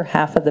other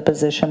half of the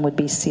position would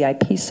be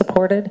CIP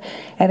supported,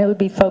 and it would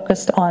be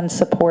focused on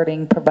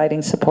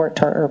providing support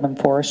to our urban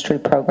forestry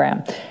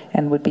program,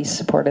 and would be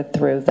supported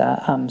through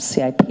the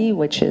CIP,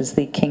 which is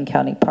the King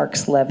County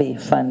Parks Levy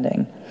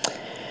funding.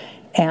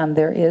 And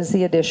there is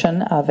the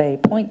addition of a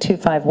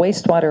 .25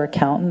 wastewater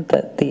accountant.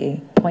 That the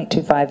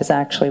 .25 is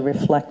actually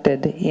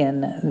reflected in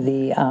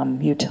the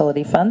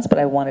utility funds, but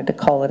I wanted to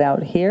call it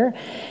out here.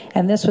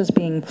 And this was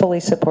being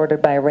fully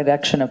supported by a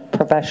reduction of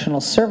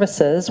professional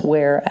services,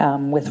 where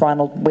with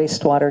Ronald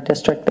Wastewater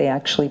District, they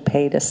actually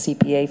paid a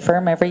CPA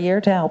firm every year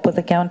to help with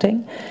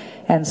accounting.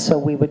 And so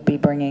we would be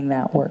bringing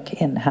that work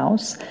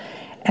in-house.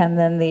 And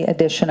then the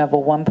addition of a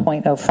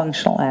 1.0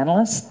 functional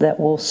analyst that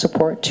will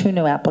support 2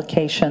 new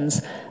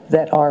applications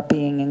that are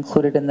being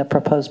included in the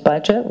proposed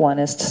budget. One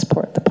is to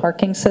support the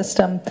parking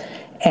system,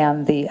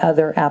 and the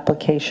other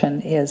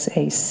application is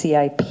a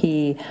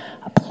CIP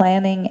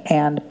planning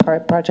and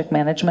project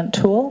management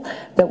tool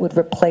that would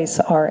replace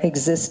our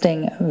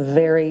existing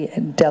very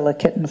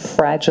delicate and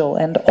fragile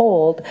and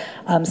old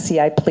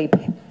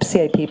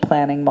CIP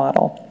planning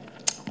model.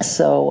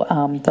 So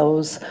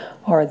those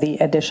are the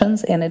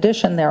additions. In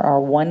addition, there are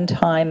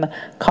one-time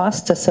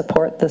costs to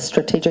support the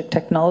strategic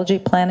technology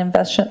plan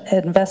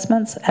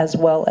investments, as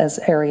well as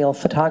aerial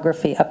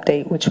photography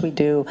update, which we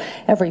do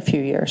every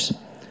few years.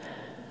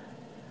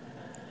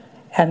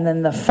 And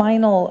then the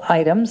final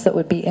items that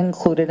would be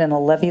included in a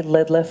levy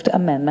lid lift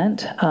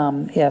amendment,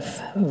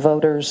 if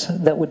voters,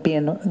 that would be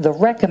in the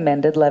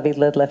recommended levy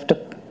lid lift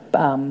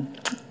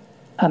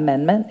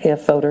amendment,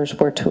 if voters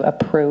were to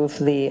approve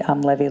the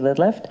levy lid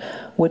lift,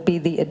 would be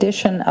the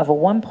addition of a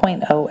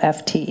 1.0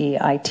 FTE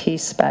IT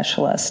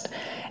specialist.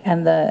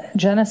 And the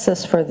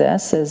genesis for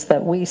this is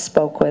that we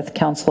spoke with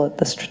council at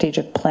the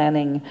strategic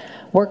planning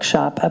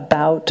workshop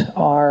about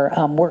our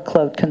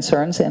workload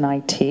concerns in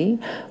IT.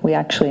 We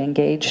actually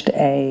engaged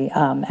a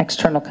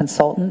external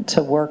consultant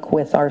to work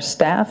with our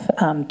staff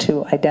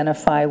to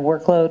identify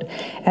workload,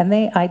 and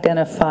they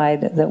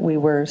identified that we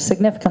were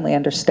significantly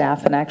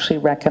understaffed and actually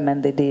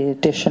recommended the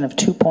addition of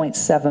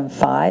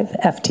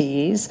 2.75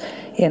 FTEs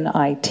in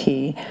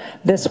IT.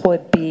 This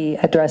would be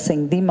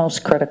addressing the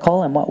most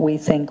critical and what we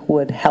think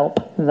would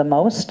help the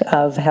most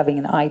of having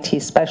an IT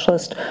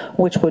specialist,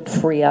 which would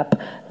free up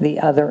the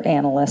other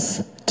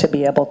analysts to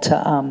be able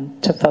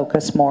to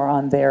focus more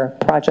on their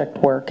project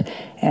work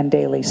and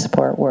daily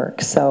support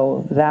work.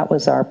 So that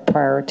was our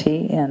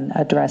priority in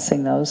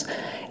addressing those.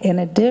 In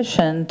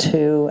addition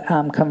to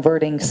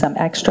converting some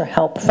extra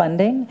help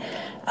funding,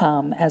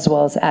 as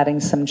well as adding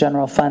some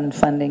general fund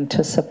funding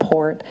to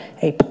support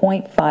a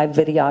 0.5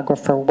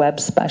 videographer web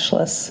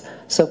specialist.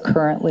 So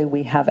currently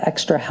we have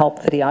extra help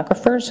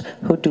videographers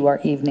who do our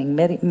evening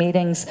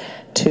meetings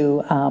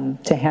to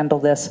handle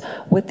this.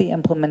 With the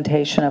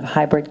implementation of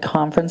hybrid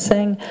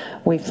conferencing,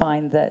 we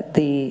find that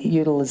the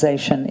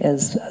utilization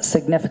is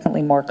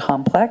significantly more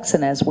complex,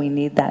 and as we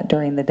need that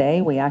during the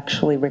day, we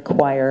actually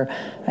require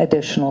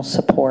additional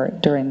support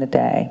during the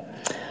day.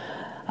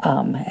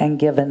 And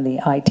given the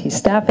IT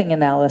staffing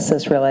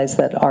analysis, realized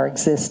that our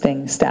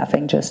existing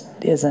staffing just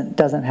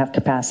doesn't have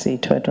capacity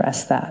to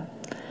address that.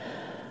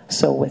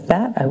 So with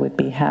that, I would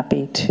be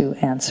happy to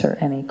answer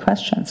any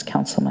questions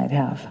council might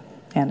have.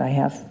 And I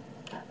have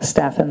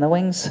staff in the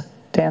wings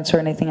to answer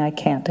anything I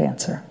can't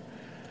answer.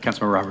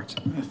 Councilmember Roberts.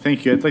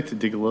 Thank you. I'd like to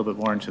dig a little bit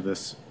more into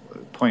this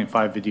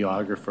 0.5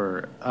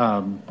 videographer.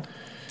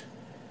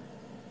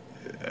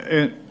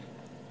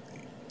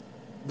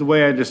 The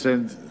way I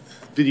understand,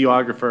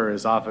 videographer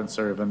is often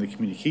sort of on the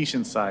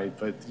communication side,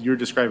 but you're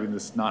describing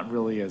this not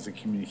really as a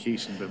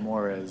communication, but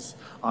more as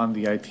on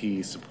the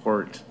IT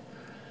support.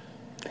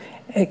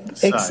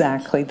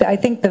 Exactly. I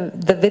think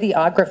the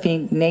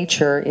videography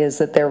nature is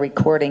that they're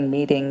recording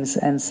meetings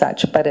and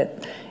such, but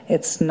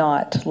it's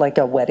not like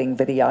a wedding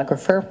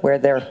videographer where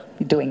they're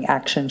doing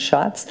action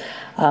shots.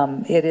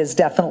 It is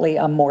definitely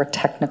a more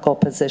technical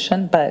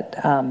position, but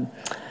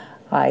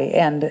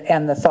and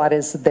the thought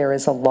is that there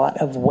is a lot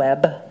of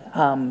web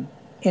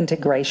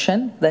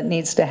integration that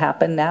needs to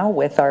happen now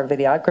with our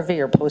videography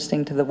or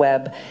posting to the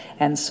web,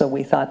 and so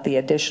we thought the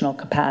additional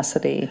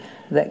capacity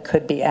that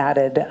could be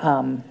added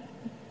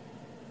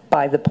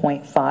by the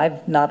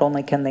 0.5, not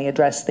only can they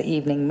address the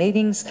evening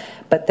meetings,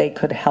 but they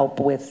could help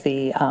with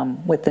the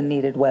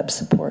needed web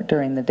support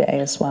during the day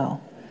as well.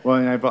 Well,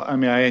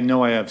 and I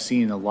know I have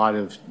seen a lot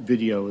of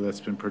video that's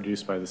been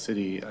produced by the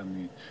city.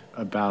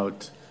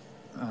 About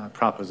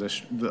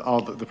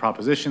all the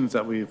propositions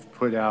that we've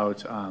put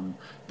out.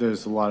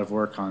 There's a lot of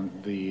work on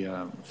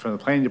from the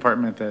planning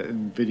department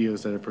and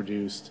videos that are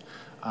produced.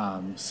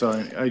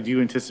 So do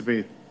you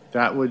anticipate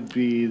that would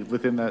be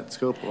within that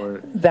scope, or?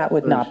 That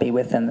would not be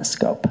within the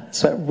scope.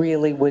 So it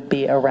really would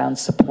be around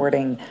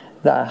supporting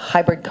the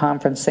hybrid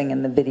conferencing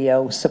and the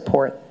video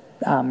support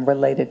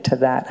related to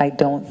that. I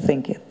don't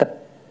think at the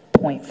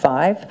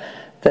 0.5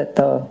 that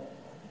the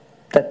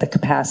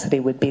capacity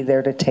would be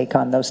there to take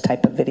on those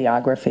type of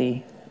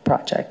videography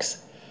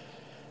projects.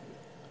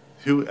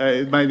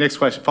 My next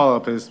question,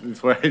 follow-up is,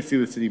 before I see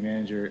the city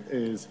manager,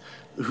 is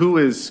who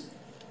is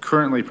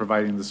currently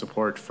providing the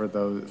support for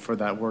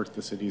that work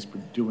the city is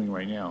doing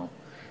right now?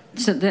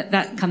 So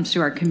that comes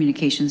through our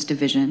communications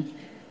division.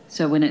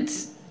 So when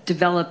it's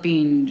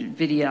developing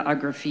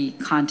videography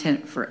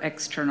content for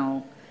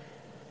external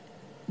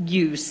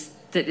use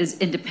that is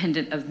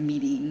independent of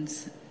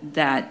meetings,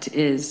 that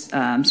is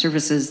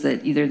services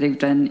that either they've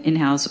done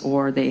in-house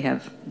or they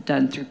have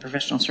done through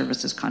professional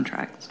services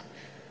contracts.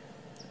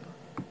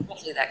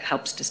 Hopefully that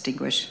helps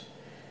distinguish.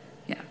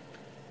 Yeah.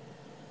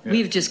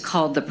 We've just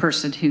called the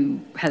person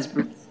who has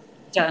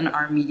done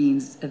our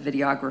meetings a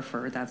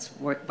videographer. That's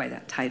why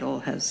that title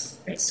has.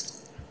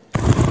 If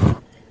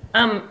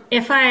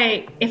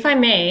I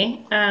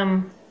may,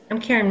 I'm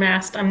Karen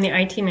Mast. I'm the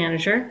IT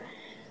manager.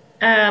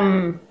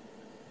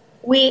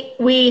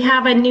 We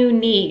have a new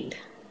need,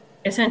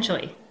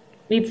 essentially.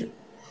 We've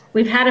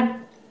had a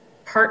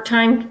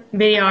part-time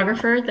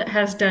videographer that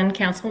has done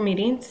council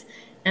meetings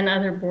and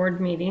other board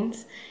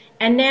meetings,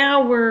 and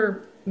now we're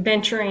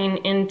venturing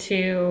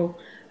into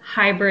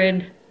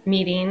hybrid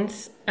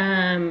meetings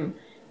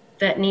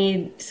that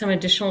need some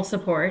additional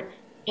support,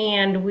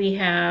 and we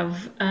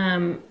have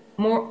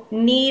more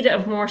need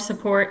of more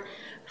support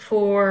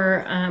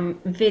for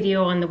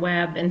video on the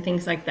web and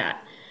things like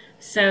that.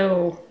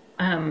 So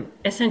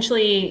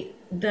essentially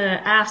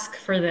the ask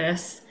for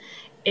this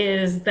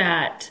is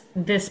that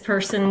this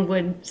person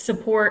would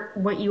support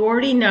what you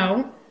already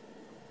know,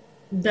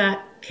 the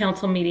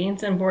council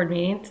meetings and board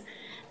meetings,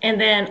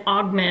 and then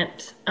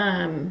augment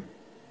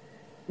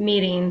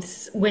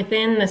meetings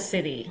within the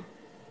city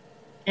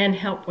and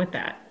help with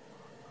that.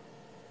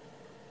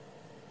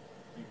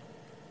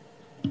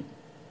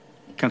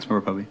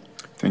 Councilmember Povey.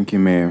 Thank you,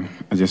 Mayor.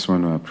 I just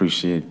want to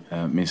appreciate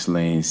Ms.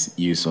 Lane's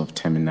use of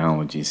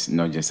terminologies,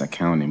 not just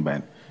accounting,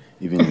 but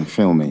even in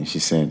filming. She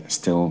said,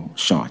 still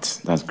shots.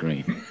 That's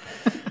great.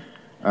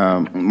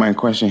 My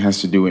question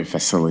has to do with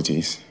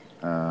facilities,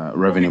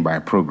 revenue by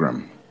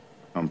program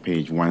on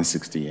page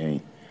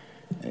 168.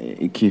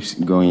 It keeps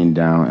going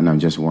down, and I'm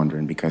just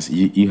wondering, because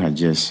you had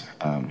just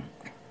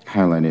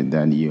highlighted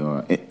that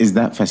is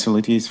that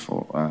facilities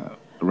for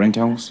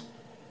rentals?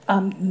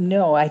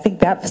 No, I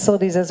think that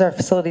facilities is our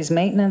facilities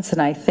maintenance,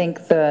 and I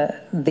think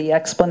the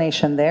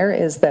explanation there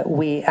is that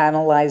we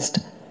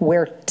analyzed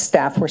where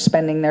staff were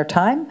spending their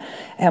time,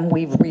 and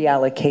we've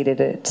reallocated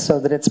it so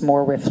that it's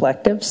more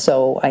reflective.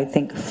 So I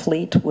think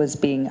fleet was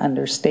being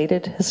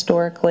understated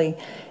historically,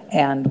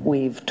 and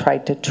we've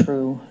tried to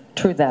true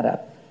that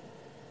up.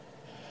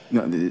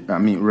 No, I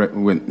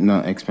mean,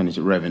 not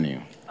expenditure, revenue.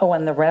 Oh,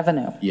 and the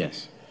revenue.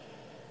 Yes.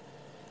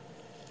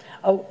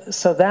 Oh,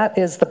 so that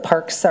is the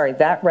parks, sorry,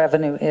 that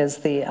revenue is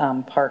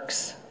the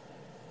parks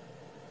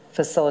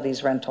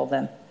facilities rental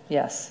then,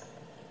 yes.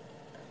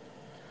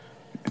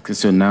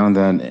 So now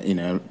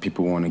that,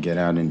 people want to get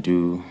out and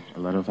do a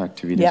lot of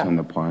activities on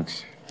the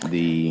parks,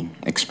 the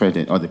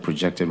expected or the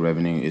projected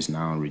revenue is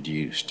now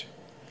reduced.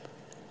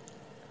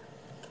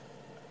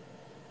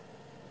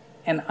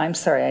 And I'm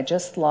sorry, I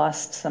just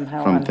lost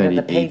somehow From on here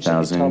the page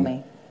that you told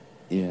me.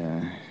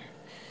 Yeah.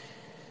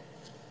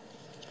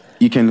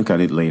 You can look at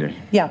it later.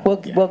 Yeah,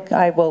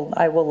 I will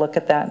look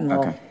at that and we'll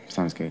Okay,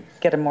 sounds good.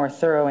 get a more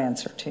thorough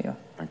answer to you.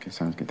 Okay,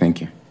 sounds good.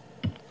 Thank you.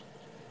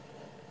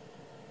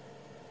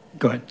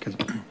 Go ahead,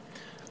 Councilman.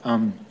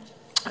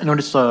 I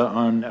noticed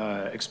on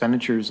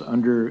expenditures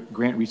under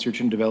grant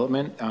research and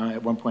development,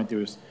 at one point there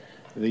was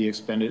the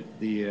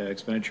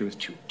expenditure was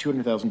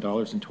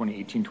 $200,000 in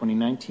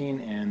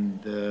 2018-2019,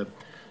 and the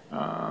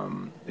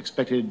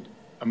expected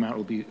amount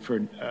will be for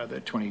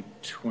the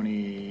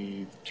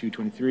 2022-23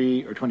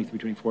 or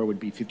 23-24 would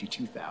be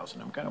 $52,000.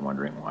 I'm kind of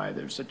wondering why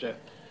there's such a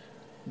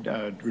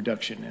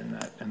reduction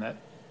in that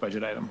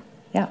budget item.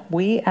 Yeah,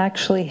 we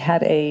actually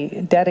had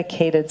a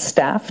dedicated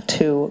staff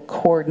to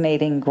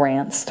coordinating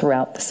grants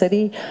throughout the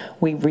city.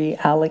 We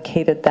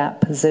reallocated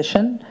that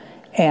position,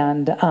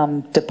 and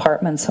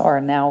departments are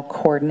now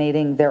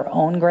coordinating their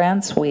own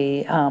grants.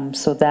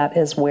 So that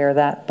is where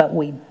but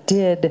we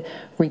did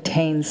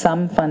retain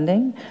some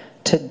funding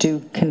to do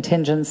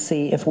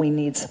contingency if we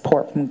need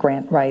support from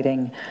grant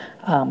writing.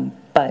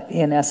 But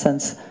in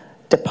essence,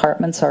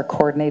 departments are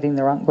coordinating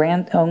their own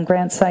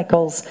grant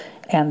cycles,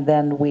 and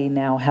then we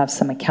now have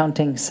some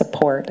accounting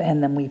support,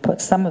 and then we put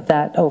some of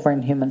that over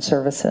in human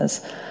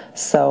services.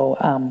 So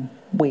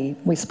we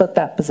split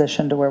that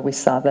position to where we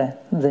saw the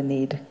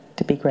need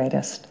to be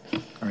greatest.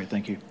 All right,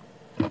 thank you.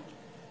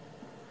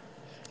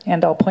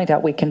 And I'll point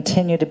out we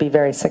continue to be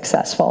very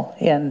successful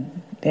in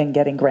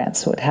getting grants,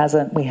 so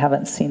we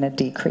haven't seen a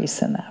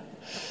decrease in that.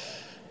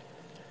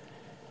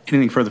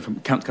 Anything further from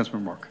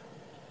Councilman Mark?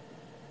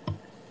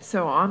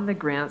 So on the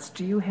grants,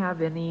 do you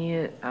have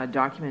any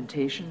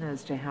documentation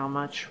as to how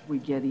much we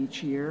get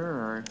each year,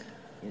 or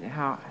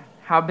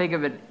how big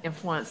of an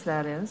influence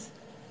that is?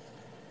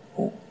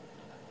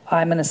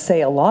 I'm going to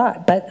say a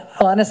lot, but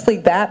honestly,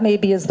 that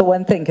maybe is the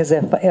one thing, because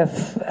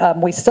if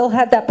we still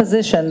had that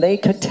position, they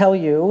could tell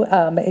you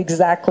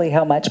exactly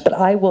how much, but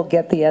I will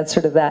get the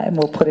answer to that and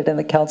we'll put it in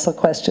the council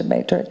question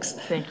matrix.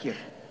 Thank you.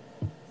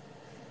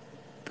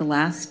 The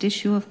last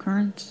issue of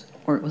Currents,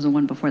 or it was the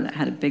one before that,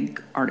 had a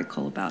big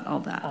article about all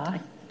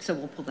that. So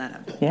we'll pull that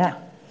up. Yeah.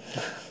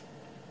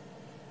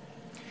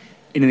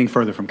 Anything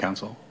further from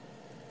council?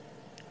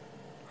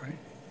 All right.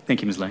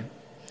 Thank you, Ms. Lane.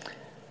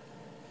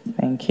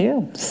 Thank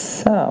you.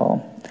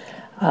 So,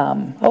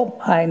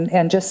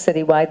 and just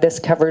citywide, this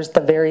covers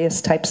the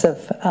various types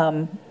of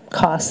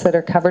costs that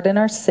are covered in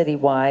our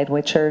citywide,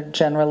 which are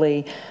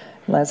generally,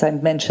 as I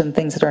mentioned,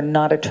 things that are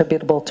not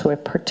attributable to a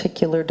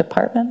particular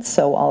department.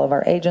 So all of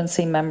our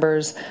agency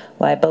members,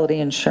 liability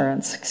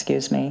insurance,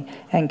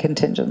 and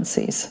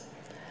contingencies.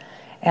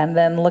 And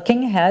then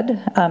looking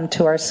ahead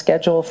to our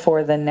schedule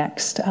for the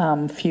next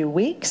few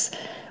weeks,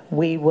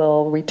 we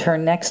will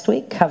return next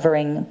week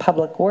covering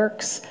Public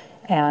Works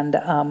and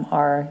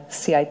our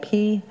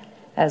CIP,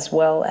 as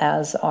well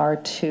as our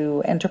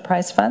 2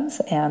 enterprise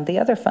funds and the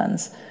other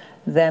funds.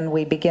 Then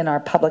we begin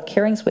our public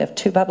hearings. We have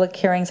 2 public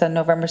hearings on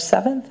November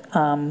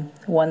 7th,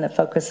 one that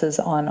focuses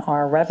on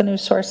our revenue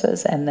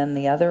sources, and then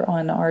the other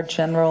on our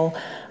general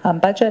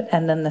budget,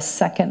 and then the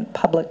second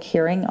public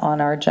hearing on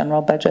our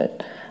general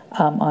budget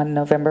on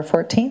November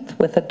 14th,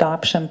 with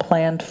adoption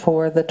planned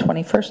for the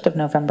 21st of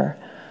November.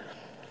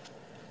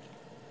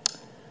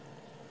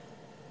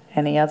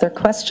 Any other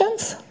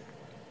questions?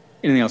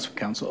 Anything else from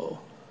council?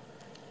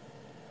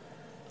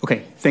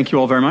 Okay, thank you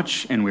all very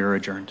much, and we are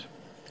adjourned.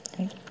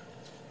 Okay.